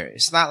everywhere.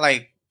 It's not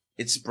like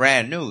it's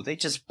brand new. They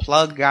just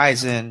plug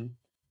guys in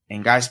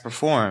and guys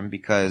perform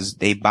because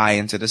they buy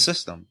into the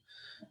system.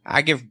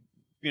 I give,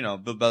 Bill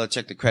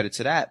Belichick the credit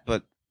to that,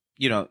 but,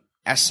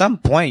 at some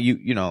point,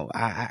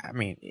 I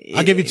mean,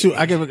 I'll give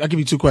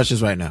you 2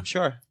 questions right now.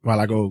 Sure. While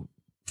I go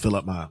fill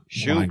up my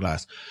wine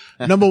glass.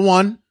 Number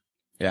 1.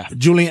 Yeah.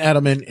 Julian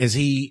Edelman, is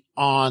he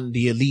on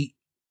the elite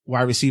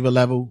wide receiver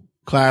level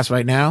class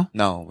right now?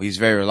 No, he's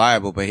very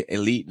reliable, but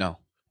elite, no.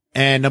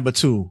 And number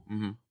 2,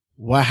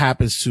 what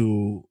happens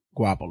to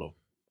Garoppolo?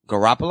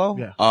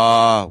 Yeah.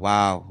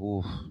 Wow.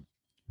 Ooh.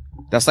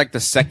 That's like the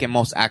second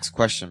most asked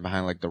question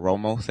behind like the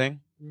Romo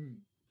thing.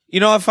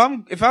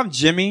 If I'm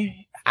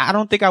Jimmy, I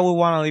don't think I would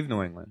want to leave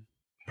New England.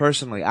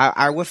 Personally,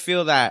 I would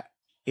feel that,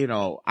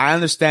 I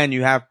understand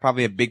you have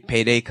probably a big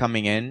payday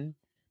coming in,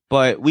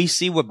 but we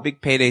see what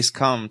big paydays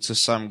come to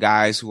some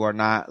guys who are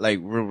not like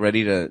real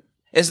ready to,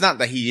 it's not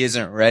that he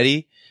isn't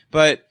ready,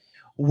 but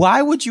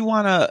why would you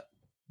want to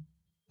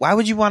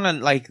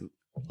like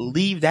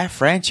leave that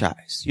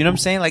franchise? You know what I'm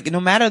saying? Like,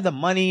 no matter the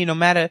money,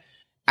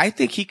 I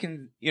think he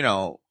can,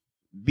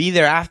 be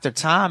there after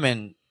Tom.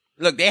 And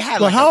look, they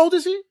had how old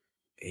is he?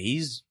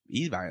 He's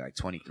probably like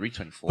 23,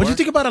 24. But you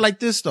think about it like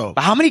this though.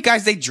 But how many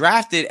guys they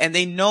drafted and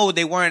they know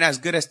they weren't as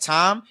good as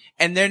Tom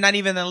and they're not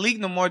even in the league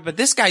no more, but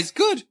this guy's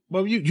good.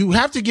 Well, you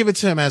have to give it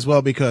to him as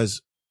well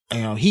because,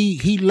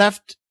 he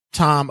left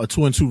Tom a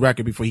 2-2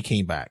 record before he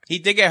came back. He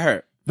did get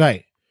hurt.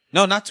 Right.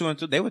 No, not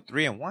 2-2. They were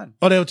 3-1.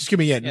 Oh, they were, excuse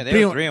me, yeah.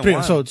 They were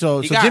 3-1.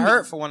 So he got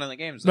hurt for one of the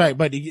games. Though. Right,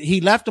 but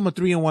he left them a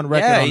 3-1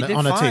 record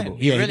on the table.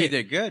 He really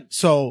did good.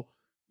 So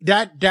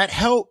that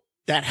helped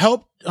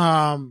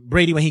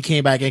Brady when he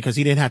came back in because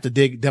he didn't have to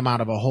dig them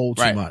out of a hole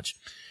too much.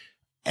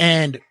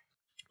 And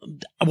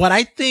what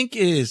I think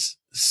is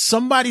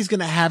somebody's going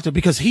to have to,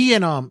 because he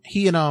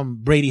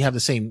and Brady have the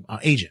same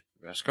agent.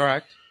 That's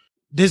correct.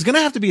 There's going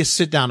to have to be a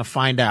sit down to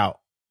find out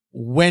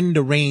when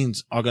the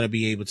reins are going to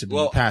be able to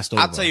be passed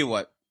over. I'll tell you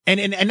what.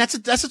 And that's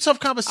a tough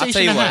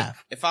conversation to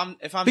have. If I'm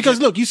because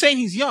look, you're saying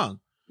he's young.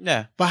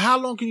 Yeah. But how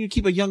long can you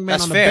keep a young man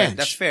that's on the fair. bench?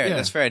 That's fair. Yeah.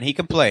 That's fair. And he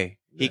can play.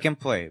 He can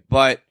play.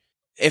 But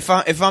if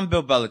I'm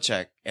Bill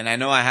Belichick and I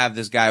know I have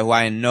this guy who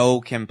I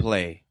know can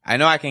play, I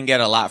know I can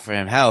get a lot for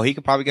him. Hell, he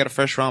could probably get a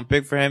first round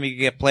pick for him. He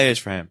could get players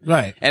for him.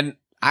 Right. And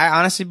I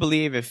honestly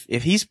believe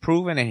if he's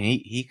proven and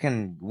he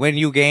can win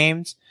you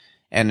games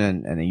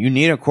and you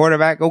need a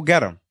quarterback, go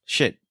get him.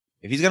 Shit.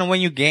 If he's going to win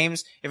you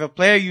games, if a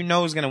player you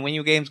know is going to win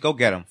you games, go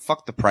get him.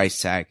 Fuck the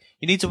price tag.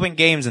 You need to win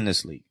games in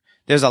this league.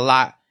 There's a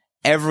lot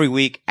every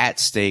week at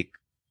stake,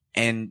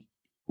 and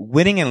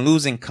winning and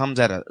losing comes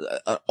at an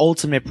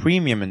ultimate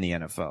premium in the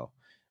NFL.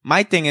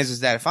 My thing is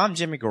that if I'm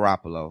Jimmy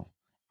Garoppolo,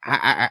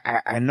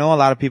 I know a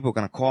lot of people are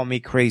going to call me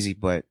crazy,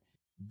 but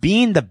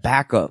being the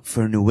backup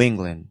for New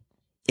England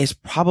is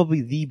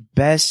probably the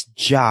best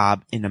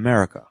job in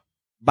America.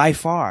 By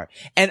far.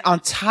 And on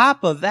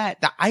top of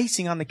that, the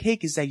icing on the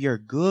cake is that you're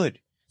good.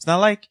 It's not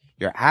like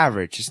you're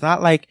average. It's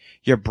not like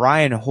you're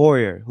Brian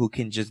Hoyer who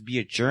can just be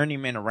a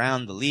journeyman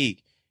around the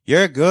league.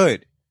 You're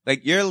good.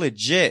 Like, you're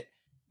legit.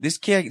 This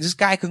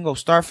guy can go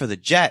start for the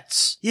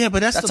Jets. Yeah,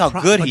 but that's how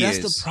good he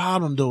is. That's the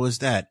problem though, is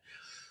that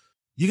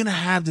you're going to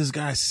have this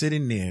guy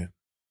sitting there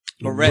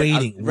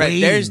waiting. I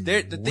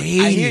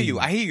hear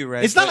you,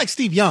 Red. It's not like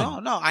Steve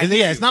Young. No,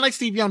 it's not like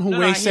Steve Young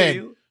who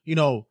said,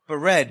 but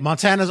Red,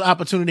 Montana's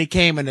opportunity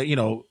came and,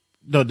 the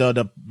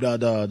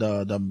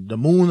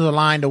moon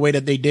aligned the way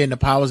that they did and the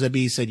powers that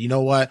be said, you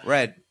know what?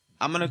 Red,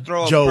 I'm going to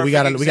throw Joe, we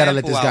gotta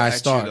let this guy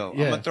start. I'm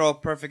going to throw a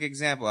perfect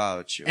example out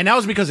at you. And that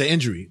was because of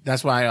injury.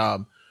 That's why,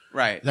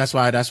 right. That's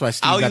why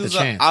Steve got the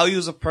chance. I'll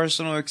use a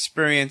personal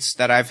experience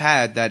that I've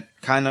had that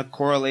kind of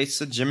correlates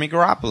to Jimmy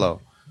Garoppolo.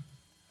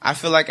 I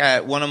feel like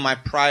at one of my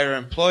prior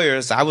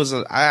employers,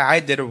 I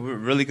did a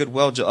really good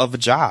of a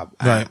job.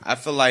 Right. I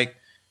feel like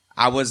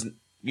I was,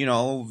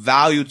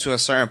 valued to a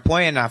certain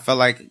point, and I felt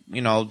like,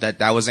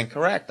 that was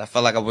incorrect. I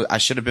felt like I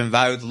should have been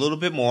valued a little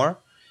bit more,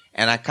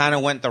 and I kind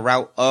of went the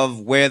route of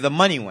where the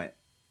money went.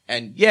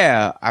 And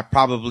yeah, I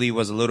probably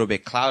was a little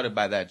bit clouded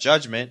by that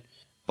judgment,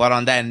 but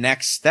on that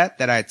next step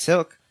that I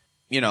took,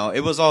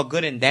 it was all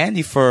good and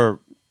dandy for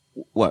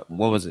what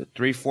was it?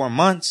 3-4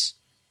 months.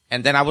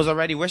 And then I was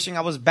already wishing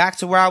I was back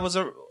to where I was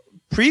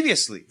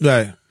previously.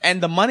 Right.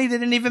 And the money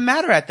didn't even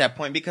matter at that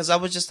point because I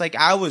was just like,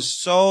 I was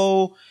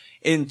so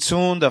in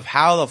tune of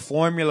how the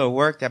formula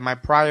worked at my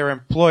prior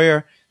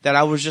employer that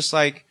I was just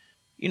like,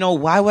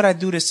 why would I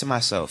do this to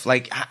myself?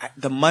 Like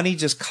the money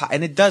just,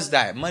 and it does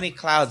that. Money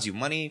clouds you.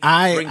 Money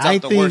brings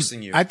out the worst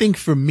in you. I think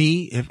for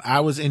me, if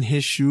I was in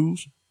his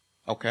shoes.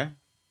 Okay.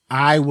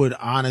 I would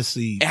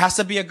honestly. It has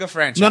to be a good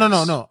franchise.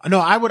 No.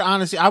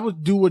 I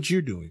would do what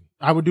you're doing.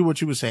 I would do what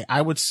you would say.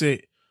 I would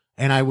sit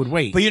and I would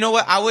wait. But you know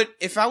what?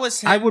 If I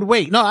was him, I would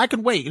wait. No, I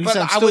could wait. But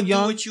I would do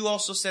what you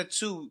also said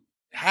too.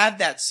 Have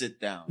that sit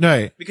down.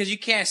 Right. Because you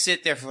can't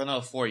sit there for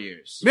another 4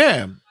 years.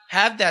 Yeah.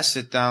 Have that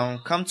sit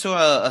down. Come to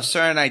a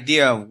certain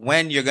idea of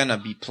when you're going to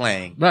be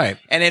playing. Right.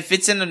 And if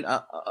it's in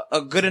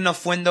a good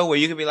enough window where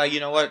you can be like,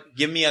 you know what?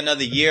 Give me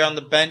another year on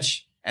the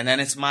bench. And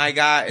then it's my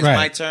guy, it's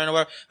my turn or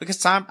whatever.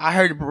 Because I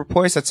heard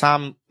reports that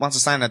Tom wants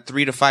to sign a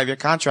 3 to 5 year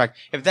contract.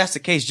 If that's the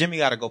case, Jimmy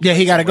got to go. Yeah,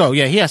 he got to go.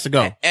 Yeah, he has to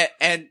go.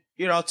 And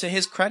to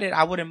his credit,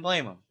 I wouldn't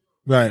blame him.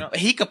 Right.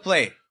 He could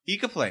play.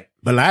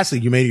 But lastly,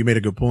 you made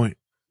a good point.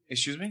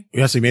 Excuse me?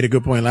 You actually made a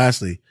good point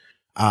lastly.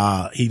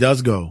 He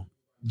does go.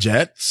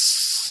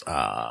 Jets.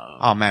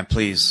 Oh man,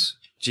 please.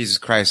 Jesus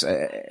Christ.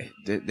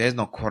 There's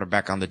no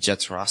quarterback on the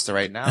Jets roster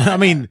right now. I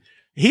mean,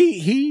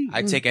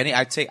 I take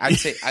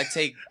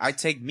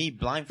me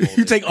blindfolded.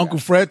 You take Uncle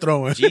Fred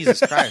throwing.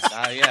 Jesus Christ.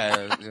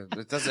 Yeah.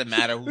 It doesn't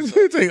matter who's.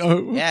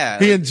 Yeah.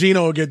 He and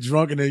Gino will get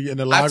drunk in the locker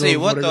room. I'll tell you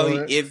what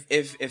though, if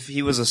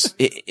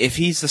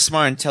he's the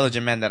smart,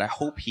 intelligent man that I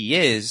hope he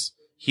is,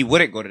 he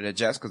wouldn't go to the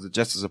Jets because the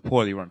Jets is a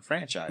poorly run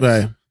franchise.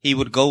 Right. He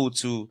would go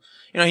to,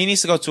 he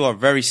needs to go to a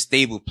very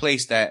stable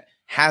place that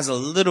has a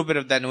little bit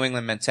of that New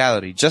England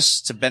mentality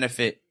just to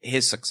benefit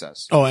his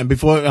success. Oh, and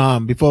before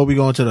we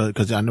go into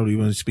cause I know you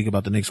want to speak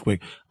about the Knicks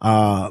quick,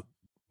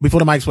 before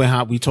the mics went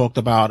hot, we talked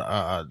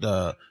about,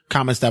 the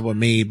comments that were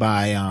made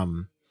by,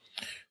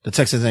 the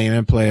Texas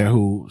A&M player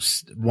who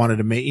wanted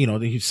to make,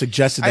 he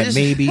suggested that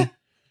maybe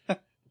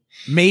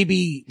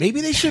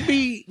there should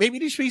be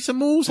some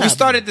moves. We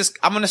started this.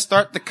 I'm going to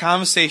start the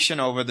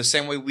conversation over the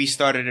same way we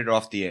started it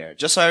off the air,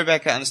 just so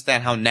everybody can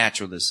understand how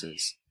natural this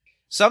is.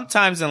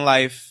 Sometimes in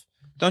life,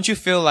 don't you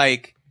feel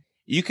like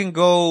you can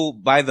go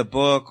by the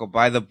book or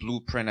by the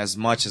blueprint as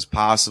much as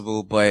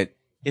possible, but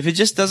if it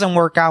just doesn't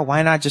work out,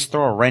 why not just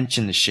throw a wrench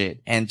in the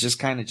shit and just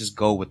kind of just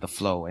go with the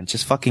flow and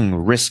just fucking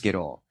risk it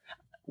all?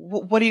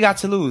 What do you got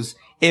to lose?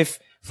 If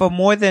for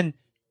more than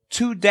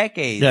 2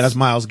 decades. Yeah, that's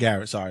Myles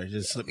Garrett. Sorry.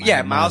 Just slipped my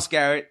mind. Myles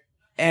Garrett.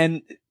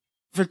 And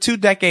for 2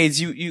 decades,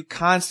 you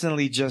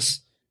constantly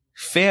just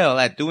fail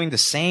at doing the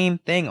same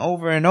thing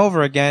over and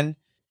over again.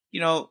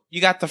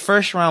 You got the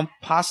first round,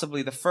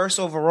 possibly the first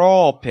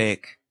overall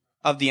pick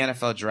of the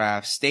NFL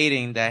draft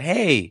stating that,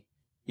 hey,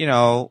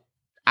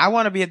 I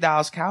want to be a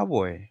Dallas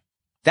Cowboy.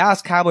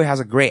 Dallas Cowboy has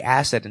a great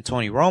asset in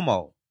Tony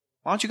Romo.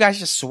 Why don't you guys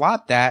just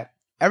swap that?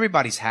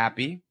 Everybody's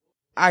happy.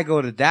 I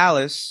go to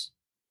Dallas.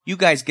 You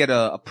guys get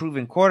a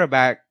proven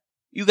quarterback.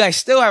 You guys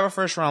still have a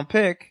first round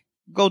pick.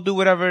 Go do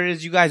whatever it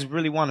is you guys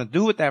really want to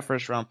do with that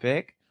first round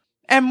pick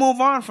and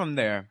move on from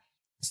there.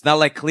 It's not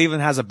like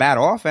Cleveland has a bad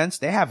offense.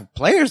 They have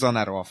players on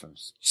that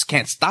offense. Just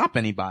can't stop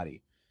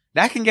anybody.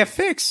 That can get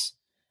fixed.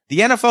 The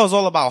NFL is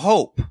all about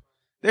hope.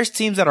 There's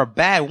teams that are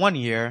bad one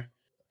year.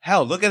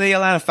 Hell, look at the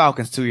Atlanta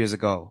Falcons 2 years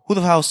ago. Who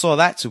the hell saw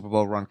that Super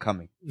Bowl run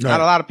coming? Right.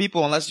 Not a lot of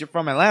people unless you're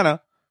from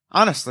Atlanta,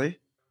 honestly.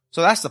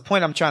 So that's the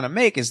point I'm trying to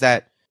make is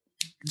that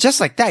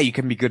just like that, you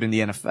can be good in the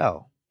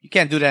NFL. You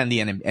can't do that in the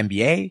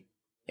NBA.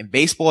 In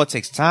baseball, it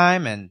takes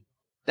time. And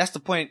that's the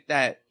point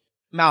that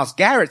Myles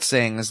Garrett's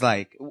saying is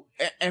like,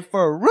 and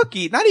for a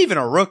rookie, not even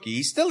a rookie,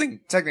 he's still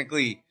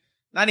technically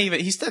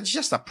he's still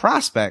just a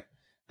prospect.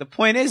 The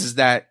point is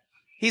that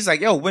he's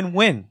like, yo,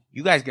 win-win.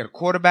 You guys get a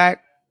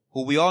quarterback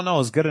who we all know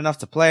is good enough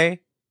to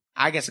play.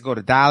 I get to go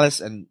to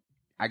Dallas and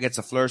I get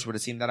to flourish with a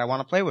team that I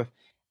want to play with.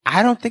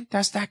 I don't think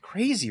that's that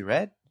crazy,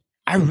 Red.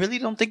 I really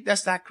don't think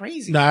that's that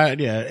crazy. Nah,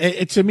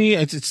 yeah. To me,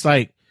 it's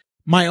like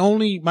my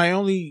only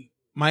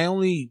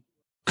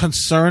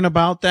concern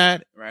about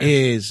that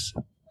is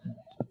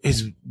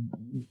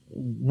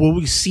will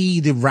we see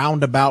the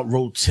roundabout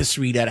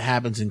rotisserie that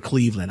happens in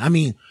Cleveland? I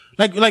mean,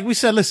 like we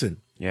said,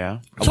 listen. Yeah.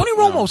 Tony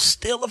Romo's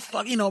still a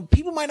fuck,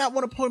 people might not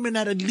want to put him in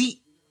that elite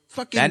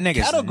fucking that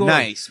nigga's category.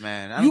 Nice,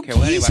 man. I don't care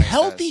what anybody says. He's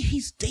healthy.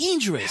 He's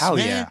dangerous. Hell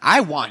man. Yeah.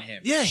 I want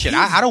him. Yeah. Shit.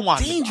 I don't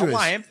want dangerous. him. I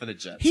want him for the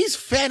Jets. He's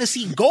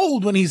fantasy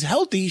gold when he's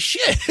healthy.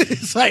 Shit.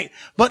 It's like,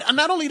 but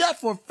not only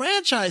that, for a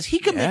franchise, he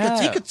can make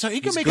a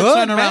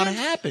turnaround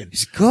happen.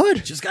 He's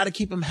good. Just got to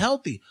keep him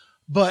healthy.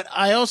 But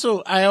I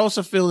also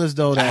feel as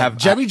though that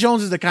Jerry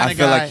Jones is the kind of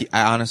guy.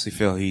 I honestly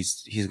feel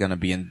he's gonna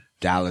be in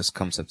Dallas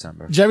come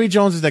September. Jerry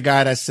Jones is the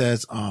guy that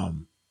says, well,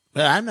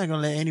 I'm not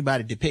gonna let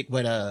anybody depict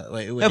what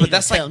but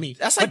that's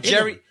like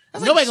Jerry.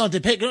 Nobody gonna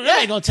depict.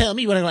 Nobody gonna tell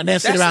me what I'm gonna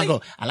sit around and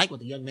go. I like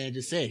what the young man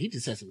just said. He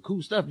just said some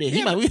cool stuff there.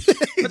 He might.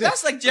 But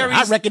that's like Jerry's.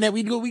 I reckon that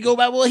we go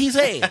by what he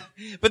said.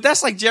 But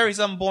that's like Jerry's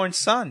unborn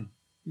son.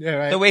 Yeah,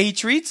 right. The way he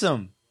treats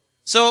him.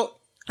 So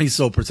he's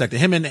so protected.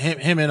 Him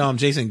and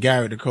Jason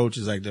Garrett, the coach,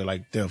 is like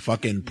they're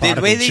fucking prodigal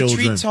the way they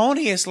children. treat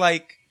Tony is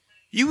like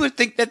you would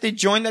think that they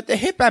joined at the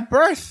hip at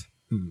birth.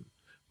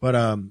 But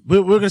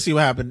we're gonna see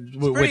what happens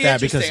with that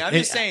because I'm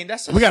just saying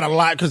we got a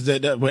lot because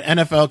with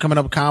NFL coming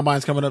up,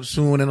 combines coming up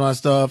soon and all that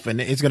stuff,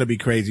 and it's gonna be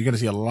crazy. You're gonna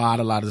see a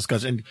lot of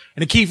discussion,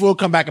 and Keith will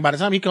come back. And by the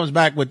time he comes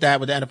back with the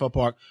NFL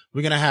Park,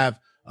 we're gonna have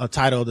a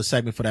title of the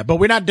segment for that.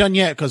 But we're not done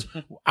yet because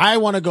I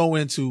want to go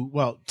into.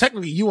 Well,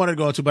 technically you wanted to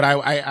go into, but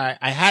I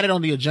had it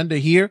on the agenda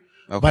here,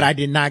 but I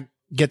did not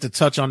get to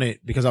touch on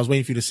it because I was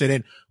waiting for you to sit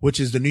in, which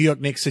is the New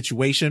York Knicks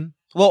situation.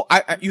 Well,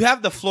 you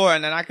have the floor,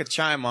 and then I could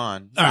chime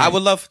on. Right. I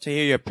would love to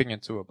hear your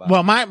opinion too about.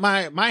 Well,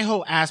 my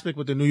whole aspect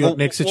with the New York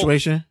Knicks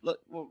situation.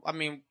 Well, I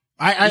mean,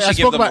 I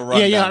spoke about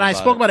and I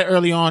spoke about it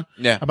early on.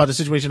 Yeah. About the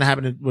situation that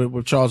happened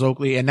with Charles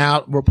Oakley, and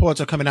now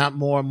reports are coming out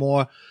more and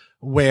more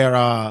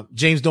where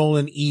James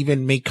Dolan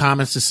even made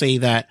comments to say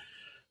that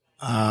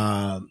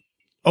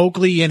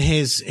Oakley and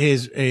his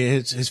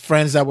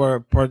friends that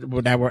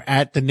were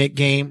at the Knicks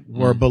game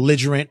were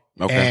belligerent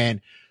and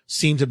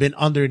seemed to have been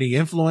under the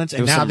influence,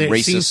 and now there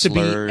seems to be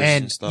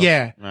and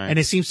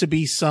it seems to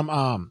be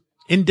some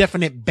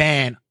indefinite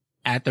ban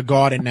at the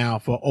Garden now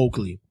for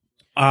Oakley.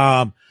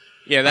 That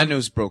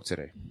news broke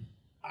today.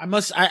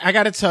 I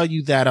got to tell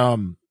you that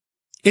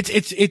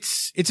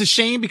it's a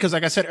shame because,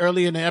 like I said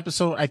earlier in the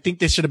episode, I think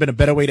there should have been a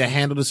better way to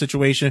handle the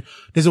situation.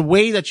 There's a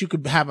way that you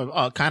could have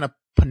a kind of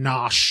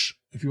panache,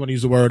 if you want to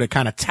use the word, a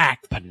kind of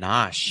tact.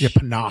 Panache. Yeah,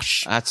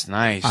 panache. That's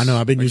nice. I know.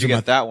 I've been Where'd using you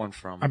get that one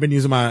from. I've been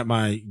using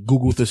my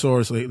Google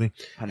thesaurus lately.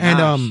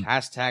 Panache. And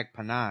hashtag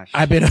panache.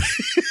 I've been.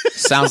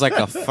 Sounds like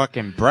a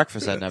fucking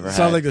breakfast I never had.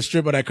 Sounds like the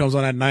stripper that comes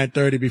on at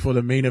 9:30 before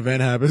the main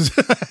event happens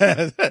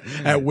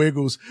at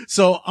Wiggles.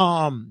 So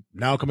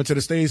now coming to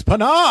the stage,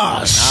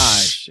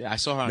 panache. I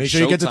saw her on Make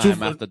sure you get the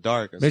Showtime after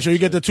dark. Make sure you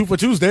get the 2 for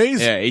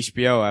Tuesdays. Yeah,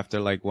 HBO after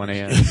like 1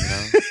 a.m. You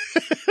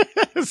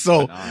know?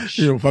 So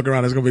fuck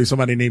around. There's gonna be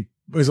somebody's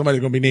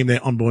gonna be named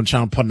their unborn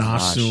child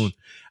Panache soon.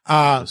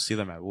 You'll see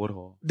them at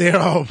Woodhall.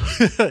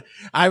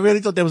 I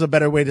really thought there was a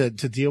better way to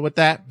deal with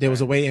that. There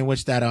was a way in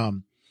which that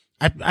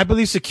I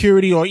believe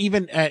security or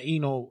even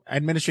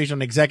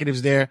administration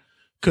executives there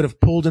could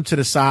have pulled him to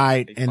the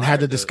side and had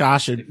the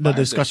discussion.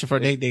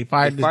 They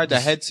fired the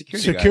head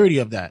security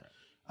guy. Of that.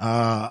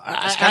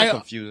 It's kind of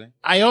confusing.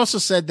 I also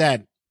said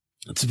that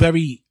it's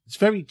very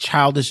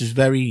childish.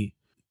 We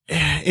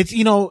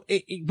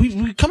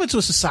come into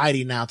a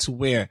society now to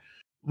where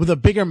the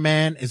bigger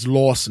man is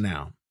lost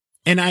now.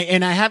 And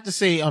I have to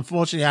say,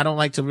 unfortunately, I don't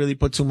like to really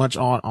put too much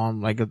on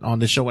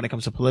the show when it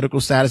comes to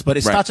political status, but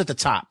it starts at the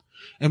top.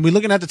 And we're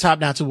looking at the top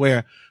now to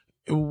where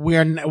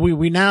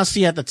we now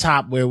see at the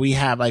top where we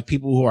have like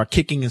people who are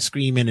kicking and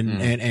screaming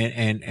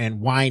and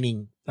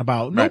whining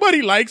about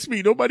nobody likes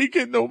me.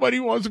 Nobody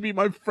wants to be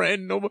my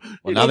friend. Nobody,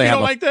 now they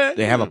have like that.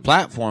 They have a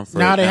platform for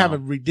now. They have a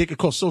ridiculous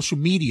called social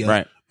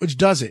media, which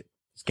does it.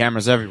 There's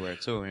cameras everywhere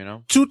too, you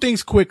know. 2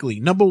 things quickly.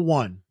 Number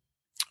 1,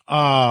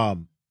 I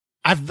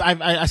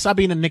stopped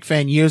being a Knicks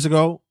fan years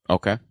ago.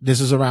 Okay.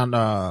 This is around,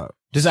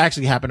 this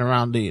actually happened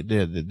around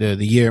the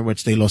year in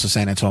which they lost to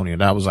San Antonio.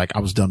 That was like, I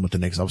was done with the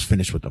Knicks. I was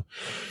finished with them.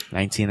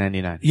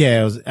 1999.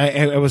 Yeah.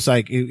 It was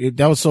like,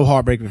 that was so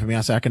heartbreaking for me.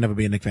 I said, I can never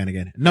be a Knicks fan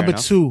again. Number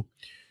 2,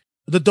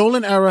 the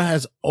Dolan era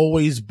has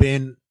always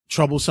been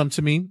troublesome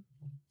to me.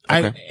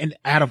 Okay. And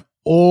out of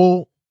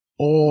all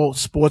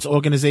sports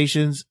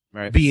organizations,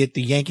 be it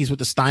the Yankees with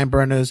the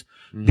Steinbrenners,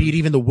 be it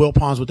even the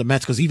Wilpons with the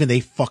Mets, cause even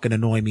they fucking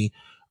annoy me.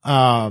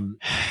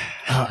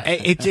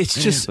 It's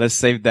just, let's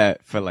save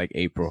that for like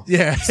April.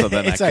 Yeah. So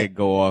then I could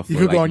go off. You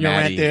could go on your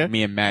rant there.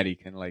 Me and Maddie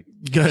can like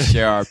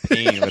share our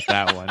pain with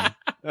that one.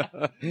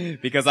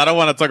 Because I don't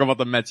want to talk about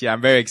the Mets yet.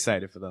 I'm very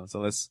excited for them. So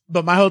let's.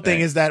 But my whole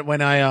thing is that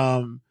when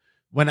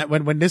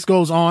when this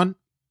goes on,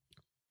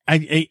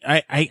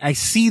 I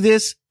see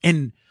this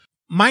and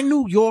my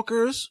New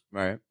Yorkers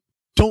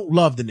don't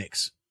love the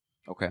Knicks.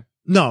 Okay.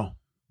 No,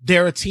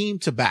 they're a team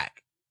to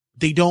back.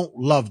 They don't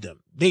love them.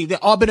 They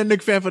all been a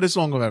Knicks fan for this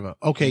long or whatever.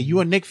 Okay. You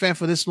a Knicks fan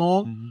for this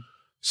long?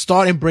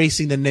 Start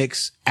embracing the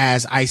Knicks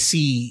as I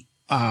see,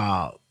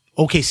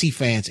 OKC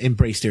fans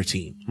embrace their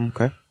team.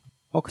 Okay.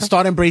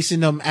 Start embracing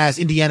them as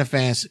Indiana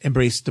fans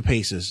embrace the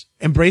Pacers.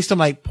 Embrace them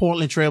like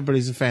Portland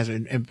Trailblazers fans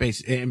and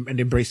embrace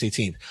their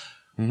team.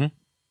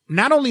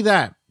 Not only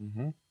that,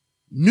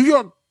 New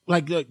York,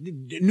 like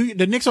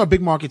the Knicks are a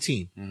big market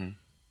team.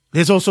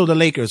 There's also the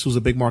Lakers, who's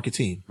a big market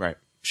team. Right.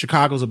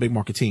 Chicago's a big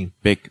market team.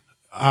 Big.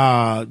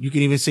 You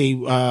can even say,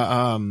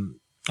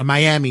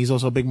 Miami is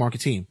also a big market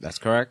team. That's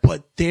correct.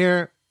 But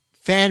their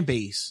fan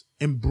base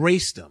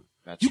embraced them.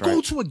 That's you right.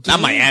 go to a game.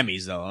 Not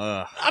Miami's though.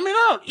 I mean,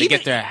 they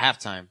get there at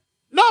halftime.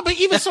 No, but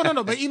even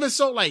so, but even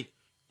so, like,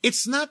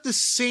 it's not the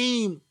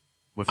same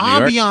With New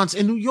York? ambiance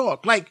in New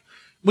York. Like,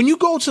 when you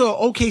go to an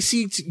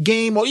OKC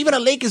game or even a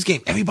Lakers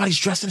game, everybody's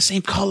dressed in the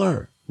same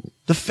color.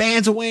 The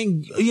fans are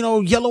wearing,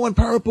 yellow and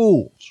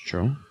purple. It's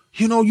true.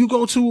 You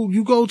go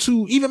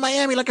to even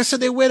Miami, like I said,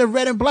 they wear the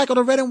red and black or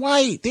the red and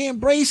white. They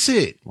embrace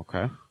it.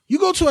 Okay. You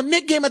go to a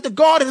Knicks game at the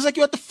Garden, it's like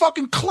you're at the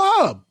fucking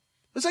club.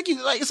 It's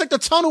like the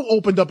tunnel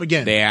opened up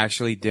again. They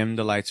actually dimmed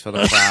the lights for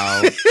the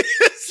crowd,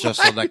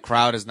 just so that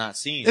crowd is not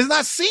seen. It's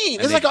not seen.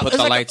 And It's they like put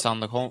the lights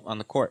on the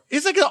court.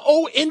 It's like an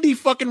old indie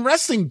fucking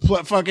wrestling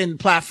fucking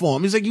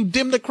platform. It's like you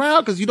dim the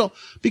crowd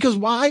because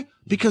why?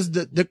 Because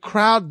the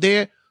crowd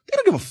there, they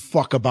don't give a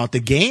fuck about the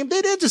game.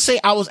 They didn't just say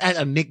I was at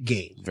a Knicks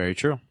game. Very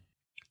true.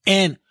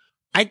 And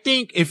I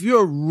think if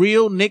you're a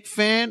real Knicks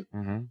fan,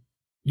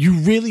 you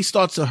really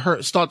start to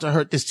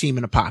hurt this team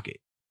in the pocket.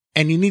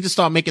 And you need to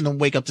start making them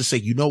wake up to say,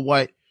 you know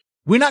what?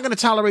 We're not going to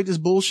tolerate this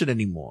bullshit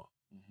anymore.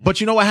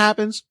 But you know what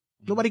happens?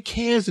 Nobody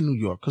cares in New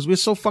York because we're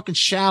so fucking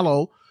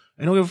shallow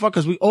and don't give a fuck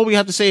because all we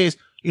have to say is,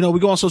 we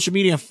go on social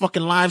media and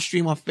fucking live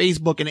stream on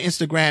Facebook and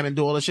Instagram and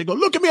do all that shit. Go,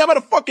 look at me. I'm at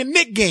a fucking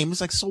Knicks game. It's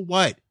like, so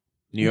what?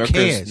 New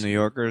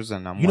Yorkers,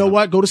 and I'm. You know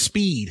what? Go to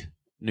Speed.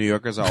 New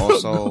Yorkers are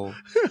also.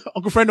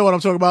 Uncle Fred know what I'm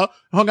talking about.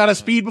 Hung out at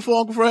Speed before,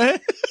 Uncle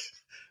Fred.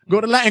 Go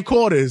to Latin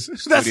Quarters.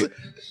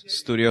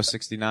 Studio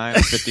 69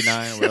 or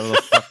 59, whatever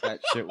the fuck that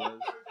shit was.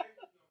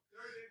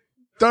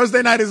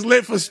 Thursday night is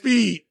lit for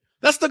Speed.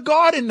 That's the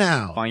Garden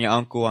now. Find your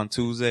uncle on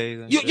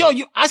Tuesdays.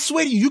 I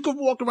swear to you, you could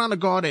walk around the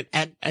Garden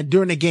at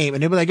during the game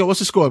and they'll be like, yo, what's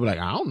the score? I'll be like,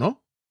 I don't know.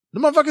 The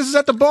motherfuckers is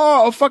at the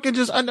bar or fucking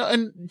just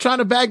and trying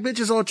to bag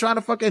bitches or trying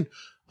to fucking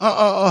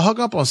hug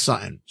up on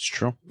something. It's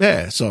true.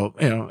 Yeah. So,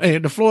 hey,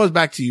 the floor is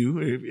back to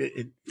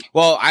you.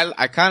 Well,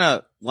 I kind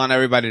of want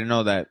everybody to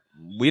know that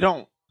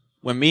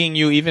when me and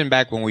you, even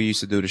back when we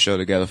used to do the show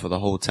together for the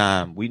whole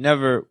time,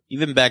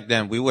 even back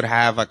then, we would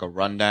have like a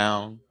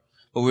rundown,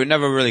 but we would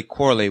never really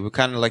correlate. We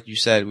kind of, like you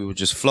said, we would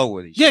just flow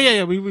with each other.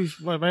 Yeah. We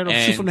right on,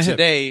 shoot from the hip.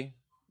 Today,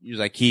 you was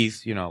like,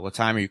 Keith, what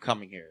time are you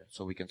coming here?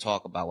 So we can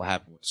talk about what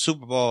happened with the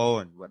Super Bowl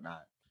and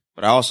whatnot.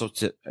 But I also,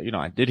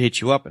 I did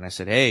hit you up and I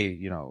said, hey,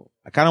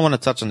 I kind of want to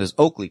touch on this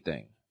Oakley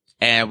thing.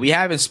 And we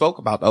haven't spoke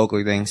about the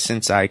Oakley thing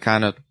since I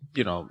kind of,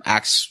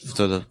 asked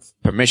for the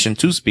permission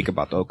to speak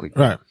about the Oakley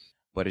thing. Right.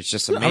 But it's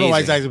just amazing. I don't know why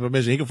he's asking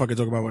permission. He can fucking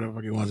talk about whatever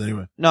fucking he wants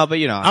anyway. No, but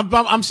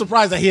I'm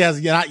surprised that he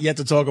has not yet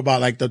to talk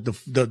about like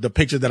the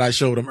picture that I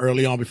showed him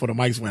early on before the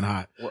mics went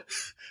hot.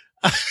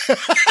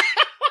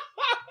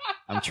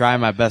 I'm trying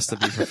my best to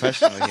be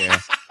professional here.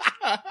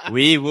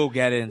 We will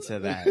get into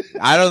that.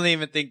 I don't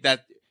even think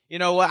that, you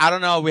know what? I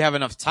don't know if we have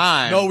enough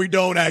time. No, we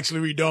don't. Actually,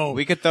 we don't.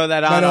 We could throw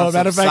that out on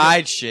some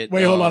side shit.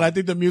 Wait, hold on. I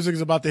think the music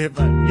is about to hit.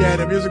 Yeah,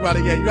 the music about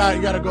to get. You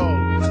gotta go.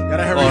 You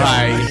gotta hurry up. All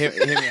right, hear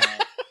me out.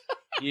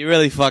 You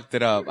really fucked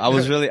it up. I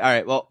was really, all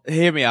right. Well,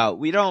 hear me out.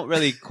 We don't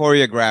really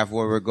choreograph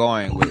where we're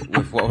going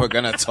with what we're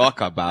going to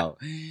talk about.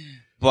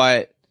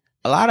 But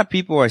a lot of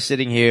people are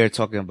sitting here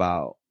talking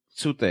about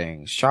two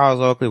things.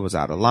 Charles Oakley was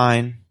out of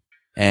line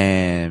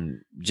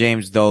and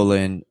James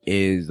Dolan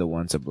is the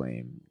one to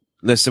blame.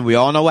 Listen, we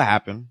all know what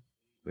happened.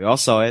 We all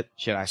saw it.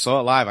 Shit, I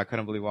saw it live. I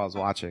couldn't believe what I was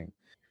watching.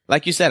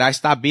 Like you said, I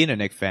stopped being a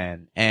Knicks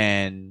fan.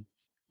 And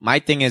my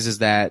thing is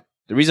that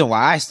the reason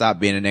why I stopped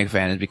being a Knicks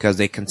fan is because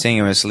they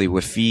continuously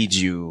would feed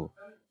you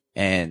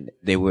and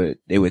they would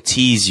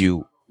tease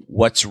you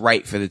what's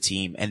right for the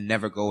team and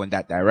never go in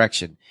that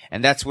direction.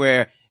 And that's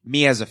where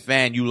me as a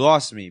fan, you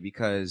lost me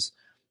because,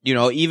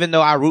 even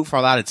though I root for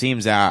a lot of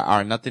teams that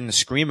are nothing to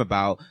scream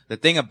about, the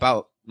thing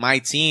about my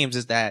teams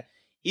is that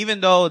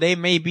even though they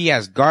may be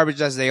as garbage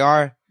as they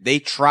are, they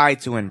try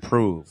to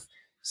improve.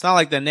 It's not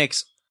like the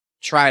Knicks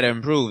try to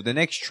improve. The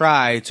Knicks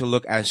try to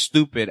look as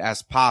stupid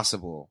as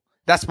possible.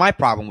 That's my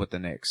problem with the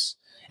Knicks.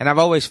 And I've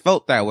always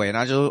felt that way. And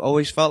I just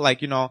always felt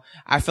like,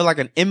 I feel like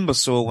an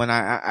imbecile when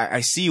I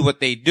see what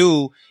they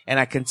do and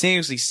I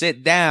continuously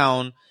sit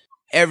down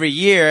every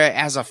year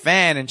as a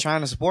fan and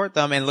trying to support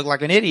them and look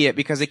like an idiot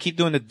because they keep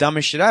doing the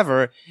dumbest shit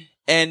ever.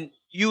 And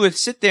you would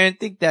sit there and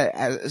think that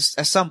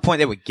at some point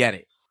they would get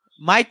it.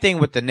 My thing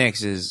with the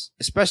Knicks is,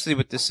 especially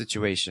with this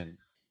situation,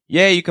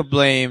 yeah, you could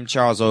blame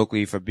Charles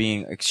Oakley for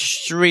being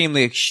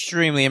extremely,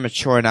 extremely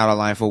immature and out of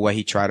line for what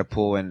he tried to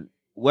pull and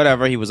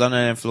whatever, he was under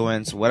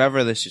influence,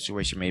 whatever the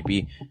situation may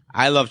be.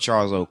 I love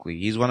Charles Oakley.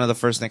 He's one of the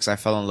first Knicks I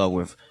fell in love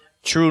with.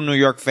 True New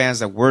York fans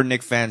that were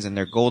Knicks fans in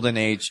their golden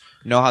age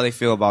know how they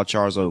feel about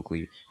Charles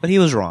Oakley. But he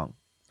was wrong.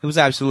 He was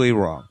absolutely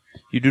wrong.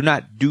 You do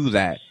not do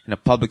that in a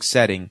public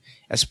setting,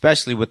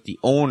 especially with the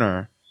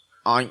owner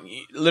on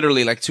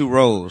literally like 2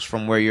 rows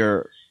from where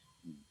you're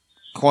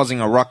causing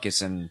a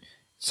ruckus and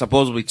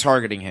supposedly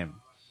targeting him.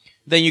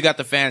 Then you got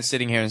the fans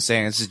sitting here and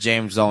saying, this is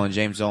James Dolan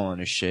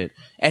is shit.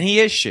 And he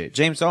is shit.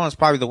 James Dolan is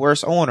probably the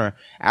worst owner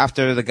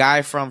after the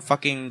guy from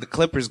fucking the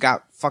Clippers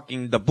got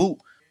fucking the boot.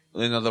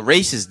 The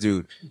racist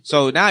dude.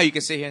 So now you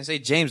can sit here and say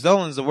James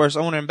Dolan is the worst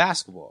owner in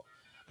basketball.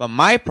 But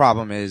my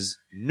problem is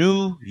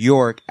New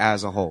York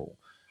as a whole.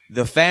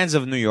 The fans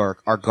of New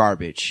York are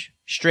garbage.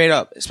 Straight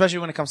up. Especially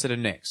when it comes to the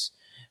Knicks.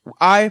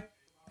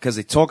 Because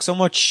they talk so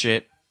much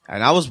shit.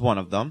 and I was one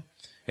of them.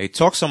 They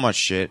talk so much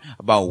shit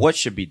about what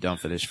should be done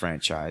for this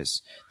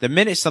franchise. The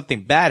minute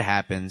something bad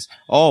happens,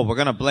 oh, we're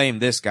going to blame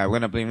this guy. We're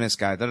going to blame this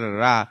guy. Da, da, da,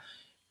 da.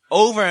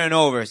 Over and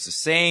over, it's the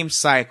same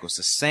cycle. It's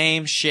the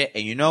same shit.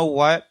 And you know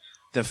what?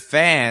 The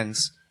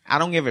fans, I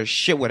don't give a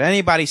shit what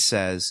anybody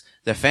says.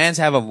 The fans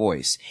have a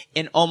voice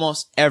in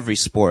almost every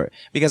sport.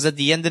 Because at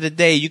the end of the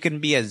day, you can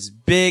be as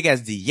big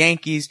as the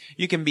Yankees.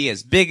 You can be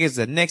as big as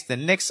the Knicks. The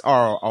Knicks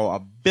are a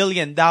 $1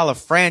 billion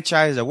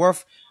franchise. They're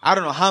worth I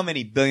don't know how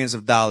many billions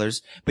of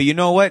dollars. But you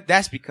know what?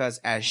 That's because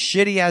as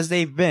shitty as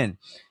they've been,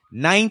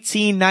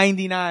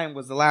 1999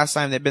 was the last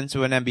time they've been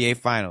to an NBA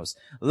Finals.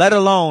 Let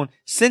alone,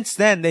 since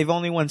then, they've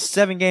only won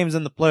 7 games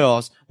in the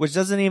playoffs, which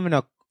doesn't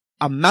even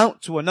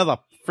amount to another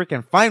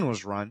freaking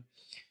finals run.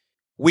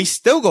 We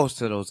still go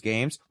to those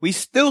games. We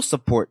still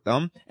support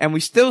them. And we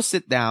still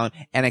sit down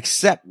and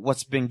accept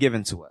what's been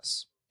given to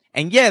us.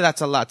 And yeah,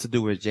 that's a lot to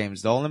do with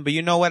James Dolan. But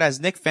you know what? As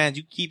Knicks fans,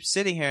 you keep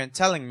sitting here and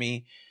telling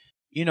me,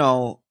 you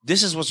know,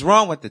 this is what's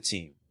wrong with the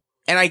team.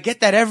 And I get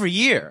that every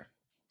year.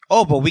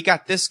 Oh, but we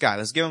got this guy.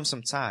 Let's give him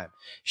some time.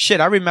 Shit,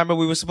 I remember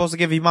we were supposed to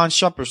give Iman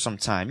Shumpert some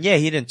time. Yeah,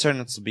 he didn't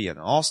turn out to be an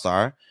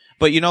all-star.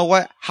 But you know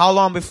what? How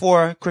long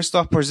before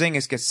Kristaps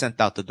Porzingis gets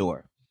sent out the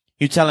door?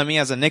 You telling me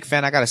as a Knicks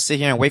fan I gotta sit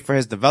here and wait for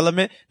his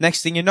development?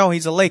 Next thing you know,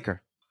 he's a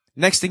Laker.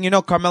 Next thing you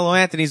know, Carmelo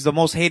Anthony's the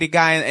most hated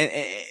guy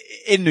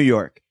in New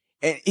York.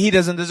 And he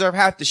doesn't deserve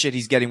half the shit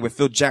he's getting with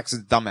Phil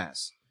Jackson's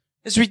dumbass.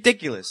 It's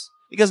ridiculous.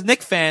 Because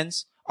Knicks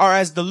fans are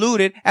as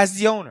deluded as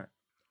the owner.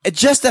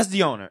 Just as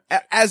the owner.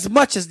 As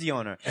much as the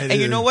owner. And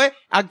you know what?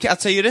 I'll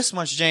tell you this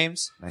much,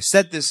 James. I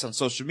said this on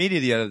social media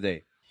the other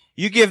day.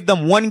 You give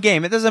them one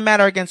game. It doesn't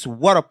matter against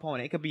what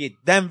opponent. It could be a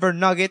Denver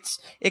Nuggets.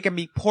 It can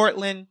be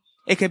Portland.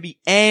 It could be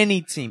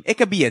any team. It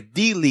could be a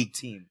D-League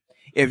team.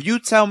 If you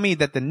tell me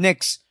that the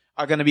Knicks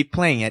are going to be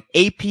playing at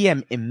 8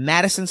 p.m. in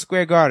Madison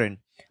Square Garden,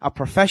 a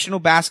professional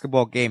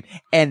basketball game,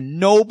 and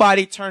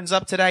nobody turns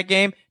up to that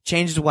game,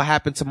 changes what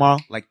happened tomorrow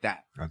like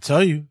that. I'll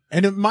tell you.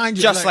 And mind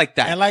you, just like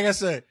that. And like I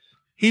said,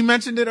 he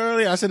mentioned it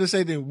earlier. I said the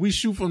same thing. We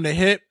shoot from the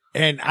hip,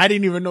 and I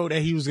didn't even know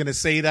that he was going to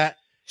say that.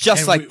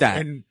 Just like that.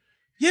 And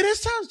yeah,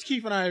 there's times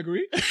Keith and I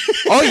agree.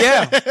 Oh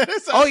yeah.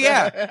 Oh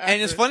yeah.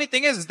 And the funny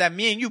thing is that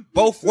me and you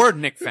both were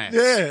Knicks fans.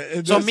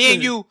 Yeah. So me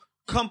and you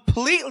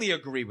completely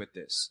agree with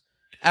this.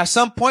 At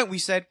some point we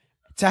said,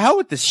 to hell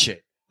with this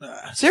shit.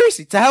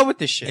 Seriously, to hell with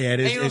this shit. Yeah,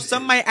 it is, and you know,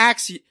 some might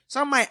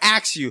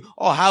ask you,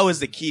 oh, how is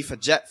the Keith a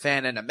Jet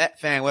fan and a Met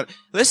fan? What?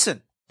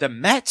 Listen, the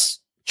Mets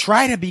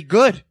try to be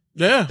good.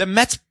 Yeah. The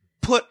Mets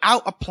put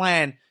out a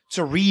plan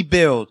to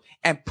rebuild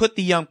and put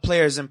the young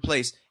players in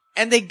place.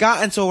 And they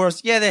got into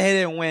worse. Yeah, they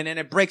didn't win, and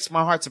it breaks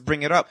my heart to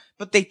bring it up.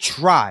 But they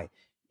try.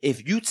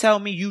 If you tell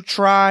me you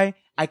try,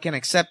 I can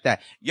accept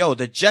that. Yo,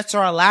 the Jets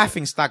are a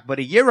laughing stock, but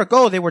a year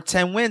ago they were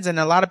 10 wins, and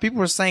a lot of people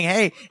were saying,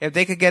 hey, if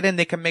they could get in,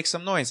 they can make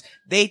some noise.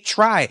 They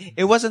try.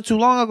 It wasn't too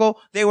long ago.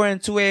 They were in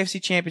 2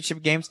 AFC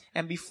championship games,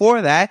 and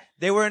before that,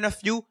 they were in a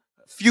few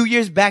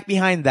years back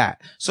behind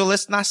that. So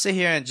let's not sit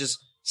here and just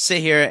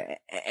sit here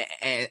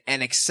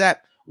and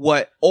accept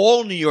what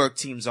all New York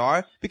teams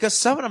are, because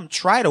some of them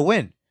try to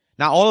win.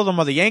 Not all of them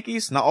are the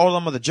Yankees, not all of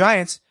them are the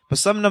Giants, but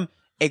some of them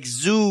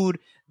exude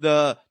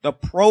the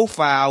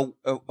profile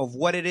of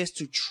what it is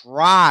to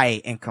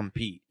try and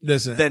compete.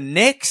 Listen, the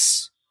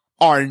Knicks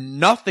are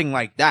nothing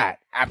like that.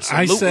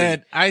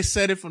 Absolutely. I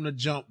said it from the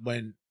jump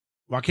when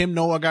Joakim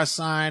Noah got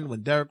signed,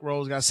 when Derrick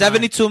Rose got signed.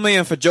 $72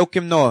 million for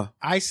Joakim Noah.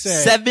 I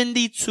said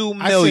 $72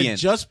 million. I said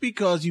just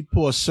because you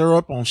pour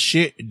syrup on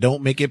shit,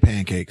 don't make it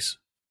pancakes.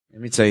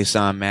 Let me tell you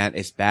something, man.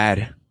 It's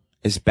bad.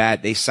 It's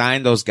bad. They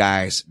signed those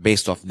guys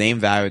based off name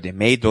value. They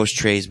made those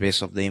trades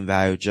based off name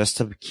value just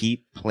to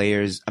keep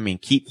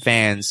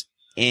fans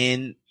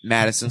in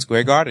Madison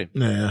Square Garden.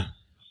 Yeah.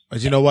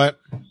 But you know what?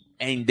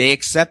 And they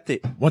accept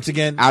it. Once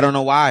again. I don't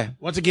know why.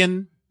 Once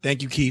again,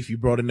 thank you, Keith. You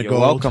brought in the You're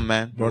gold. welcome,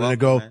 man. Brought in the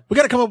gold. Man. We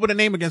got to come up with a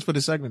name again for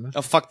this segment, man.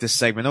 Oh, fuck this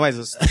segment. Nobody's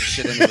listening to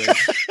shit anyway.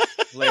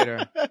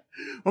 Later.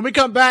 When we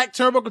come back,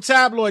 Turnbuckle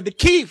Tabloid, the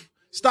Keith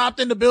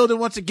stopped in the building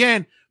once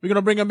again. We're going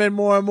to bring him in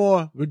more and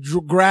more. We're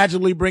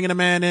gradually bringing a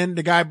man in.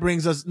 The guy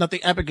brings us nothing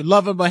epic.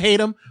 Love him, but hate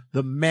him.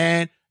 The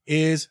man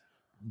is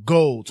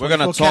gold. We're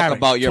going to talk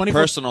about your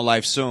personal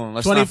life soon.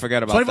 Let's not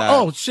forget about that.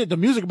 Oh, shit. The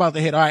music about to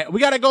hit. All right.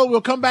 We got to go.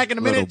 We'll come back in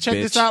a minute. Check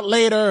this out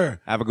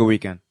later. Have a good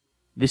weekend.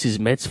 This is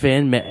Mets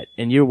fan Matt,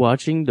 and you're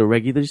watching the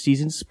regular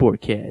season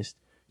Sportcast.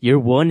 You're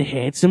one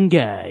handsome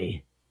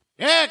guy.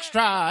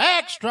 Extra,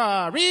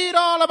 extra. Read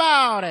all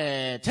about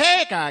it.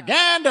 Take a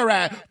gander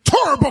at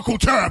Turnbuckle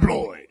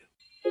Tabloid.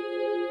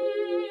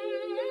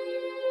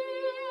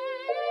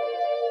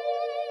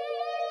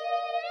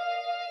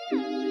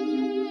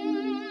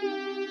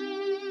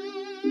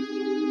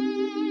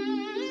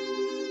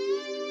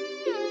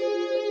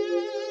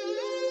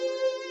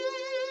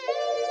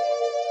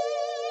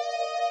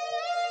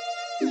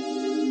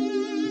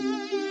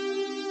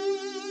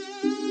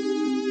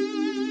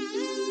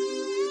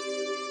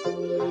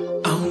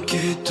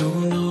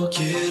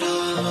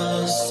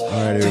 All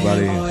right,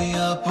 everybody.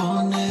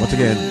 Once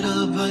again,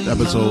 the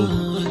episode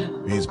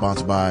Being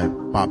sponsored by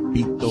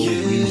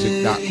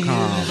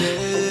PapitoMusic.com.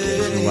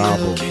 His new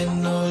album,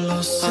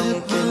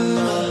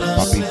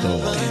 Papito,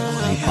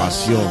 Mi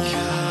Pasión.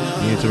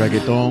 You into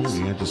reggaeton?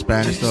 You into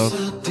Spanish stuff?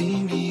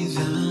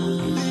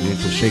 You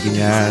into shaking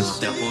your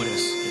ass? Like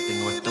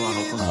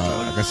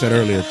I said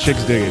earlier,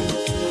 chicks dig it.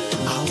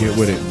 Get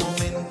with it.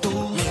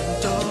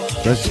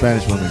 Especially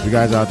Spanish women. If you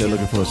guys out there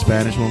looking for a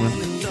Spanish woman,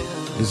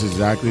 this is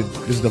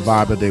the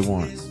vibe that they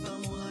want.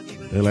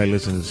 They like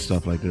listening to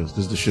stuff like this.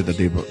 This is the shit that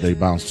they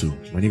bounce to.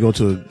 When you go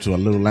to a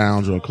little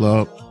lounge or a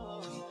club,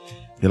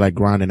 they like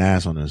grinding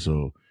ass on this.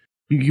 So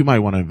you might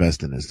want to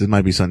invest in this. This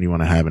might be something you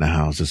want to have in the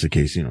house just in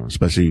case,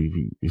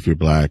 especially if you're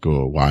black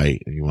or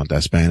white and you want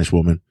that Spanish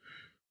woman.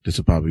 This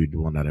will probably be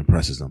the one that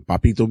impresses them.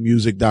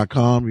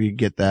 PapitoMusic.com. You can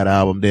get that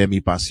album there, Mi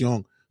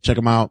Pasión. Check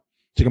him out.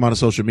 Check him out on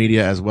social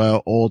media as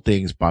well. All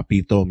things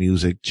Papito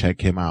Music.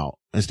 Check him out.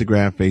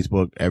 Instagram,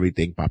 Facebook,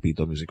 everything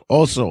Papito Music.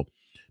 Also,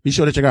 be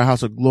sure to check out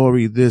House of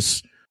Glory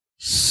this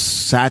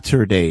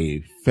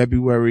Saturday,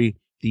 February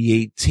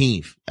the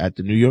 18th at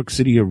the New York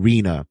City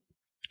Arena.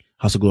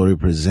 House of Glory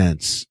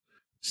presents.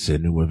 It's a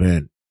new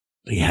event.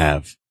 They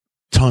have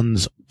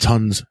tons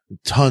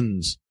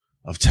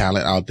of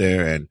talent out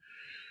there, and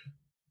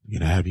you're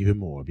going to have even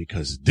more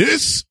because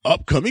this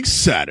upcoming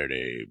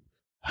Saturday,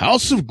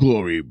 House of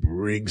Glory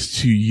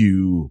brings to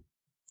you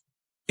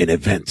an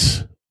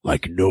event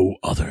like no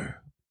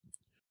other.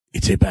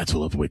 It's a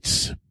battle of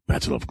wits,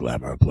 battle of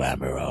glamour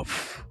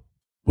of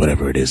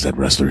whatever it is that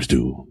wrestlers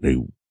do. They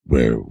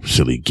wear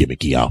silly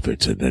gimmicky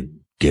outfits and then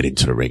get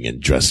into the ring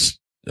and dress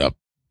up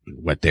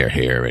and wet their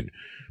hair and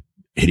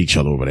hit each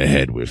other over the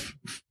head with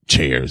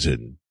chairs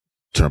and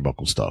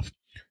turnbuckle stuff.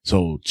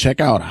 So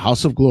check out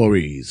House of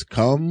Glories.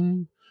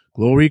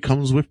 Glory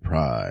comes with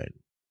pride.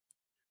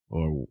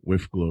 Or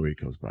with glory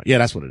comes pride. Yeah,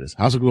 that's what it is.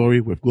 House of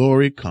Glory, with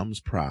glory comes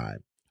pride.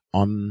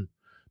 On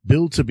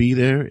bill to be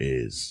there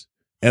is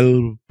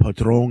El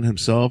Patron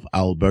himself,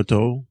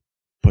 Alberto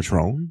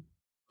Patron,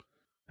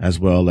 as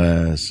well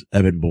as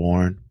Evan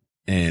Bourne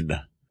and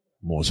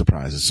more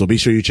surprises. So be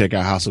sure you check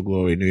out House of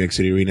Glory, New York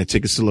City Arena.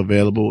 Tickets still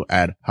available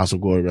at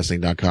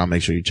houseofglorywrestling.com.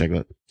 Make sure you check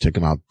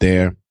them out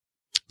there.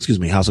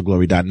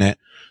 houseofglory.net.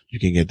 You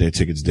can get their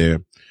tickets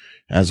there,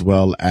 as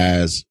well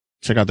as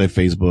check out their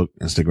Facebook,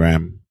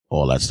 Instagram,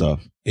 all that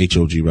stuff.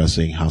 HOG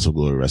Wrestling, House of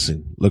Glory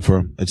Wrestling. Look for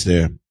them. It's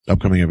there.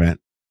 Upcoming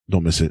event.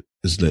 Don't miss it.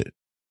 It's lit.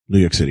 New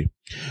York City.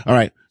 All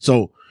right.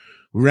 So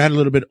we ran a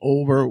little bit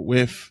over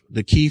with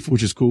the Keith,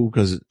 which is cool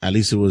because at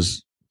least it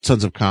was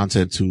tons of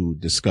content to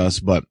discuss.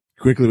 But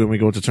quickly, when we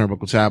go to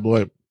Turnbuckle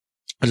Tabloid,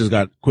 I just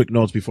got quick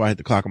notes before I hit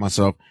the clock on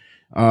myself.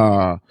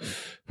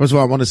 First of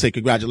all, I want to say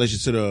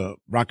congratulations to the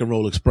Rock and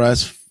Roll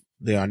Express.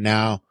 They are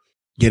now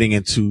getting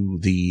into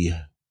the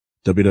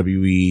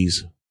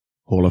WWE's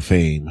Hall of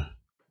Fame.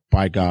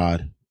 By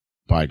God,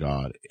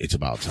 it's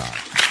about time.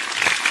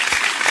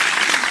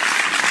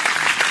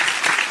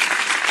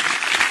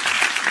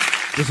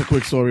 Just a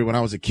quick story. When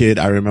I was a kid,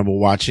 I remember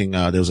watching,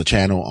 there was a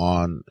channel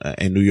on,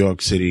 in New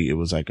York City. It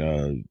was like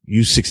a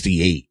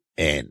U68.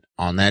 And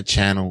on that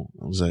channel,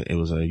 it was a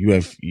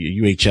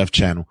UHF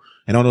channel.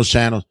 And on those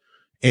channels,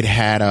 it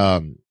had,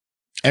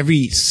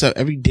 every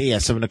day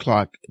at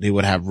 7:00, they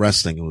would have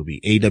wrestling. It would be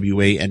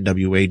AWA,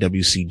 NWA,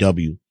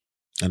 WCW.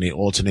 And they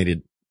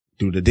alternated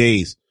through the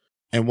days.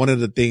 And one of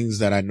the things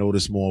that I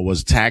noticed more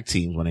was tag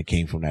teams when it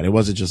came from that. It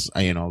wasn't just,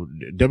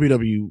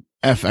 WWF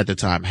at the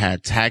time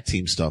had tag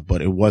team stuff,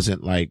 but it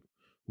wasn't like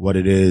what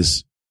it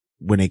is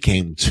when it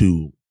came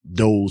to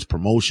those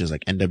promotions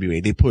like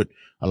NWA. They put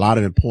a lot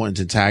of importance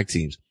in tag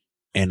teams.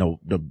 And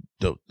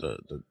the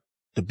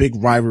big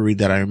rivalry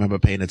that I remember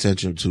paying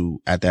attention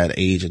to at that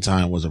age and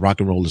time was the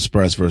Rock and Roll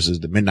Express versus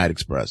the Midnight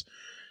Express.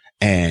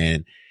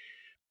 And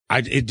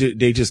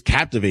they just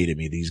captivated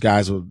me. These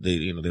guys were,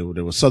 they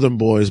were Southern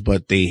boys,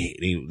 but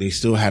they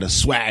still had a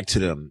swag to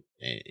them.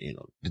 And,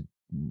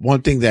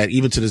 one thing that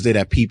even to this day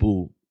that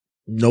people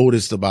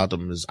noticed about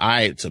them is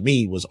to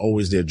me was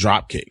always their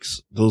drop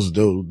kicks. Those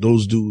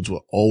dudes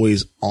were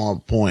always on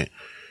point.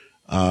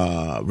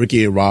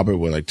 Ricky and Robert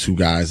were like two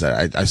guys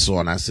that I saw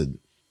and I said,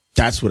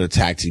 that's what a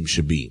tag team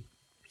should be.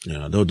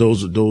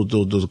 Those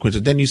are quick.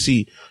 Then you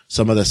see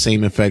some of the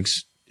same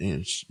effects,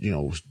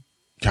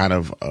 kind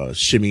of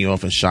shimmy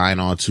off and shine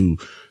onto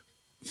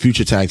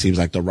future tag teams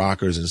like the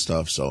Rockers and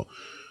stuff. So,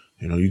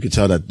 you could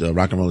tell that the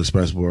Rock and Roll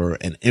Express were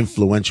an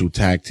influential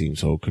tag team.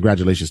 So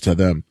congratulations to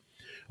them.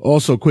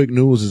 Also, quick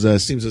news is that it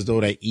seems as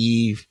though that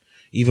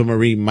Eva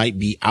Marie might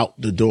be out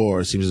the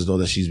door. It seems as though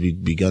that she's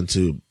begun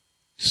to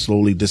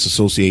slowly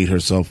disassociate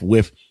herself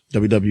with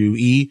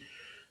WWE. It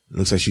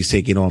looks like she's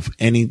taking off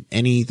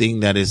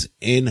anything that is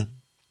in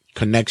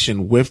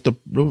connection with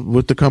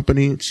the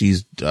company.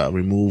 She's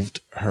removed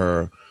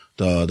the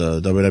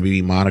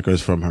WWE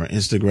monikers from her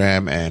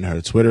Instagram and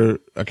her Twitter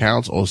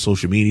accounts, all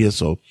social media.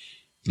 So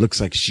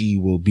looks like she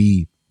will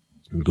be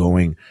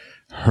going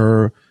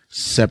her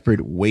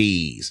separate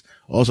ways.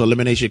 Also,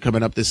 Elimination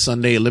coming up this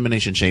Sunday.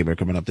 Elimination Chamber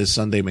coming up this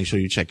Sunday. Make sure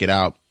you check it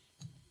out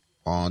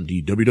on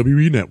the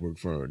WWE Network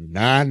for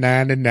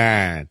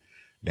 $9.99.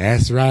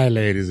 That's right,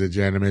 ladies and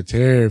gentlemen.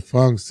 Terry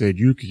Funk said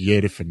you could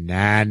get it for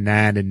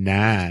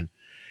 $9.99.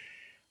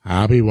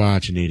 I'll be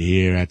watching it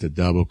here at the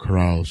Double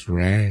Cross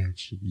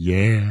Ranch.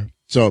 Yeah.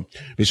 So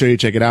be sure you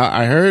check it out.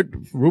 I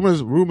heard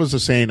rumors are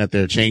saying that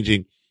they're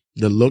changing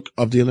the look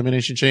of the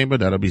Elimination Chamber.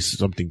 That'll be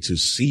something to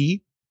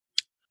see.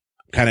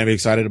 Kind of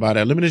excited about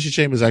it. Elimination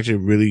Chamber is actually a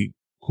really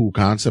cool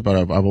concept.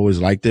 I've always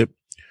liked it.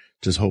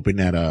 Just hoping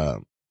that, I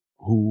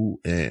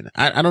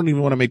don't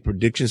even want to make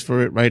predictions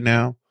for it right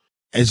now.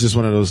 It's just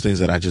one of those things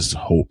that I just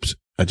hope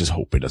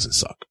it doesn't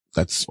suck.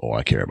 That's all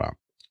I care about.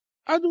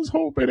 I just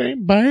hope it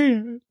ain't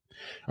bad.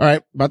 All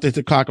right. About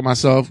to clock on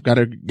myself.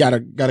 Gotta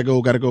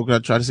go. Gotta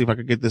try to see if I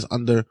can get this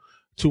under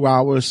 2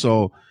 hours.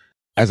 So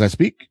as I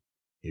speak,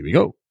 here we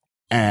go.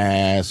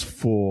 As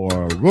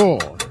for Raw,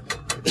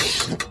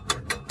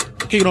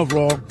 kicking off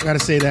Raw, gotta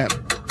say that,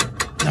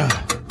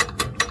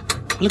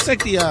 looks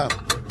like the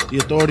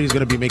Authority is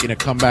going to be making a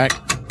comeback.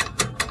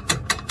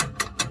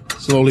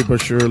 Slowly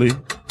but surely.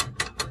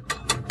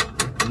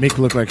 Mick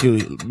looks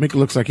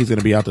like he's going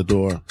to be out the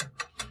door.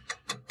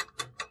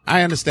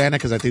 I understand that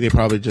because I think they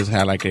probably just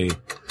had like a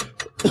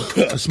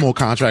small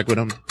contract with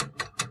him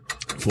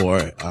for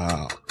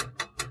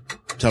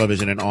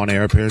television and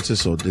on-air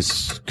appearances. So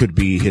this could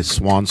be his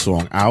swan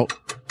song out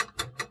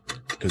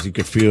because you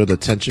could feel the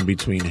tension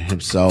between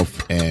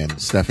himself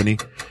and Stephanie.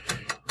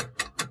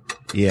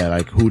 Yeah,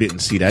 like who didn't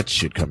see that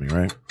shit coming,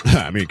 right?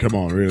 I mean, come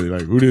on, really?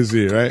 Like who didn't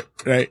see it, right?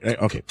 Right?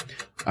 Okay.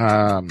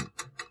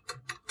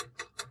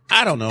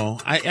 I don't know.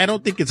 I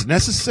don't think it's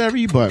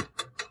necessary, but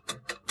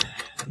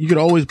you could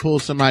always pull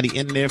somebody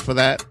in there for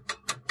that.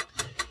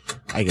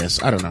 I guess.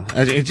 I don't know.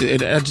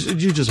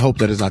 You just hope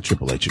that it's not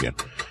Triple H again.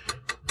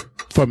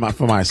 For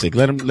my sake,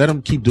 let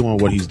him keep doing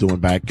what he's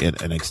doing back at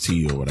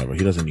NXT or whatever.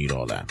 He doesn't need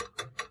all that.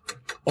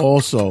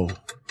 Also,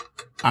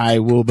 I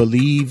will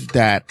believe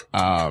that,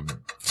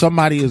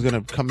 somebody is going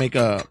to come make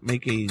a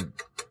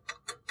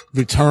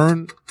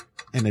return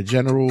in a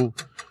general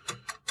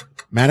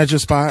manager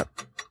spot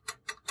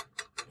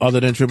other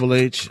than Triple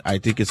H. I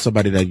think it's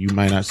somebody that you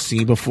might not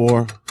see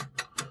before.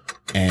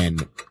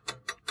 And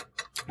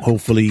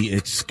hopefully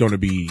it's going to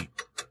be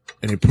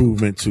an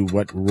improvement to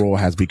what Raw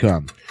has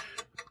become.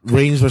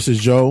 Reigns versus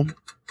Joe.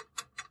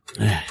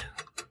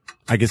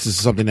 I guess this is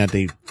something that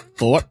they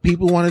thought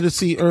people wanted to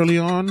see early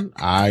on.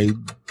 I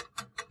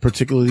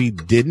particularly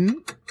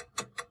didn't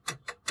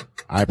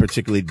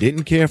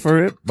care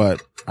for it,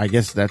 but I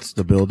guess that's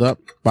the build up.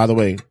 By the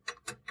way,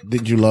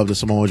 did you love the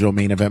Samoa Joe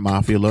main event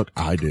Mafia look?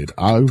 I did.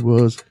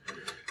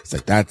 It's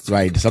like, that's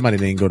right. Somebody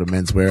didn't go to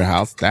Men's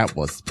Warehouse. That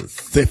was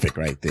specific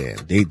right there.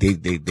 They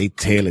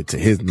tailored to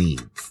his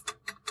needs.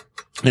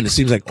 And it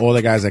seems like all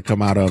the guys that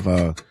come out of,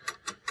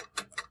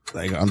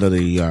 like under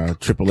the,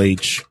 Triple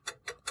H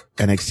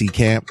NXT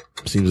camp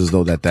seems as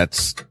though they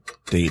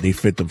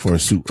fit them for a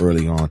suit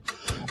early on.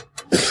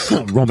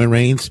 Roman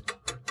Reigns,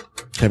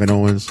 Kevin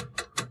Owens,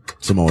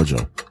 Samoa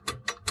Joe.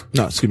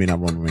 No, excuse me, not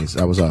Roman Reigns.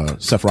 That was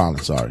Seth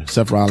Rollins. Sorry,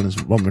 Seth Rollins,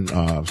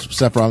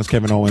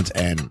 Kevin Owens,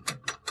 and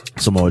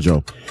Samoa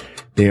Joe.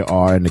 They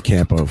are in the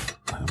camp of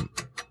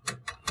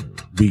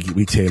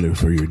we tailor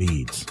for your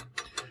needs.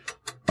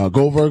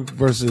 Goldberg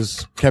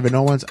versus Kevin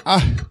Owens.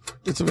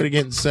 It's already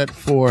getting set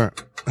for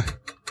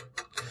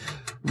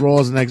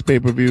Raw's next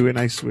pay-per-view, and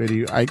I swear to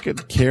you, I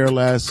could care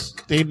less.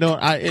 They don't.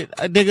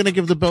 They're gonna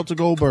give the belt to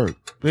Goldberg.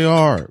 They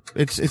are.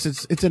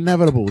 It's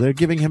inevitable. They're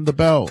giving him the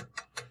belt.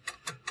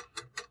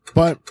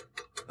 But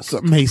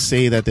some may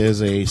say that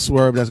there's a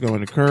swerve that's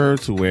going to occur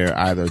to where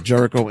either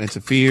Jericho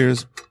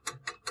interferes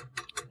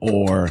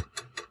or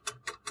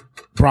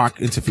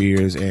Brock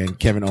interferes and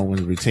Kevin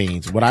Owens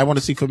retains. What I want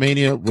to see for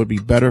Mania would be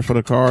better for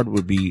the card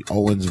would be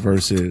Owens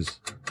versus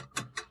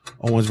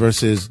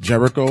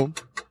Jericho.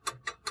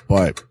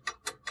 But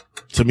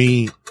to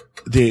me,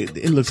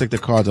 it looks like the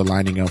cards are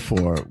lining up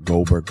for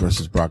Goldberg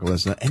versus Brock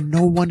Lesnar, and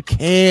no one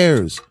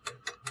cares.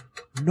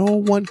 No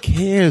one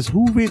cares.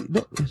 Who really?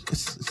 No,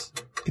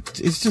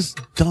 it's just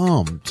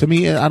dumb to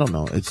me. I don't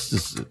know. It's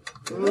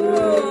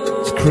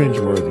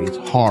cringeworthy. It's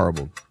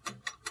horrible.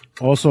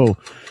 Also,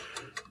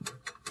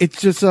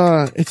 it's just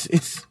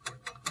it's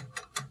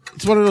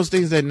one of those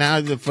things that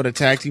now for the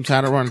tag team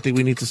title run, I think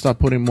we need to start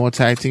putting more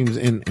tag teams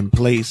in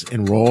place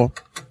in Raw,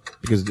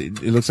 because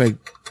it looks like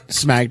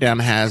SmackDown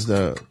has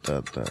the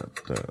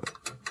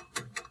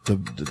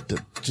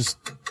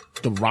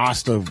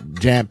roster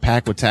jam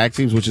packed with tag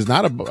teams, which is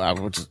I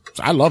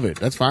love it.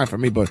 That's fine for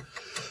me, but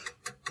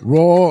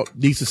Raw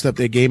needs to step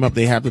their game up.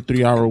 They have the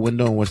 3-hour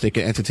window in which they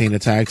can entertain the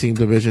tag team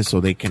division,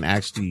 so they can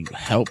actually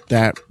help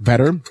that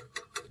better.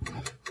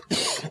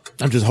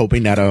 I'm just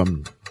hoping that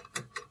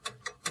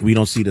we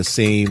don't see the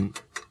same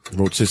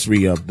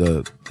rotisserie of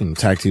the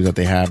tag teams that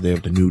they have. They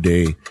have the New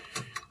Day,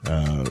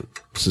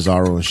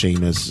 Cesaro and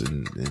Sheamus,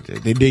 and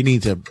they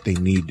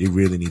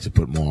really need to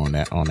put more on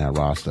that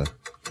roster.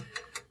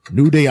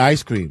 New Day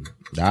ice cream.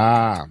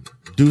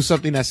 Do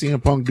something that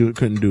CM Punk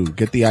couldn't do.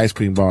 Get the ice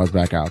cream bars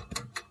back out.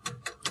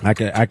 I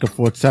could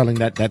foretelling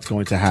that that's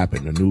going to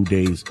happen. The New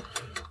Day's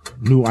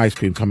new ice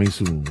cream coming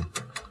soon.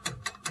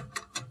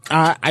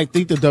 I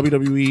think the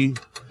WWE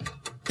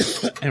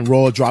and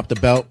Raw dropped the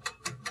belt.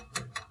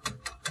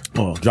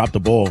 Well, dropped the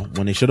ball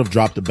when they should have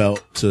dropped the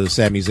belt to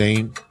Sami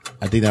Zayn.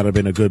 I think that would have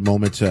been a good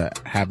moment to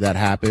have that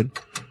happen.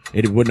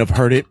 It wouldn't have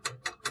hurt it.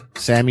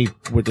 Sami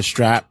with the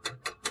strap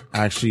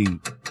actually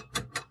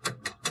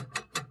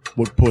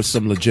would put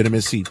some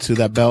legitimacy to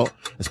that belt,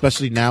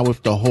 especially now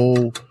with the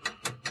whole,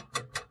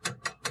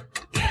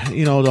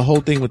 the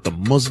whole thing with the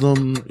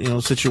Muslim,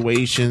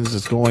 situations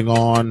that's going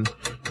on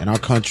in our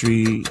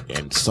country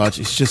and such.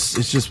 It's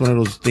just one of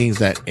those things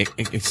that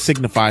it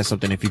signifies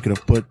something. If you could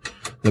have put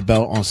the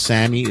belt on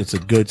Sami, it's a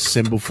good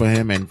symbol for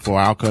him and for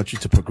our country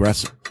to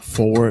progress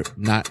forward,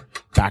 not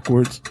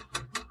backwards.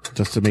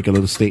 Just to make a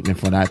little statement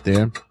for that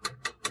there.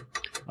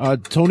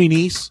 Tony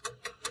Nese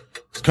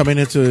is coming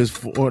into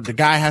the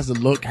guy has the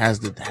look,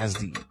 has the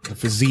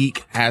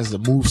physique, has the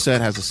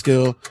moveset, has the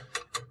skill.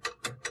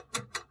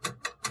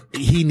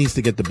 He needs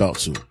to get the belt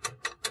soon.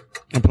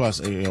 And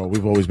plus,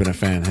 we've always been a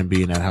fan of him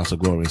being at House of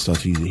Glory and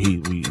such.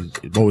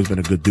 He's always been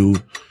a good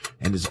dude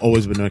and has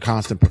always been a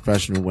constant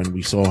professional when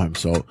we saw him.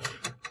 So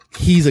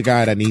he's a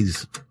guy that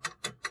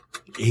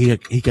he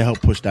can help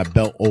push that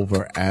belt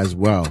over as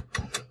well.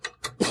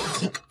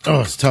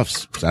 Oh, it's tough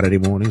Saturday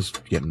mornings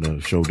getting the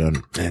show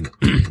done, and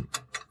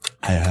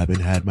I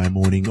haven't had my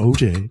morning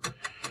OJ.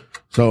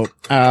 So,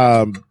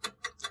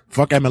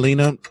 fuck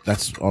Emelina.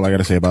 That's all I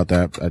gotta say about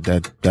that.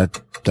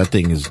 That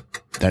thing is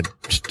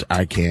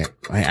I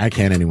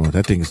can't anymore.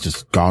 That thing is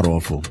just god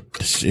awful.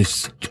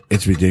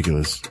 It's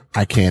ridiculous.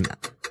 I can't.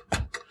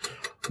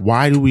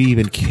 Why do we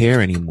even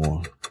care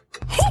anymore?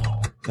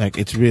 Like,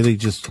 it's really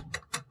just,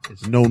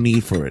 it's no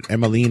need for it.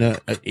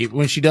 Emelina,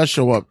 when she does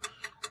show up,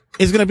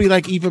 it's going to be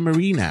like Eva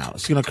Marie now.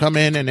 It's going to come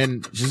in and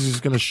then she's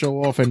just going to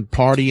show off and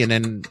party and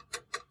then,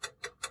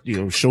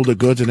 show the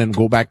goods and then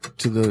go back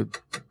to the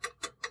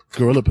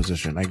gorilla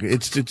position. Like,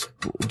 it's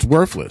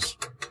worthless.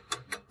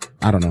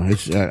 I don't know.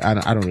 I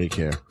don't really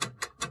care.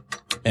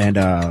 And,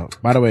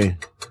 by the way,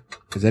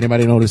 is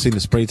anybody noticing the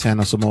spray tan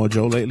on Samoa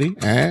Joe lately?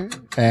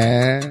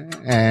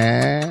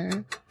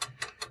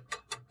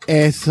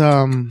 It's,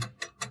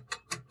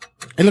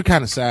 it looked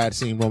kind of sad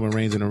seeing Roman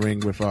Reigns in the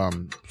ring with,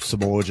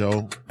 Samoa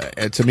Joe.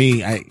 To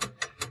me, I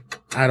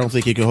don't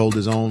think he could hold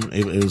his own.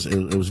 It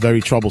was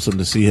very troublesome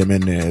to see him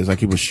in there. It's like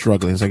he was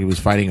struggling. It's like he was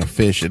fighting a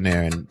fish in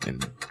there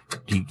and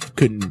he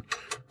couldn't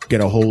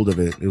get a hold of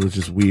it. It was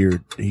just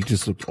weird. He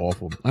just looked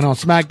awful. And on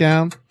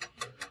SmackDown,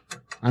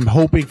 I'm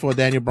hoping for a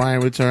Daniel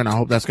Bryan return. I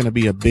hope that's going to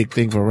be a big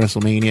thing for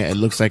WrestleMania. It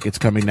looks like it's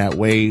coming that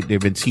way. They've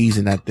been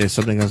teasing that there's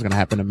something that's going to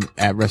happen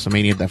at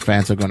WrestleMania that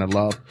fans are going to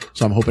love.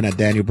 So I'm hoping that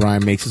Daniel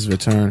Bryan makes his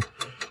return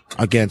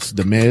against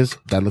The Miz.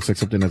 That looks like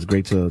something that's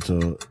great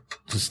to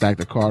stack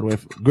the card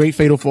with. Great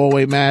fatal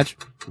 4-way match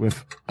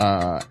with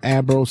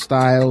Ambrose,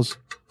 Styles,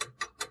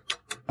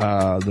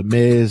 The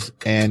Miz,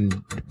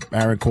 and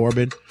Baron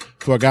Corbin.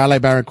 For a guy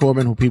like Baron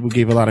Corbin, who people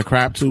gave a lot of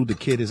crap to, the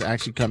kid is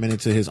actually coming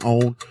into his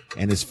own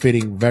and is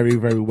fitting very,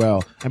 very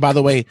well. And by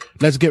the way,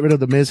 let's get rid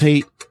of the Miz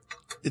hate.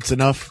 It's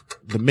enough.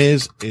 The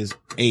Miz is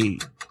a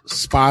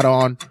spot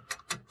on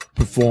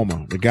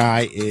performer. The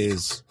guy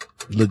is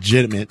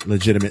legitimate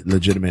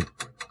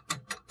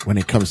when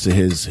it comes to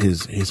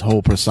his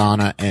whole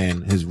persona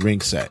and his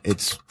ring set.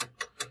 It's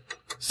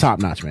top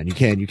notch, man. You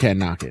can't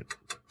knock it.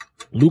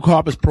 Luke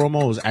Harper's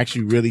promo is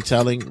actually really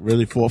telling,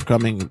 really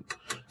forthcoming.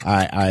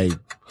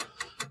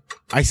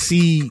 I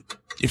see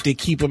if they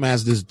keep him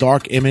as this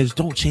dark image,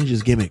 don't change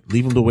his gimmick.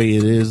 Leave him the way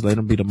it is. Let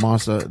him be the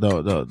monster,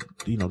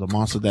 the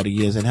monster that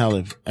he is. And hell,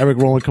 if Eric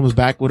Rowan comes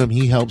back with him,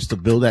 he helps to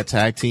build that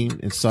tag team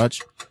and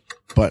such.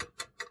 But,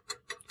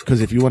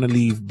 cause if you want to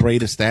leave Bray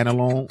to stand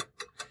alone,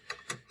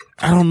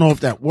 I don't know if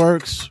that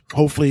works.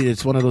 Hopefully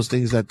it's one of those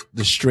things that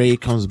the stray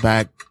comes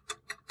back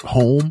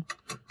home,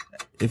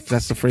 if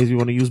that's the phrase we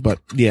want to use. But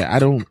yeah, I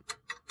don't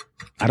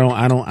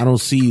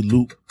see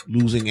Luke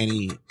losing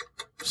any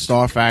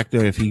star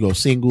factor if he goes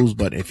singles,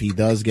 but if he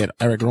does get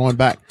Eric Rowan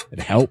back, it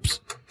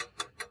helps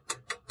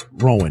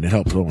Rowan. It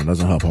helps Rowan.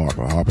 Doesn't help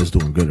Harper. Harper's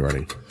doing good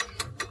already.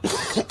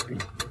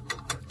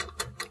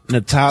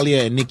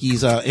 Natalya and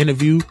Nikki's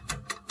interview.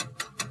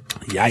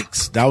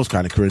 Yikes. That was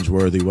kind of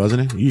cringeworthy,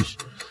 wasn't it?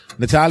 Yeesh.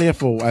 Natalya,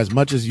 for as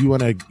much as you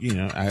want to,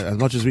 as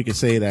much as we can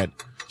say that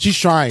she's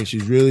trying,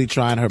 she's really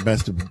trying her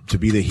best to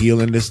be the heel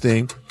in this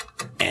thing.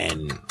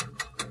 And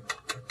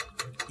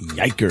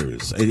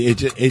yikers.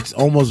 It's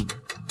almost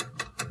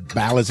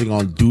balancing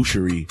on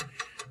douchery.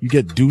 You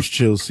get douche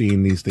chills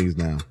seeing these things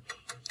now.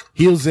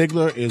 Heel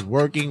Ziggler is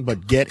working,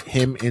 but get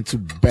him into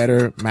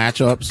better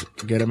matchups,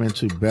 get him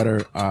into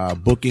better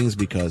bookings,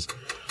 because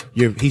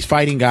he's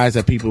fighting guys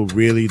that people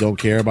really don't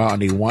care about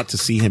and they want to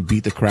see him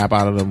beat the crap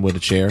out of them with a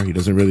chair. He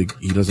doesn't really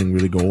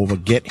go over.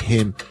 Get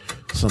him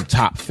some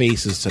top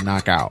faces to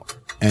knock out,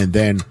 and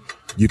then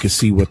you can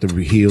see what the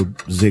heel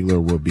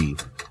Ziggler will be.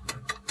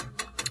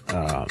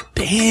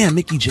 Damn,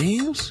 Mickey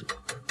James.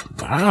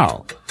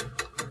 Wow.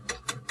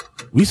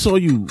 We saw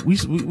you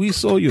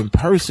in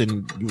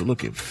person. You were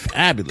looking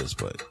fabulous,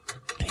 but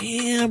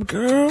damn,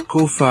 girl.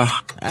 Kufa.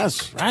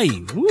 That's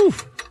right. Woo.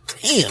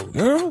 Damn,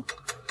 girl.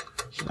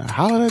 I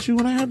hollered at you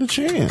when I had the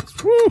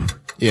chance. Woo.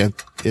 Yeah.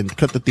 and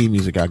cut the theme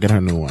music out. Get her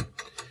a new one.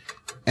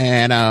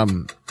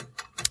 And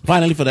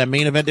finally, for that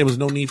main event, there was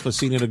no need for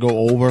Cena to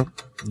go over.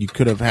 You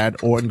could have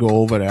had Orton go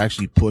over to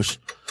actually push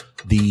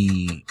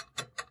the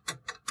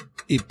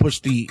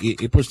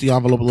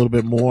envelope a little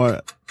bit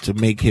more to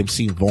make him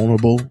seem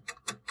vulnerable.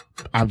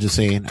 I'm just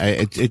saying,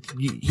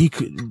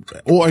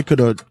 Orton could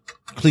have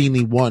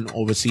cleanly won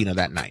over Cena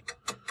that night.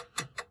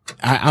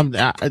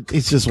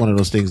 It's just one of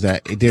those things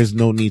that there's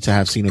no need to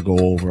have Cena go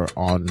over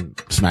on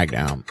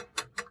SmackDown.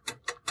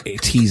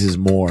 It teases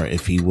more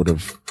if he would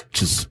have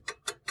just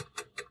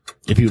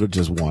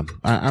won.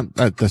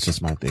 That's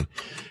just my thing.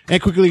 And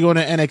quickly going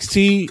to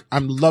NXT,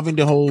 I'm loving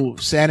the whole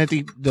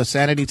sanity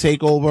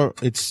takeover.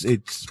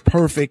 It's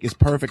perfect. It's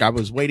perfect. I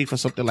was waiting for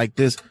something like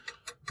this.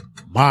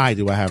 My,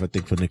 do I have a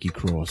thing for Nikki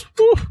Cross?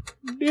 Woo,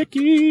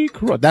 Nikki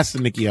Cross. That's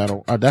the Nikki I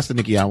want.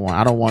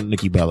 I don't want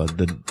Nikki Bella.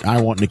 I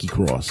want Nikki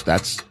Cross.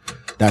 That's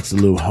the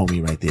little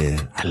homie right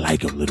there. I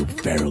like him, little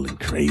feral and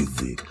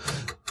crazy.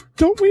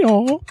 Don't we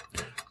all?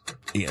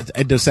 Yeah,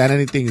 the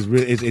sanity thing is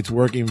really, it's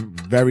working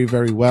very,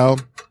 very well.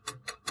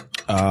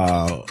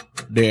 The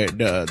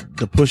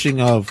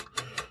pushing of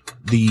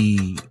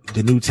the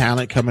new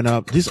talent coming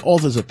up. This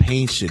Authors of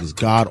Pain shit is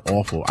god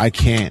awful. I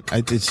can't.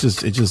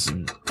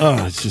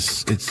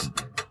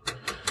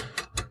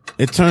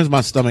 It turns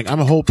my stomach. I'm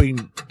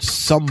hoping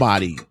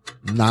somebody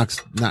I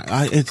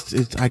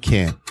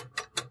can't.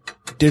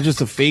 They're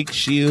just a fake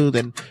Shield,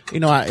 and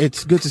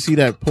it's good to see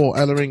that Paul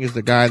Ellering is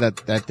the guy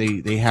that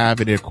they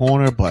have in their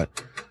corner, but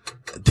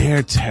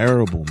they're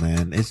terrible,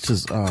 man. It's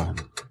just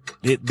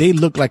they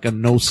look like a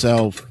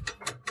no-self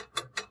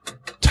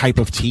type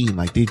of team.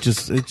 Like it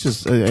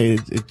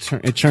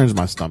turns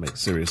my stomach,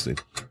 seriously.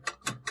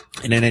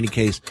 And in any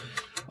case,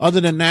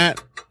 other than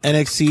that,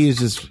 NXT is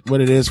just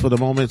what it is for the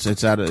moment.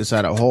 It's at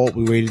a halt.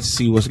 We're waiting to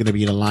see what's going to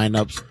be in the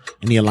lineups,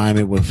 in the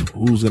alignment with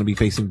who's going to be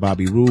facing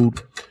Bobby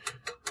Roode.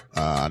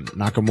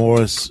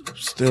 Nakamura's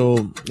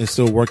still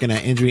working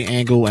that injury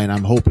angle, and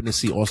I'm hoping to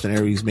see Austin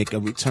Aries make a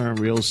return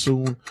real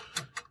soon.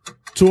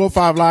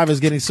 205 Live is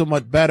getting so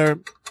much better,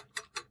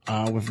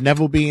 with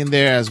Neville being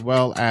there, as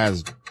well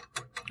as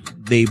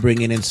they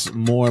bringing in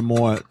more and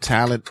more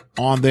talent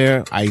on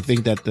there. I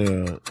think that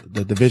the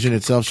division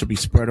itself should be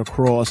spread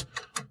across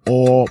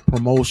all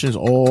promotions,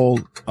 all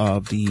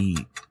of the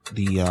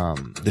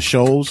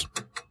shows.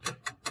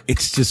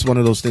 It's just one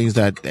of those things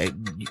that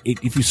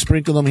if you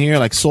sprinkle them here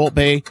like Salt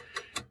Bay,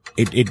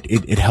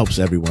 it helps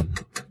everyone.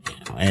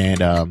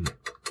 And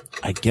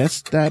I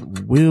guess that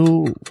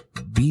will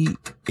be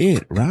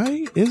it,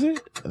 right? Is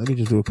it? Let me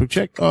just do a quick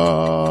check.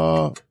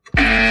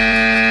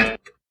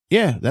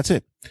 Yeah, that's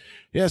it.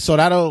 Yeah, so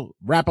that'll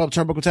wrap up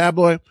Turnbuckle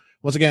Tabloid.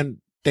 Once again,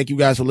 thank you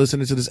guys for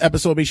listening to this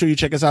episode. Make sure you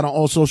check us out on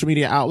all social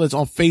media outlets,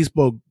 on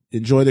Facebook.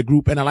 Enjoy the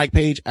group and a like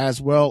page,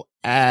 as well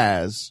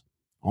as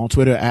on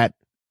Twitter at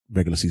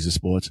Regular Season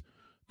Sports.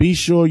 Be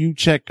sure you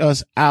check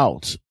us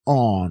out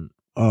on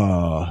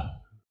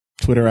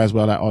Twitter as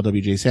well at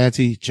RWJ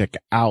Santee. Check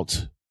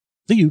out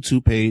the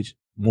YouTube page.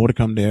 More to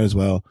come there as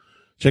well.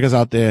 Check us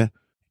out there.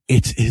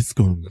 It's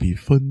going to be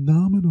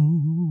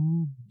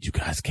phenomenal. You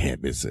guys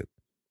can't miss it.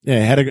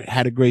 Yeah,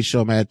 had a great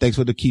show, man. Thanks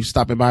for keep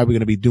stopping by. We're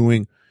going to be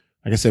doing,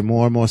 like I said,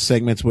 more and more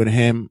segments with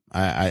him.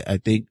 I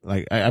think,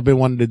 like, I've been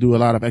wanting to do a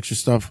lot of extra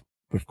stuff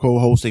with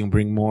co-hosting and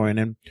bring more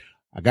in.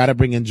 I got to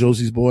bring in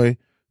Josie's boy,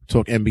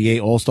 talk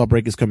NBA. All-Star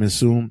break is coming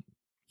soon.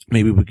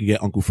 Maybe we could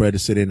get Uncle Fred to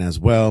sit in as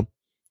well.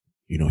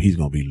 He's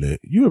going to be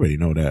lit. You already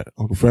know that.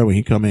 Uncle Fred, when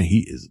he come in,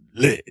 he is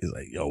lit. It's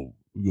like, yo,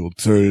 we're going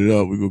to turn it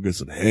up. We're going to get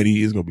some Henny.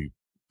 It's going to be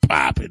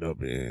popping up,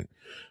 man.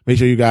 Make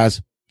sure you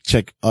guys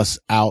check us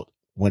out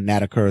when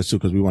that occurs too,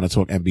 because we want to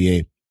talk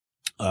NBA.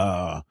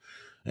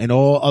 And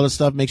all other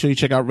stuff. Make sure you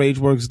check out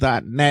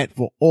RageWorks.net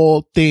for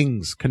all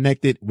things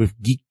connected with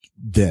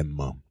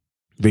geekdom.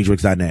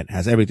 RageWorks.net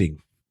has everything.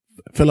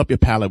 Fill up your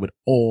palette with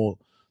all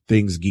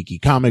things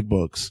geeky. Comic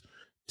books,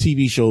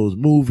 TV shows,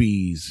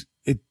 movies,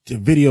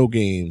 video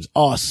games,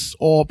 us,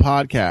 all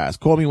podcasts.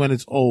 Call Me When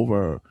It's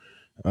Over,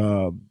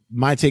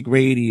 My Take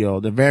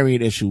Radio, the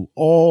Variant Issue,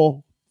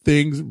 all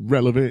things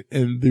relevant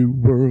in the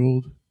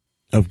world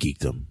of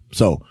geekdom.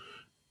 So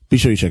be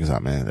sure you check us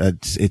out, man.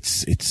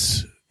 It's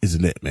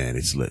lit, man.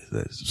 It's lit.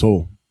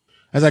 So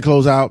as I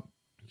close out,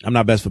 I'm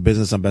not best for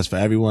business. I'm best for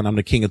everyone. I'm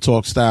the king of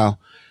talk style.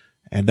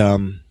 And,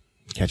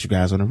 catch you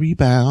guys on a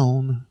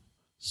rebound.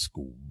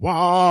 Squash.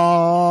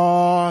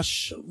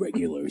 The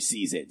regular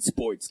season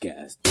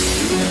sportscast.